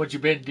keep doing what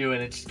you've been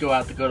doing and just go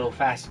out the good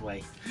old-fashioned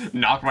way.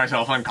 Knock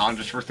myself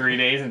unconscious for 3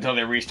 days until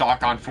they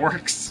restock on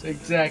forks.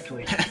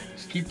 Exactly.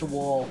 Just keep the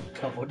wall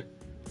covered.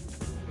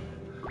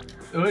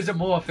 There is a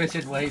more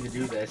efficient way to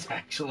do this,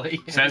 actually.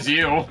 Says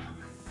you.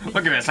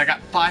 Look at this, I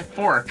got 5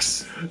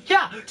 forks.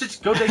 Yeah,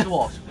 just go dig the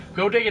walls.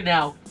 Go dig it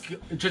now.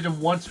 Just in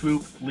one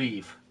swoop,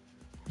 leave.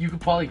 You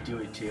could probably do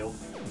it too.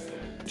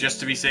 Just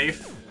to be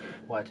safe?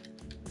 What?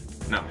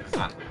 No, it's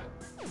not.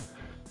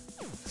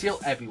 Steal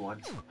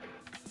everyone's.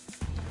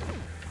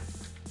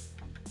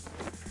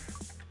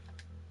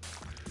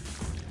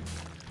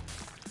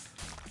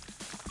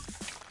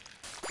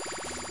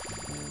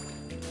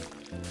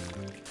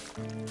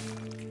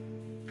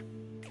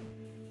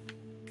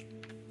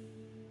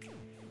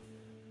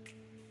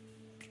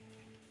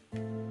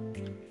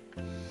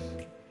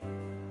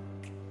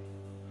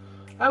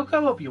 I'll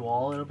come up you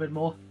all a little bit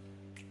more.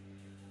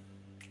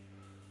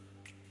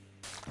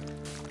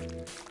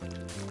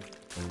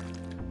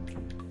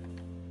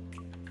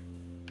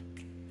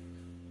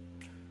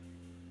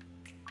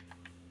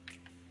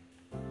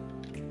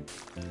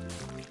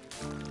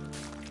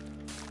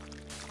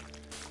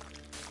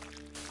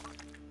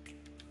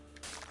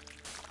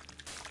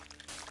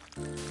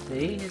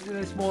 See, isn't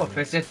this more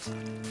efficient?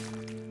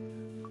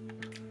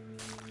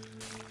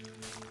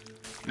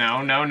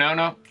 No, no, no,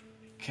 no.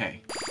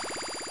 Okay.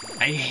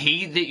 I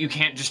hate that you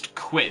can't just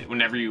quit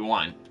whenever you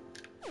want.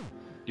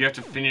 You have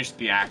to finish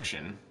the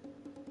action.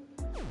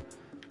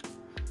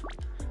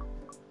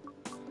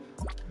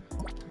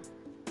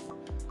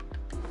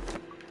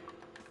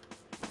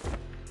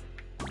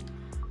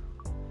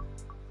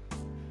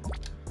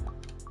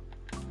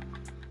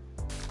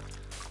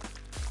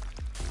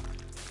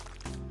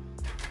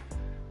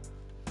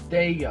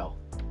 There you go.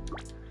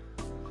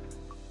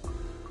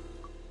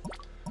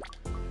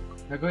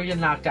 They're going to get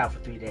knocked out for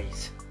 3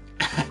 days.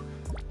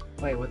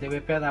 Wait, would they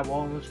repair that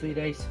wall in those 3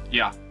 days?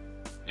 Yeah.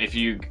 If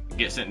you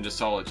get sent into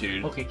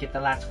solitude. Okay, get the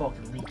last fork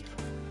and leave.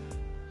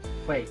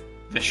 Wait.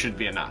 This should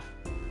be enough.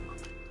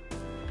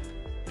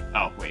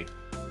 Oh, wait.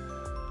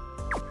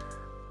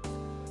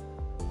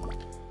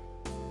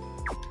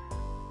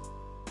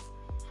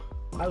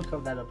 I'll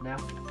cover that up now.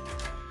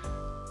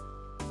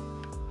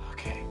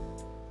 Okay.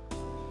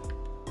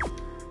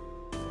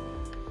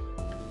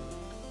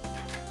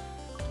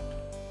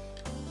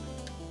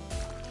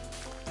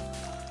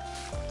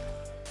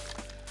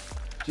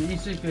 So you're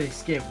just going to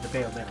escape with the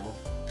bare minimum.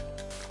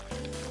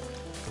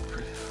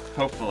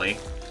 Hopefully.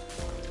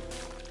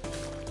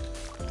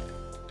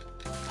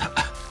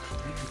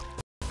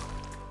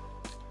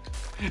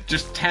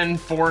 Just 10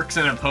 forks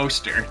and a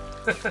poster.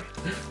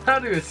 How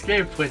to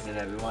escape prison,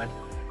 everyone.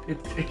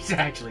 It's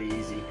actually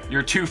easy.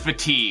 You're too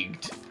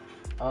fatigued.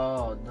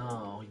 Oh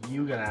no,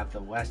 you're gonna have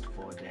the West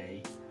for a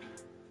day.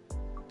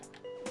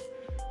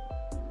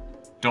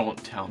 Don't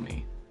tell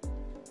me.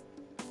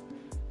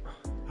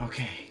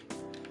 Okay.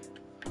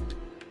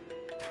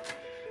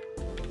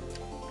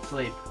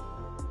 Sleep.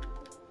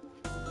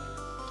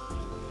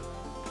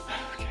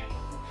 Okay.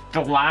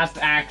 The last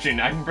action,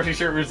 I'm pretty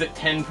sure it was at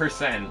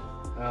 10%.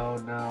 Oh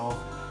no.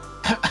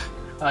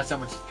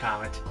 Someone should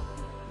comment.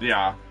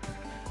 Yeah.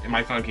 And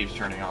my phone keeps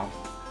turning off.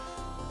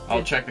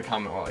 I'll check the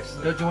comment while I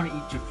sleep. Don't you want to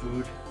eat your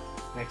food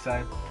next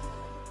time?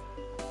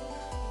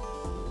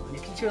 You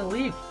can just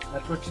leave.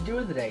 That's what you're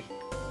doing today.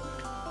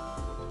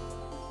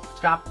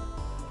 Stop.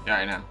 Yeah,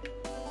 I know.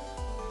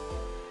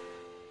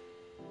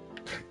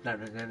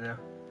 No.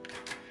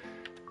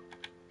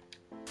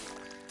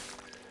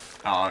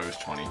 Oh, it was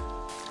 20.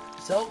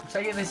 So,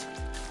 second is...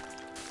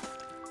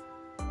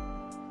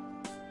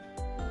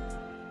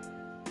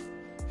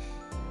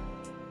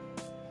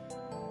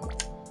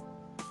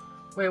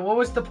 Wait, what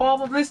was the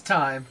problem this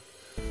time?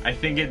 I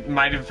think it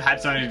might have had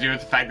something to do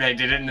with the fact that I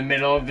did it in the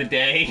middle of the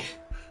day.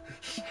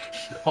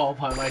 All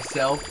by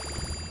myself.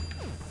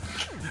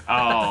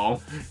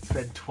 Oh.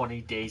 Spent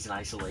 20 days in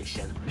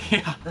isolation.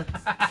 Yeah.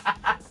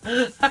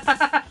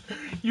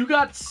 You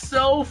got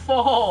so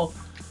full.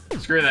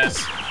 Screw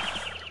this.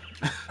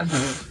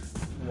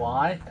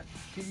 Why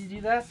did you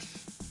do that?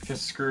 Because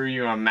screw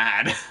you, I'm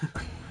mad.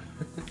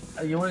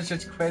 You want to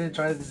just quit and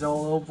try this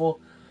all over?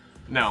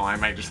 No, I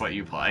might just let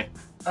you play.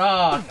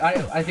 Oh,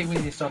 I think we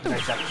need to start the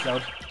next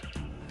episode.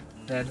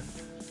 Then.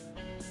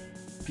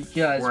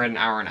 Because... We're at an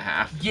hour and a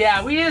half.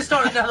 Yeah, we need to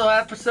start another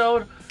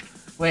episode.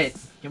 Wait,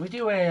 can we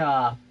do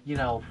a,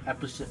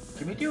 episode...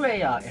 Can we do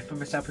a,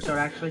 infamous episode,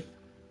 actually?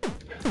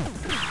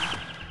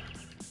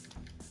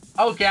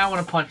 Okay, I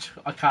want to punch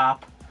a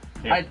cop.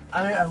 Yeah.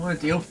 I want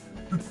to do.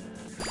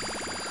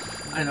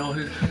 I know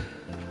who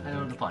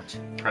to punch.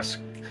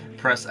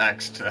 Press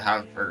X to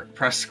have, or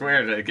press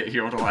square to get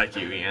people to like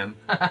you, Ian.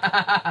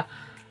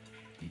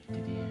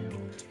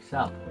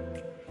 So,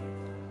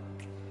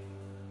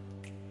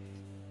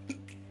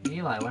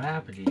 Eli, what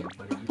happened to you,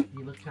 buddy?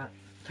 You look kind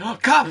Oh,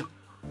 cop!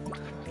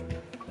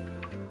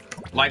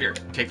 Lighter.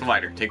 Take the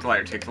lighter. Take the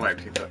lighter. Take the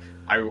lighter. Take the.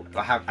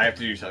 I have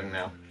to do something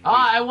now.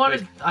 Oh,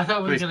 Please, I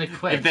thought we were please. gonna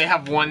quit. If they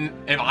have one,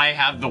 if I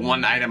have the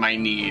one item I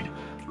need,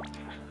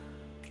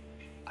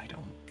 I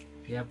don't.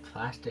 Yeah,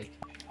 plastic.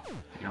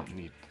 I don't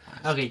need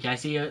plastic. Okay, can I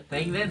see your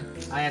thing then?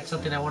 I had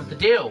something I wanted to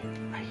do.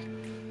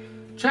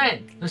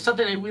 Trent, there's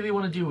something I really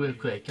want to do real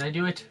quick. Can I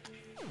do it?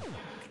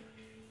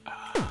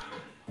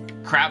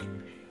 Crap.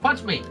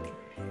 Punch me!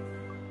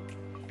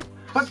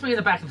 Punch me in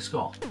the back of the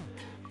skull.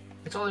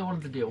 That's all I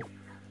wanted to do.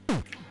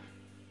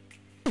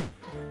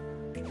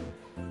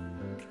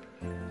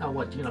 Now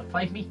what, you gonna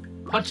fight me?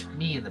 Punch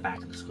me in the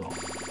back of the skull.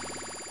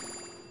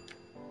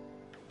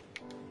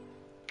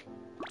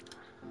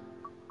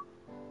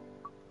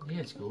 Yeah,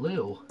 it's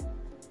glue.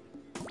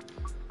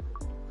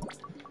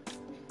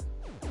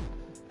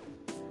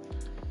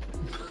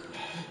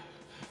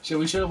 So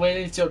we should have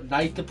waited until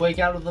night to break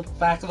out of the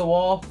back of the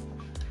wall?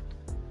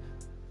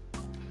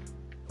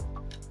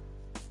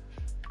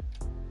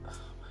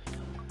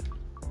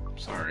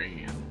 Sorry,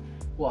 Ian.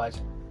 What?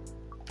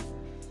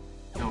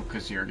 No,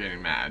 because you're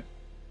getting mad.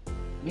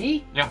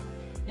 Me? Yeah.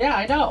 Yeah,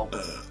 I know.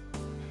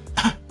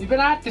 You've been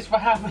at this for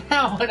half an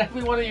hour and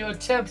every one of your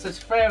attempts has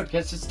failed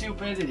because of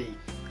stupidity.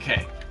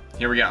 Okay,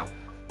 here we go.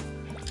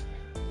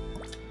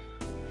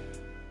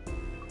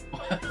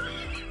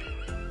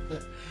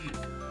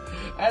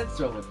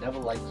 Ezra would never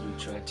like you,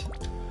 Trent.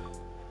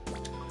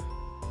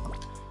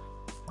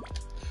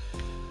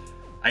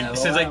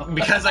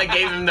 Because I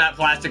gave him that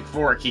plastic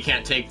fork, he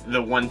can't take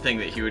the one thing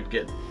that he would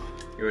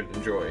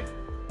enjoy.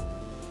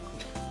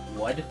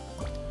 Wood?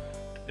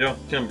 No,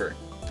 timber.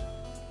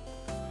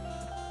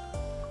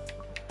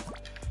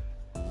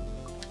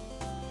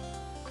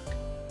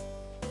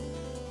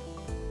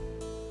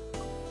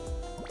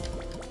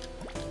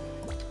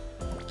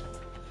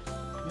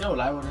 You know what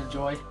I would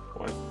enjoy?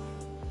 What?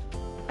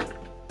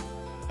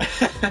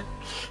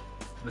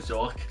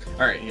 Mazork.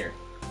 Alright, here.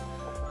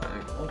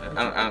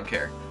 I don't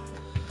care.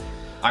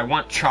 I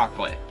want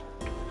chocolate.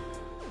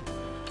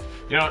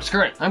 You know what,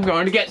 screw it. I'm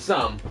going to get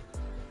some.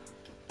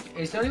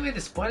 Is there any way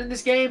to spawn in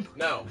this game?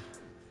 No.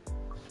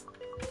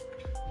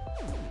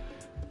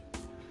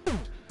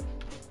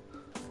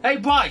 Hey,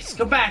 Bryce,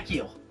 come back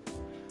here.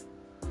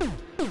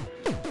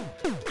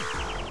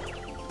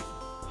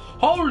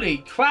 Holy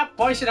crap,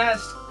 Bryson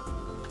has...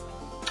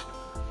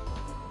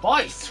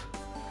 Bryce!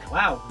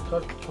 Wow,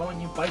 we're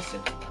throwing you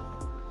Bison.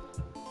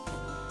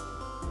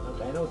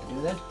 Okay, I know what to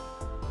do then.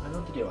 I know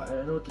what to do.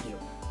 I know what to do.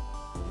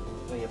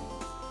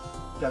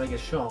 Gotta get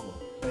stronger.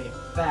 Gotta get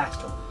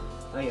faster.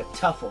 Gotta get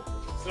tougher.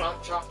 It's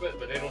not chocolate,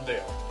 but it'll do.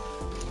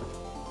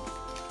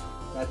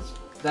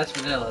 That's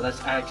vanilla.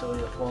 That's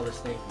actually a flawless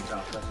thing from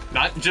chocolate.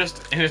 Not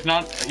just, and it's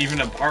not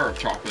even a bar of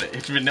chocolate.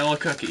 It's vanilla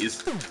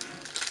cookies.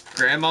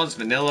 Grandma's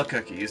vanilla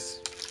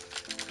cookies.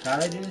 How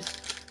do I do this?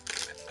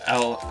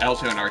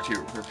 L2 and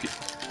R2 repeat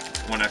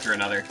one after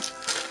another.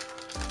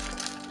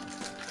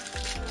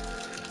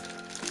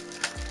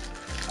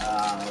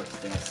 What's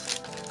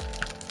this?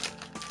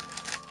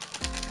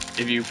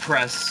 If you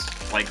press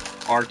like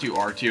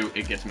R2,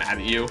 it gets mad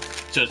at you.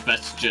 So it's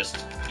best to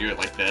just do it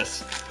like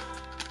this.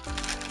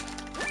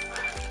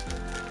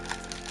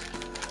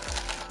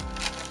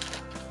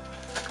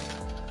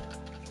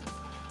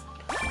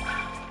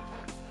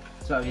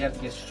 So you have to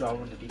get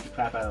stronger to beat the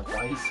crap out of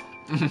Bryce.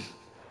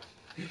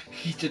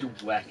 He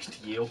just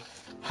whacked you.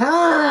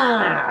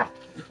 I'm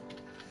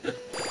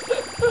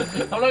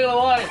not gonna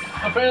lie.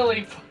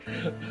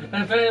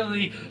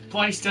 Apparently,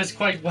 Bryce does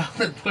quite well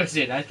in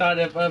prison. I thought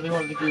if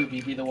everyone in the group,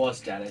 he'd be the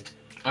worst at it.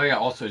 Oh yeah,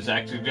 also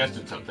Zach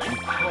suggested something.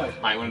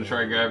 What? Might want to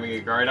try grabbing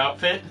a guard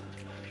outfit.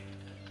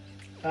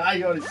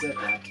 I already said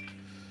that.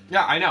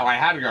 Yeah, I know, I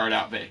had a guard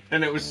outfit.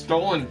 And it was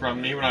stolen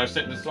from me when I was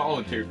sitting in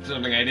solitude,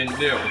 something I didn't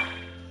do.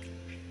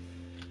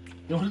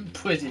 You're in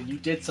prison, you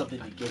did something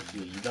to get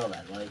you know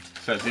that, right?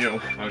 Says you.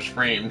 I was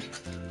framed.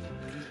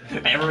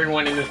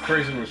 Everyone in this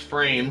prison was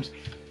framed.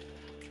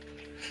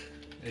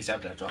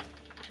 Except that one.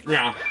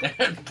 Yeah.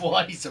 And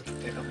Bryce,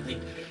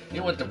 apparently, he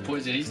went to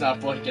prison, he's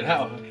not breaking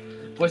out.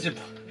 Bryce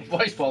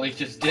probably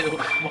just did it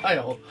with a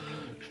smile.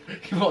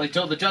 He probably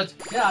told the judge,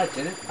 yeah, I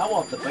did it. I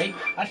want the bait.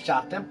 I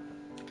shot them.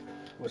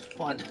 It was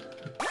fun.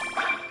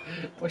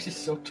 Bryce is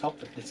so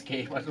tough at this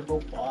game, I don't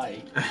know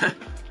why.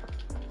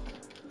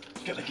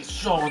 Gotta get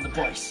strong on the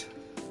Bryce.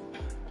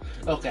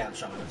 Okay, I'm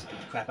strong. Let's beat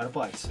the crap out of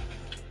Bryce.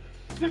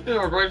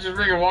 Bryce just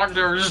freaking walks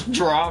over and just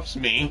drops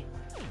me.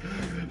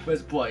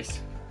 Where's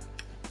Bryce?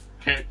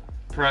 Hit,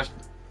 press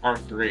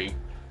R3.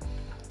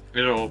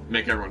 It'll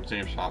make everyone's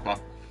names pop up.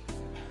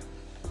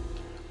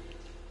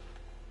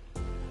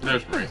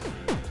 There's Bryce.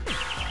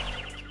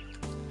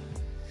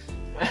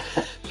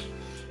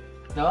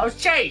 No, that was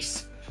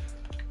Chase!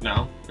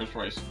 No, there's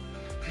Bryce.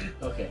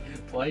 Okay,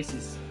 Bryce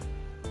is...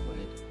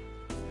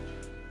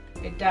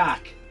 Hey,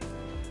 Doc.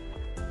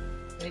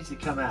 He needs to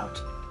come out.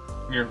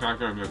 You're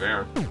talking over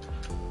there.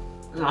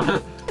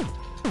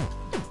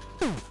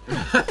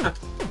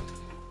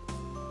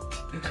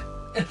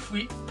 If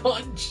we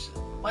punch,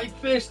 my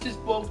fist is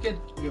broken.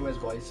 Okay, where's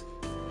Bryce?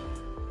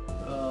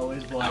 Oh,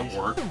 where's Bryce? At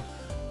work.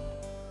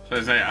 So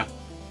Isaiah.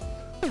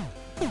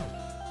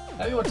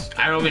 Everyone's...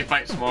 I only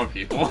fight small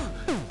people.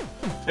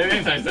 It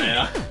is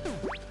Isaiah.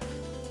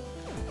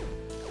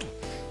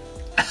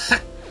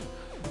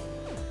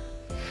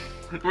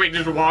 Wait,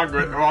 just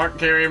walk,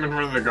 carry him in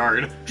front of the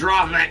guard.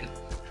 Drop it!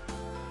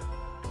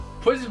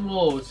 Prison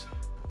rules.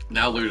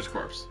 Now Luda's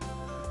corpse.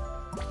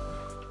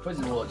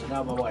 Prison rules, you're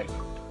not my wife.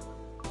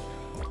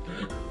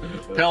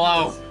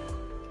 Pillow!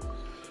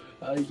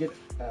 You get,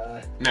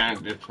 Nah,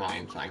 it's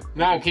fine, it's fine.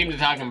 No, keep the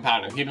talcum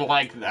powder. People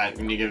like that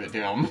when you give it to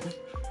them.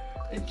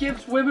 It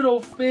gives women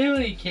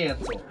ovarian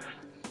cancer.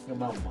 Your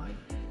mom mine.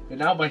 You're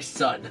now my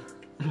son.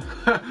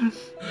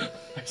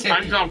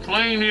 I've got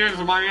plain years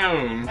of my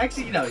own.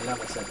 Actually, no, you're not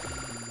my son.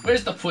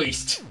 Where's the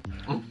priest?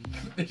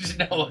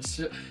 No,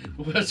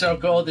 where's our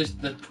goal? There's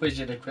the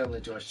prison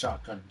equivalent to a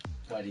shotgun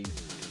fighting.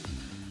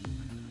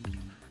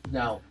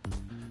 No.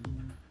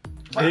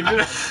 He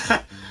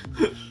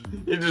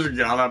just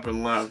got up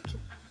and left.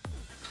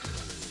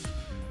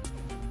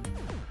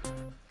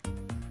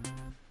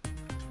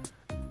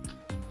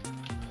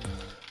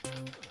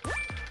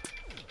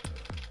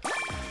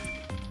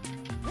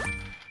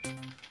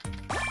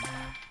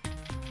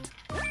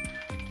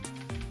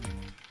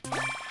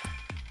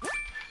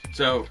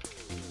 So,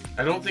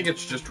 I don't think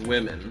it's just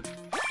women.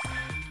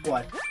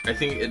 What? I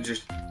think it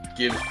just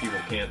gives people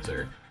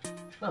cancer.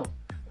 No.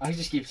 I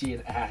just keep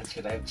seeing ads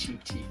because I have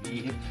cheap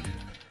TV.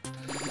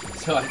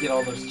 So I get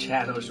all those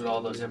channels with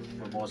all those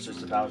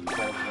infomercials about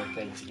medical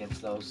things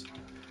against those.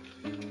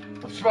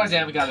 I'm surprised I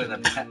haven't got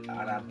an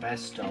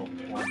Besto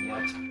one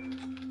yet.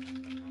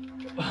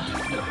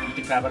 Beat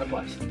the crap out of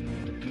Bryce.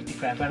 Beat the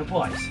crap out of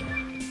Bryce.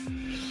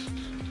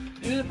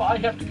 Even if I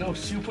have to go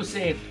Super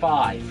Saiyan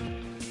 5.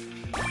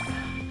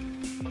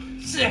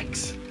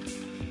 6!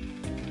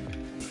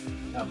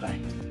 Okay.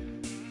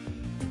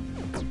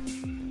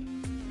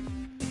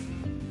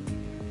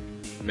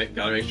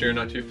 Gotta make sure you're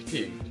not too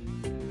fatigued.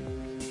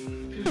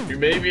 You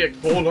may be a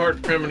cold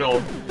heart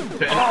criminal.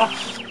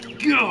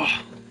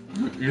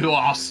 You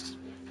lost.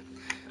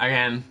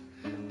 Again.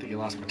 I think I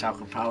lost my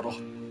talcum powder.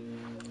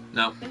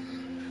 No.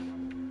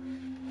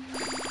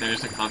 It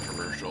isn't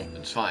controversial.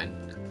 It's fine.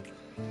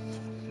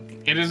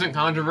 It isn't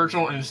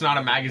controversial, and it's not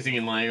a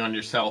magazine laying on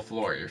your cell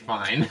floor. You're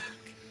fine.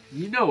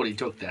 You know what he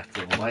took that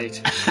for,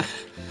 right?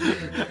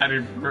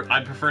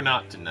 I'd prefer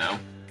not to know.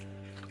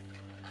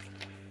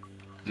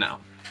 No.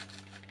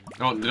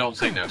 Don't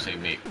say no, say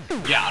me.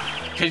 Yeah,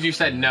 because you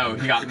said no,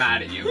 he got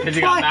mad at you. Because he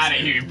got mad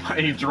at you,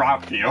 he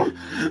dropped you.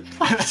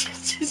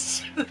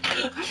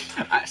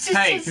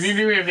 Hey, can you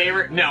do me a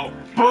favor? No.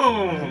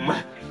 Boom!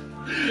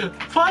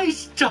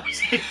 Bryce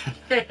doesn't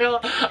fail.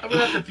 I'm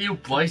gonna have to view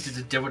Bryce as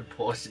a different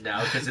person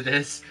now because of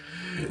this.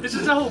 This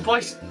is the whole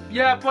Bryce.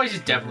 Yeah, Bryce is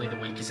definitely the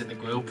weakest in the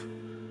group.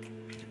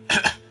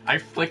 I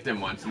flicked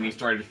him once and he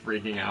started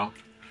freaking out.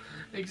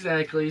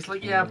 Exactly. He's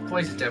like, yeah,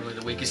 Bryce is definitely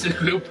the weakest in the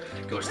group.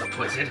 Goes to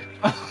prison.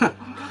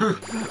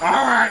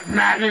 Alright,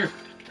 Maddie!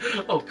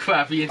 Oh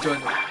crap, he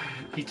enjoyed it.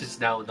 He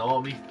just now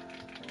know me.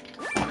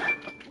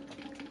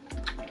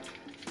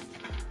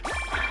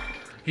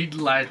 He'd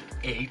let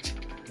 8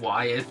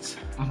 Wyatts.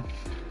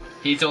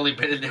 He's only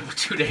been in there for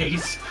 2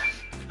 days.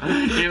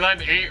 He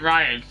led 8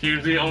 riots. He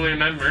was the only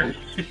member.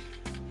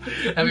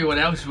 Everyone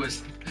else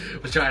was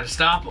trying to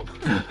stop him.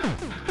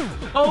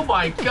 Oh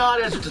my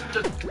God! Ezra just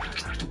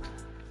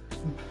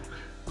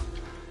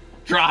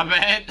Drop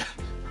it.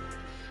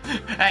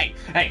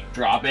 Hey,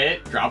 drop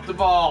it. Drop the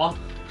ball.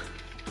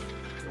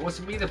 It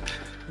wasn't me that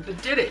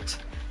did it.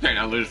 Okay,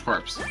 now lose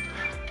corpse.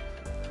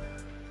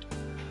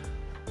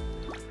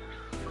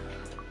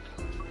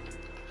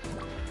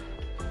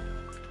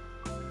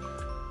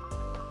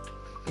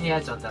 Yeah,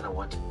 it's not that I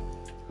want.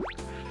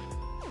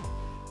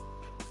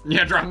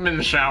 Yeah, drop him in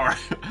the shower.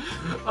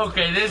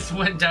 Okay, this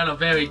went down a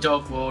very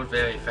dark road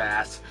very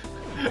fast.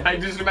 I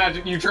just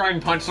imagine you try and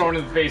punch someone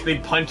in the face, they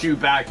punch you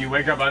back, you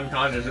wake up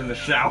unconscious in the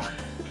shower.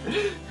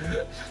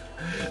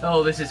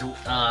 Oh, this is,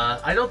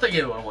 I don't think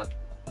anyone wants...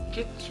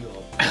 Get you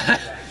up.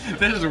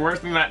 This is worse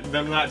than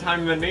that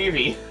time in the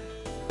Navy.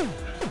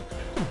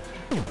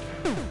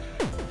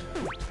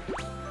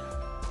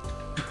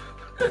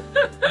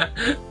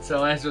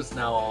 So Ezra's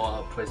now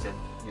all prison,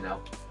 you know.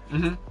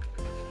 Mm-hmm.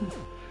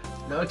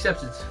 No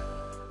exceptions.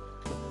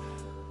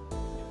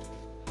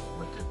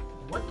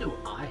 What do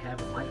I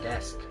have on my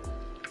desk?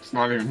 It's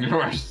not even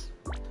yours.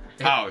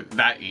 Oh,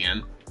 that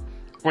Ian.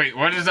 Wait,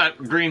 what is that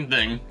green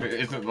thing?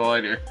 Isn't the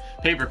lighter?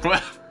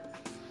 Paperclip.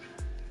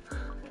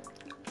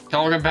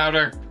 Talcum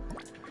powder.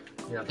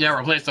 Yep. Yeah,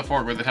 replace the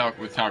fork with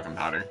talcum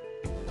powder.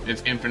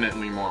 It's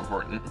infinitely more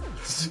important.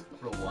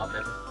 Roll up,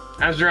 Evan.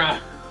 Ezra.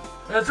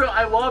 That's right,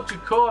 I lobbed your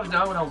corpse,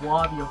 now I'm gonna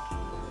lob you.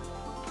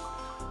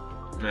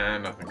 Nah,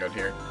 nothing good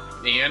here.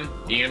 Ian,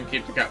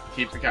 keep the cup,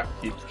 keep the cup.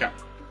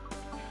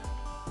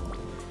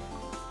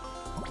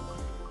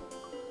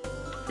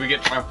 If we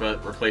get chocolate,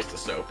 replace the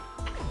soap.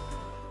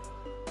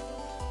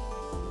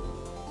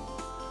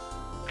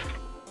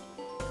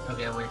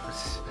 Okay, I'm waiting for...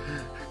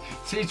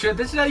 See, Trent,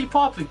 this is how you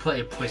properly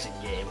play a prison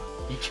game.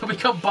 You can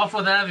become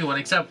buffer than everyone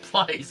except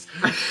Flies.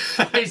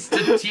 Flies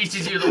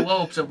teaches you the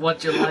ropes of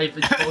what your life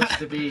is supposed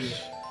to be.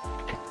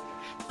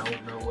 I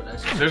don't know what I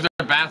said. There's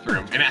a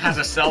bathroom, and it has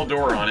a cell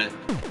door on it.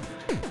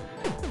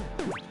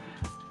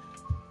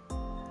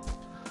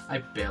 I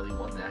barely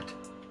won that.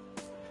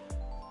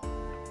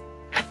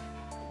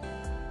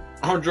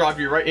 I'll drop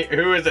you right here.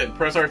 Who is it?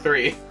 Press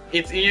R3.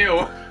 It's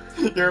you.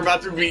 You're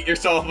about to beat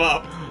yourself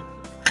up.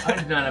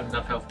 I do not have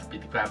enough health to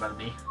beat the crap out of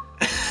me.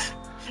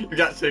 You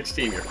got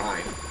 16, you're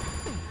fine.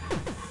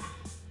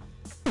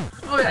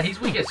 Oh yeah,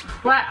 he's weak as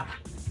crap.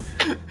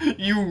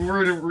 You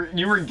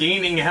were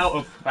gaining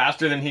health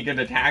faster than he could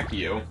attack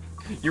you.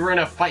 You were in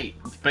a fight,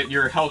 but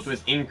your health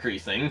was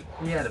increasing.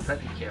 Yeah, the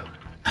petty kill.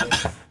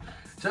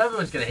 So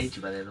everyone's gonna hate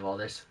you by the end of all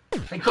this.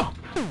 Hey, come on,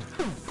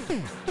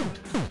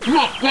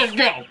 let's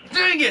go!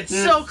 Dang it,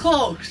 so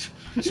close!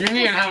 You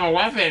didn't have a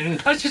weapon.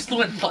 I just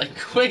went like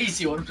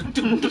crazy. You're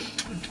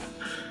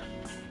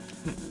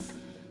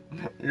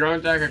gonna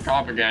attack a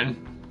cop again.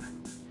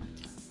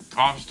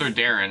 Officer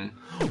Darren.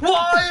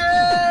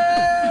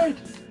 Wyatt!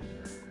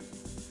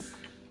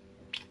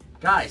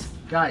 Guys,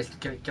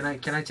 can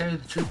I tell you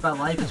the truth about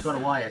life? It's going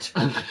to Wyatt.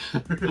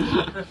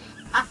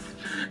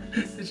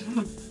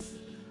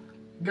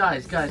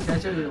 Guys, can I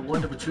tell you the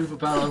wonderful truth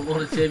about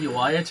Lord and Savior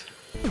Wyatt?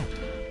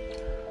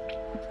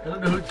 I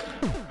don't know who...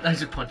 I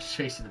just punched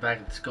Chase in the back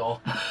of the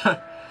skull.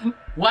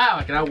 Wow,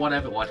 I can outrun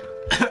everyone.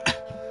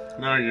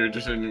 No, you're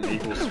just at an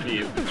equal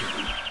speed.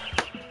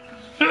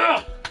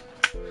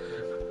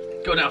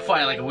 Go down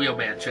fighting like a real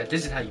man, Trent.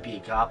 This is how you be a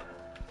cop.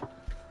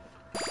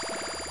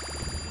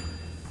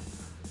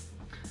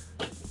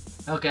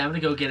 Okay, I'm gonna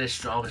go get as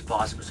strong as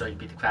possible so I can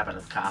beat the crap out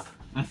of the cop.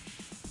 Do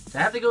I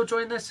have to go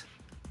join this?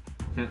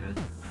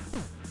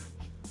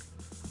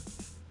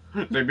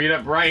 They beat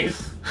up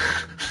Bryce.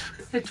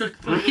 It took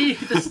 3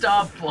 to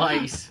stop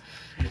Bryce.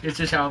 It's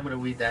just how I'm gonna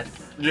read that.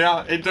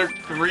 Yeah, it took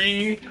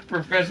 3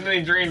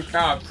 professionally trained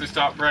cops to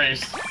stop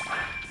Bryce.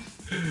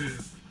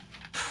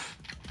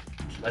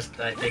 I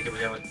think we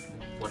have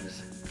one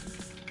is.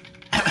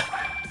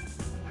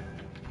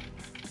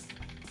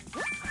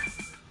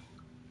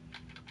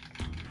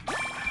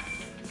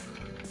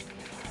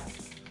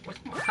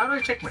 How do I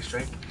check my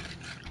strength?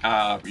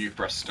 You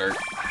press start.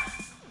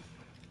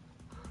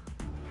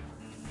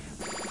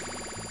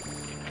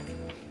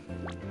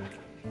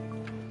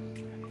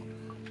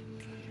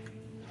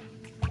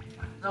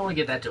 I want to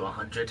get that to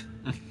 100.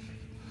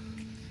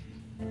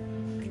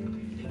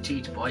 You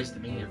teach boys the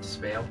meaning of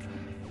despair.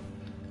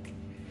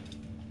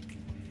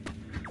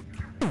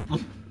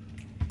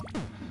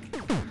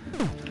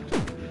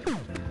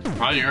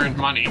 Well, you earned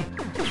money.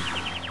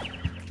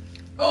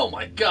 Oh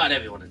my god,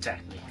 everyone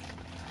attacked me.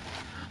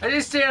 I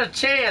didn't stand a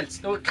chance.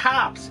 There were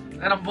cops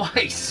and a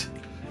voice.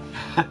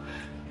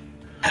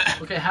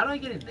 Okay, how do I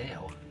get in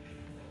now?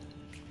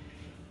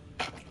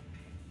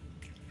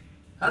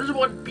 How does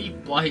one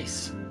beat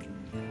Bryce?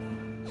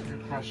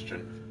 Good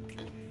question.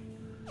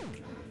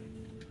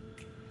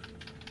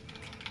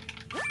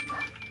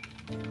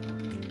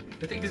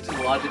 I think this is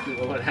logically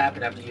what would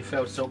happen after you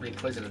failed so many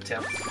prison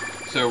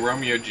attempts. So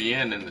Romeo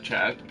GN in the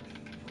chat.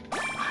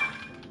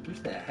 Who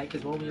the heck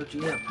is Romeo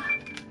GM?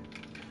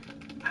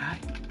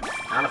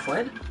 Not a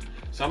friend?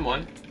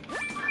 Someone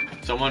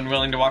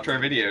willing to watch our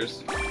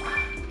videos.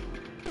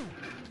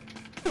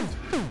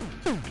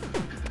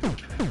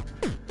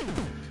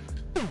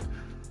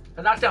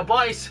 I knocked out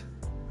Bryce.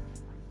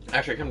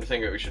 Actually, come to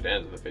think of it, we should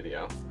end the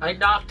video. I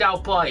knocked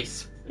out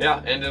Bryce.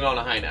 Yeah, end it on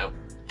a high note.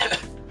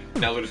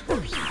 Now loot his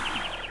corpse.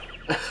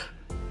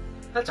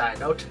 That's a high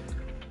note.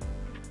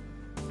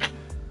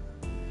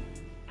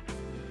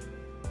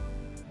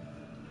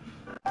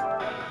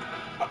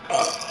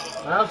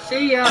 Well,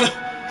 see ya.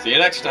 See you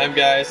next time,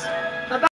 guys.